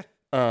 Yeah.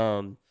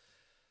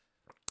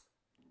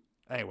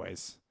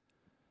 Anyways.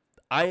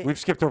 We've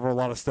skipped over a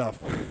lot of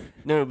stuff.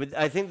 No, but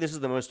I think this is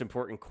the most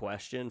important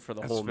question for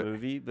the whole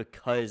movie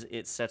because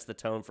it sets the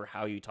tone for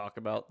how you talk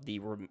about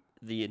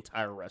the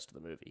entire rest of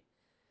the movie.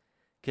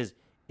 Because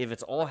if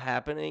it's all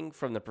happening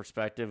from the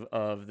perspective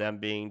of them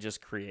being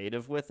just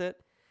creative with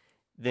it,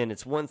 then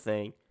it's one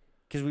thing.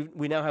 Because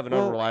we now have an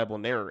unreliable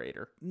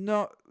narrator.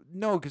 No,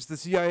 because the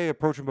CIA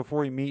approached him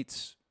before he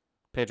meets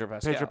Pedro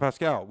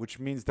Pascal, which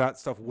means that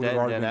stuff would have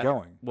already been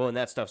going. Well, and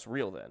that stuff's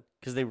real then,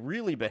 because they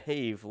really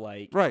behave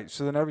like... Right,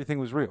 so then everything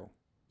was real.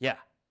 Yeah.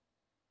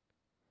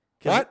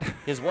 What?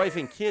 His wife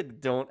and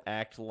kid don't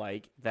act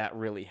like that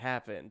really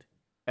happened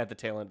at the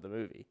tail end of the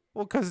movie.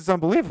 Well, because it's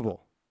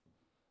unbelievable.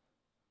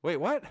 Wait,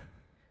 what?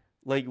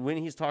 Like when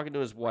he's talking to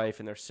his wife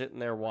and they're sitting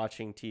there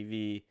watching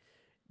TV,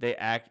 they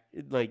act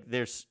like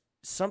there's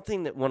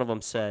something that one of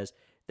them says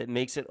that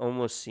makes it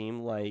almost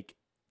seem like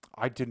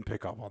I didn't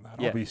pick up on that.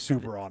 Yeah, I'll be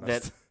super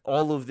honest. that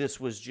all of this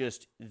was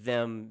just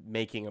them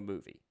making a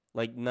movie.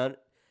 Like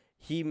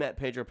he met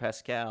Pedro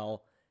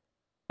Pascal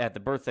at the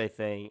birthday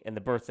thing, and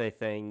the birthday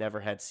thing never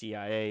had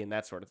CIA and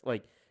that sort of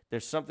like.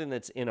 There's something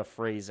that's in a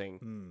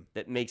phrasing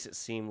that makes it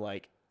seem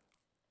like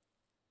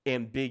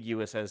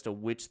ambiguous as to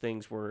which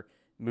things were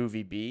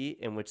movie B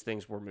and which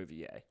things were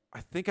movie A.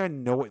 I think I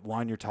know what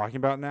line you're talking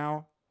about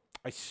now.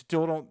 I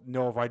still don't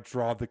know if I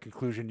draw the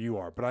conclusion you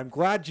are, but I'm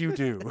glad you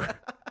do.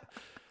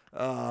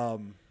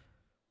 I'll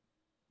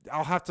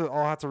have to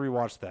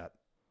rewatch that,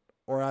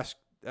 or ask.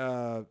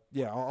 I'll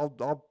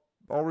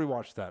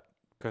rewatch that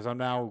because I'm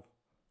now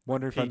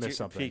wondering if I missed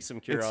something. Piqued some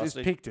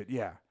curiosity. It's piqued it,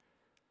 yeah.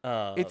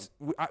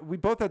 We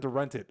both had to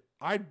rent it.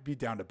 I'd be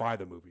down to buy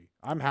the movie.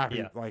 I'm happy.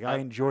 Yeah, I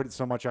enjoyed it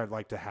so much. I'd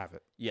like to have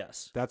it.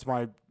 Yes, That's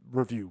my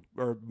review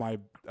or my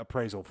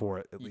appraisal for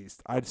it. At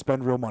least I'd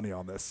spend real money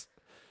on this.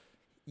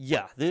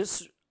 yeah.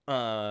 This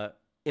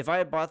if I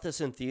had bought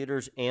this in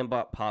theaters and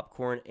bought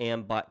popcorn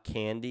and bought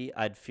candy,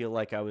 I'd feel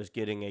like I was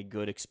getting a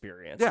good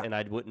experience, Yeah. and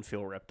I wouldn't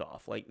feel ripped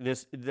off. Like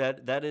this,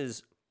 that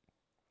is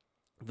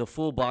the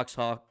full box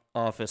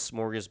office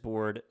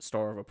smorgasbord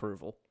star of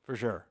approval. For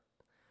sure.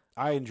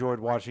 I enjoyed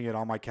watching it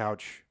on my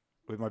couch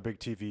with my big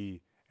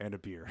TV and a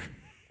beer.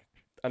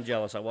 I'm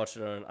jealous. I watched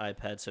it on an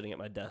iPad sitting at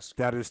my desk.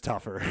 That is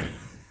tougher.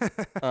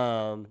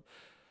 There's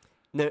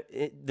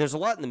a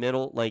lot in the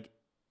middle. Like,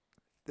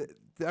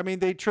 I mean,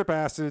 they trip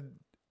acid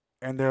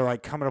and they're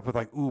like coming up with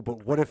like, ooh,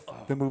 but what if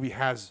the movie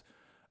has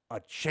a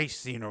chase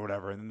scene or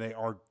whatever, and then they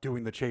are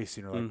doing the chase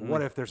scene, or like,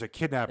 what if there's a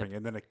kidnapping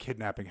and then a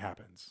kidnapping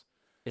happens?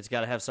 it's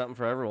got to have something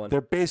for everyone.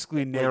 They're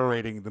basically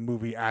narrating the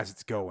movie as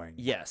it's going.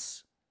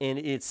 Yes, and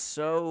it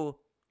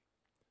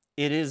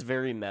is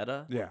very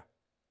meta. Yeah.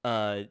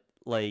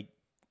 Like,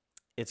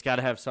 it's got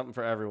to have something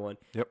for everyone.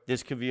 Yep.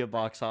 This could be a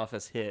box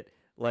office hit.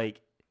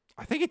 Like,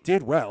 I think it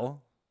did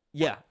well.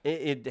 yeah,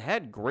 it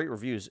had great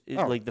reviews.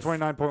 Like the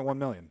 29.1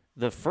 million.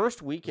 The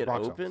first week it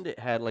Box opened, it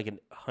had like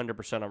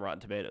 100% on Rotten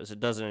Tomatoes. It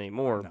doesn't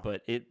anymore,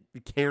 but it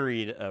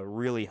carried a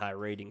really high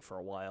rating for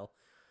a while.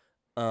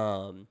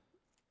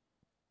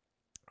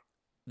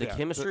 The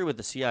chemistry with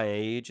the CIA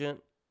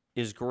agent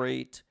is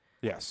great.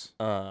 Yes.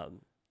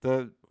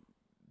 The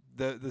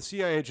The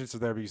CIA agents are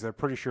there because they're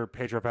pretty sure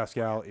Pedro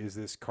Pascal is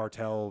this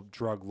cartel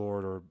drug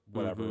lord or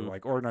whatever,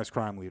 like organized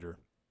crime leader.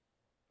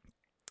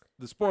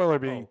 The spoiler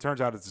being,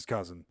 turns out it's his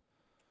cousin.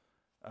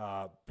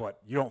 But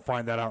you don't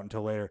find that out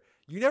until later.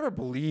 You never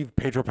believe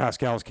Pedro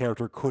Pascal's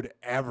character could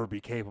ever be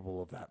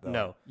capable of that, though.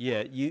 No,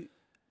 yeah, You're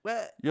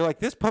like,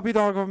 this puppy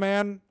dog of a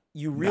man?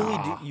 You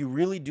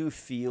really do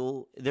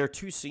feel there are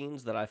two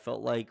scenes that I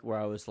felt like where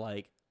I was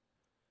like,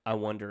 I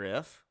wonder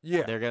if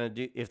they're gonna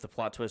do if the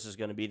plot twist is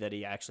gonna be that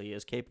he actually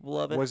is capable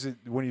of it. Was it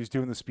when he was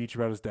doing the speech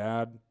about his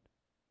dad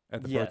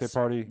at the birthday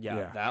party?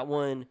 Yeah, that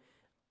one.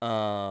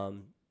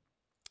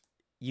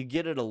 You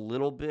get it a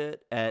little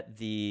bit at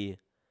the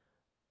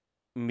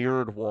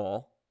mirrored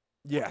wall.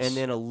 Yes. And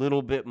then a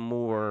little bit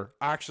more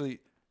actually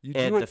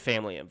at the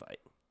family invite.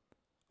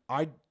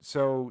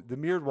 So the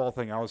mirrored wall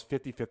thing, I was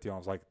 50-50 on. I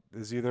was like,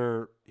 this is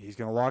either he's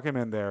going to lock him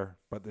in there,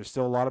 but there's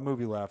still a lot of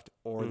movie left,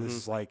 or this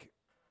is like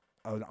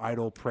an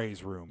idle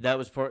praise room. That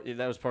was part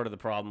of the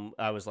problem.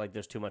 I was like,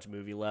 there's too much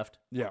movie left.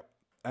 Yeah.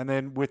 And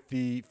then with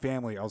the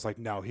family, I was like,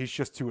 no, he's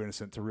just too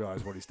innocent to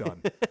realize what he's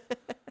done.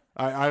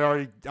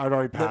 I'd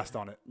already passed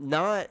on it.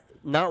 Not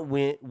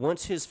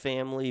once his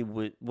family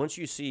once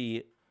you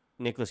see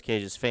Nicolas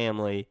Cage's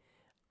family,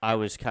 I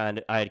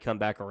had come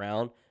back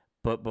around,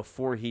 but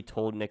before he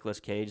told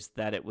Nicolas Cage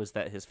that it was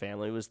that his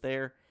family was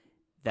there,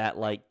 that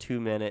like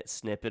 2-minute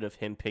snippet of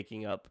him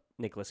picking up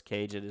Nicolas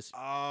Cage at his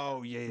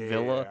villa.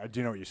 Yeah. I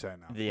do know what you're saying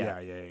now. Yeah.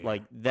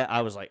 Like that,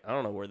 I was like, I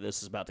don't know where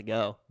this is about to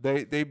go.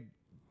 They'd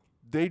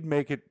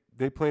make it.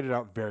 They played it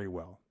out very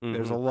well.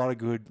 There's a lot of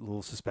good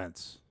little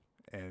suspense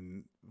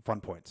and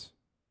fun points.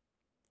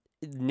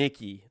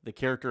 Nikki, the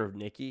character of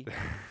Nikki,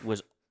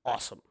 was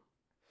awesome.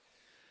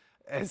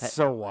 It's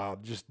so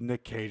wild. Just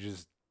Nick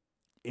Cage's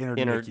inner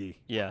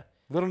Nikki. Yeah.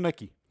 Little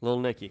Nikki.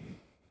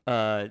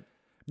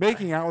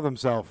 Making out with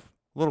himself.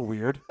 A little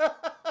weird.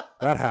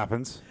 That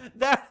happens.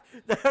 That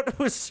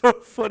was so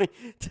funny.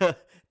 To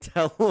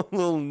tell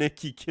little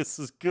Nikki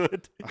kisses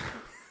good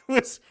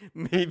was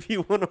maybe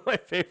one of my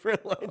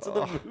favorite lines of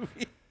the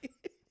movie.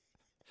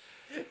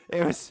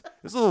 It was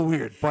a little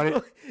weird,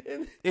 but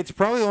it's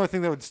probably the only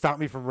thing that would stop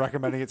me from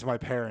recommending it to my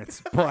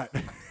parents. But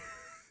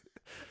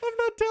I'm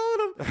not telling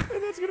them,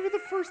 and that's gonna be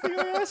the first thing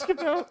I ask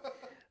about.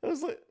 I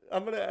was like,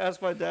 I'm gonna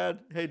ask my dad,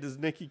 "Hey, does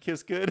Nikki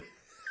kiss good?"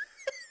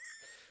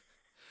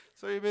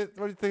 So what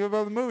do you think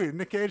about the movie?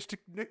 Nick Cage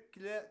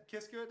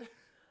kiss good?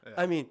 Yeah.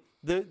 I mean,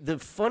 the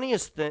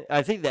funniest thing,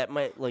 I think that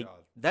might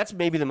that's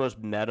maybe the most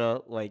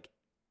meta. Like,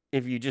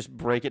 if you just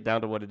break it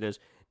down to what it is,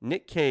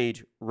 Nick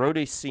Cage wrote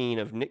a scene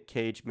of Nick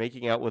Cage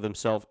making out with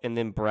himself and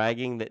then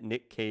bragging that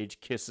Nick Cage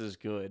kisses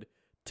good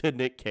to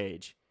Nick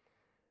Cage.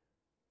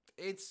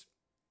 It's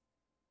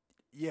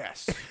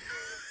yes.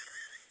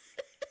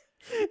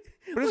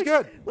 But it's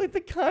good. Like,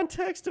 the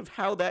context of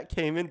how that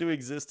came into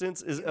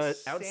existence is Insanity.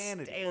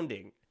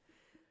 outstanding.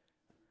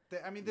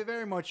 They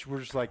very much were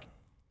just like,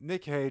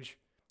 Nick Cage,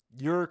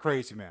 you're a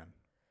crazy man,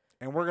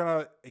 and we're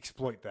gonna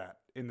exploit that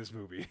in this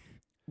movie.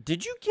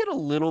 Did you get a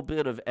little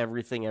bit of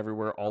Everything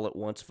Everywhere All at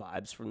Once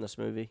vibes from this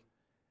movie?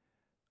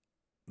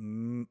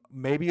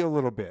 Maybe a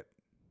little bit.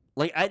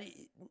 Like,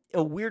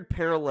 a weird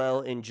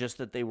parallel in just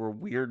that they were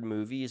weird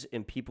movies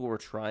and people were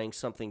trying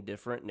something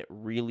different and it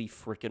really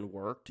freaking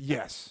worked.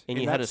 Yes.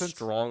 And you had a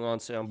strong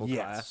ensemble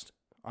cast.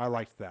 I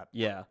liked that.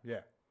 Yeah. Yeah.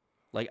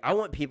 Like, I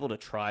want people to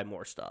try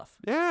more stuff.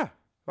 Yeah.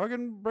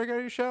 Fucking break out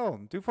of your shell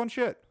and do fun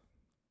shit.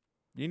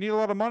 You need a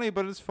lot of money,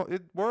 but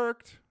it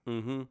worked.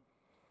 Mm-hmm.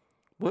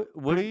 What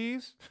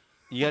Please?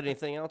 You got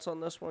anything else on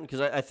this one? Because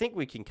I think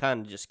we can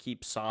kind of just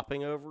keep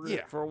sopping over Yeah.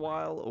 it for a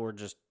while, or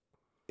just...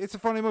 It's a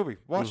funny movie.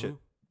 Watch it.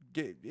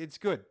 It's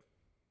good.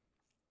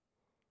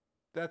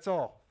 That's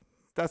all.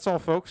 That's all,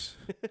 folks.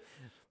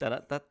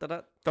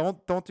 Da-da-da-da-da.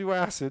 Don't do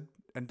acid,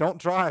 and don't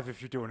drive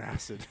if you're doing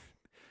acid.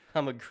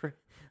 I'm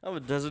a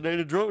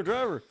designated drunk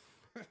driver.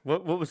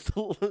 What was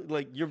the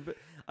like?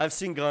 I've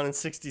seen Gone in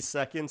 60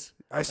 Seconds.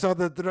 I saw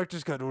the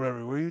director's cut or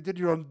whatever where you did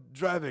your own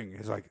driving.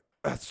 It's like,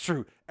 that's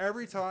true.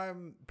 Every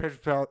time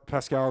Pedro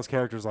Pascal's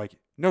character is like,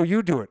 no,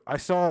 you do it. I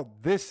saw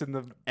this in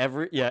the...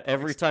 Every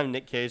time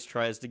Nick Cage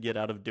tries to get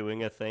out of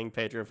doing a thing,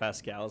 Pedro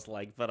Pascal's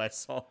like, but I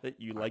saw that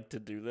you like to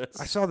do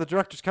this. I saw the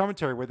director's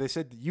commentary where they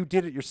said you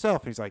did it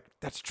yourself. And he's like,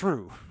 that's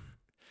true.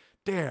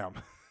 Damn.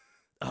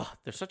 Oh,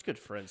 they're such good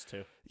friends,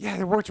 too. Yeah,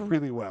 they worked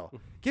really well.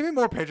 Give me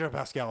more Pedro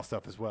Pascal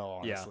stuff as well,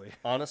 honestly. Yeah,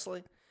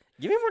 honestly.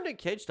 Give me more Nick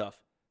Cage stuff.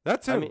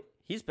 That too. I mean,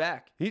 he's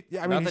back. He's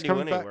that he coming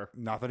went back. anywhere.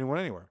 Not that he went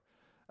anywhere.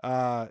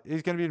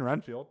 He's going to be in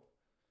Renfield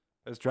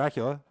as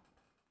Dracula.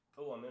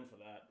 Oh, I'm in for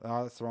that.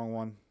 Oh, that's the wrong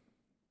one.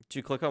 Did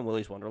you click on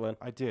Willy's Wonderland?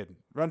 I did.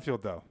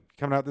 Renfield, though.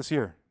 Coming out this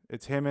year.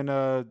 It's him and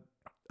Adam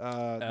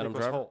Nicholas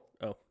Driver? Hoult.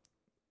 Oh.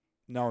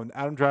 No,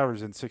 Adam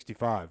Driver's in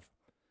 65.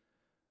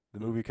 The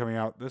movie coming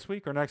out this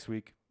week or next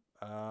week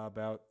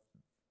about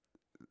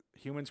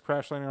humans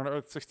crash landing on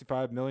Earth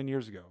 65 million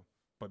years ago.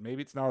 But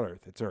maybe it's not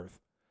Earth. It's Earth.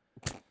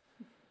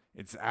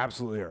 It's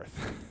absolutely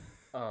Earth.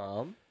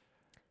 What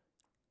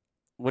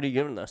are you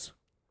giving this?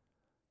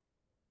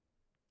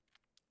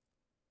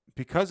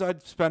 Because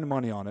I'd spend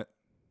money on it,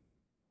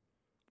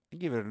 I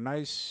give it a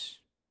nice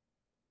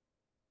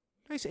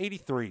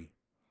 83.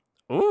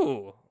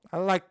 Ooh. I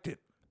liked it,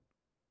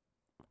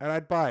 and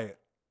I'd buy it.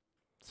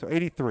 So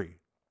 83.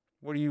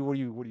 What do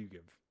you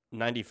give?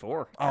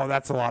 94. Oh,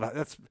 that's a lot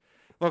of.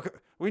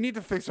 Look, we need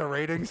to fix our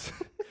ratings.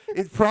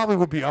 It probably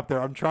would be up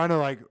there. I'm trying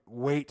to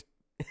weight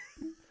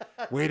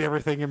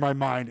everything in my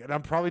mind, and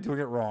I'm probably doing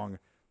it wrong.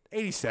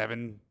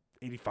 87,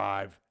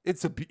 85.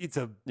 It's a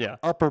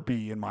upper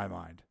B in my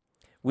mind.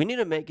 We need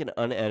to make an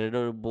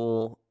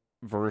uneditable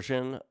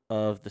version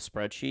of the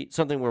spreadsheet,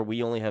 something where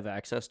we only have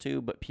access to,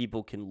 but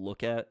people can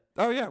look at.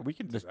 Oh yeah, we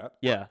can do that.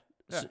 Yeah.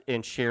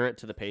 And share it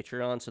to the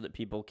Patreon so that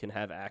people can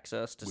have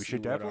access to. We see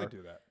should what definitely our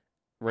do that.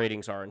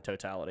 ratings are in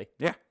totality.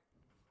 Yeah.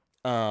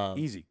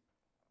 Easy.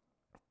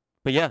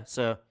 But yeah,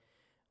 so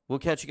we'll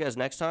catch you guys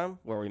next time,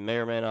 where we may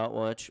or may not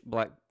watch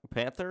Black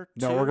Panther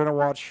 2. No, we're gonna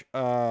watch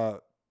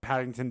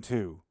Paddington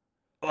 2.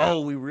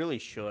 Oh, we really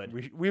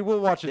should. We will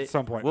watch it at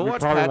some point. We'll we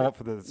watch probably won't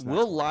for this.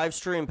 We'll live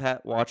stream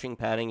watching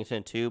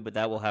Paddington 2, but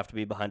that will have to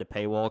be behind a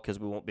paywall because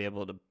we won't be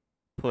able to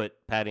put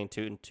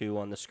Paddington 2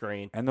 on the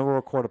screen. And then we'll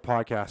record a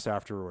podcast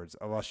afterwards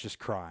of us just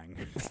crying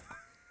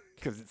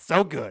because it's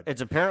so good.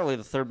 It's apparently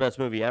the third best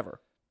movie ever.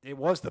 It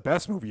was the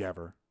best movie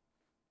ever.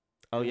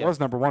 Oh yeah, it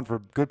was number one for a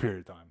good period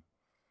of time.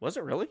 Was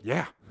it really?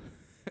 Yeah,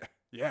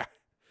 yeah.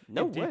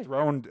 No it way.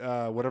 Dethroned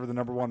whatever the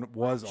number one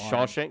was on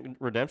Shawshank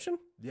Redemption.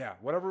 Yeah,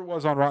 whatever it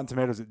was on Rotten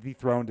Tomatoes, it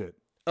dethroned it.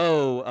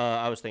 Oh,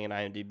 I was thinking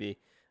IMDb.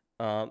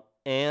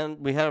 And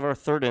we have our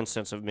third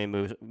instance of me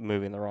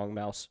moving the wrong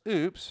mouse.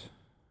 Oops.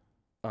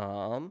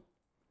 Alrighty.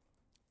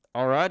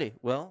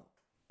 Well,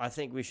 I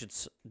think we should.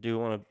 Do you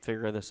want to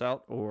figure this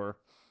out, or?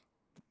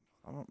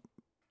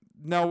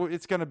 No,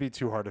 it's gonna be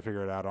too hard to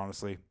figure it out,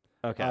 honestly.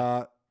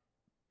 Okay.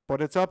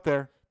 But it's up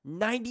there.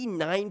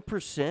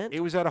 99%. It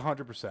was at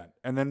 100%,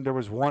 and then there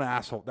was one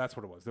asshole. That's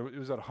what it was. It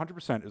was at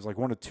 100%. It was like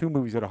one of two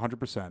movies at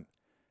 100%,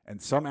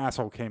 and some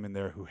asshole came in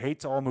there who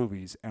hates all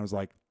movies and was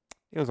like,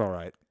 "It was all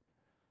right."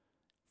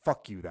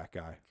 Fuck you, that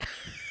guy.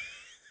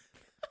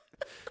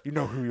 You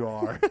know who you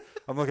are.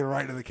 I'm looking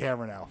right into the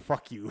camera now.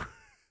 Fuck you.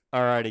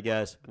 Alrighty,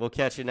 guys. We'll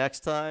catch you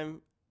next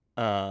time.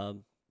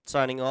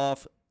 Signing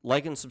off.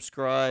 Like and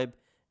subscribe.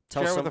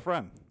 Share it with a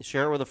friend.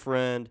 Share it with a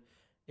friend.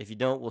 If you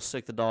don't, we'll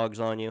stick the dogs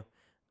on you.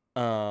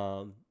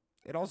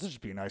 It'd also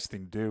just be a nice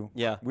thing to do.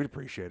 Yeah. We'd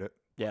appreciate it.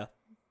 Yeah.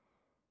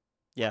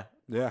 Yeah.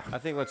 Yeah. I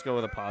think let's go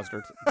with a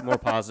more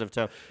positive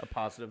tone. A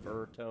positive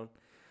tone.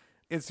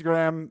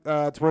 Instagram,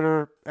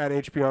 Twitter at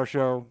HPR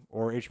Show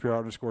or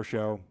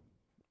HPR_show.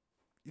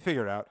 You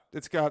figure it out.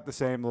 It's got the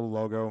same little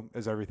logo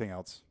as everything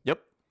else.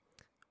 Yep.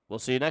 We'll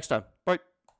see you next time.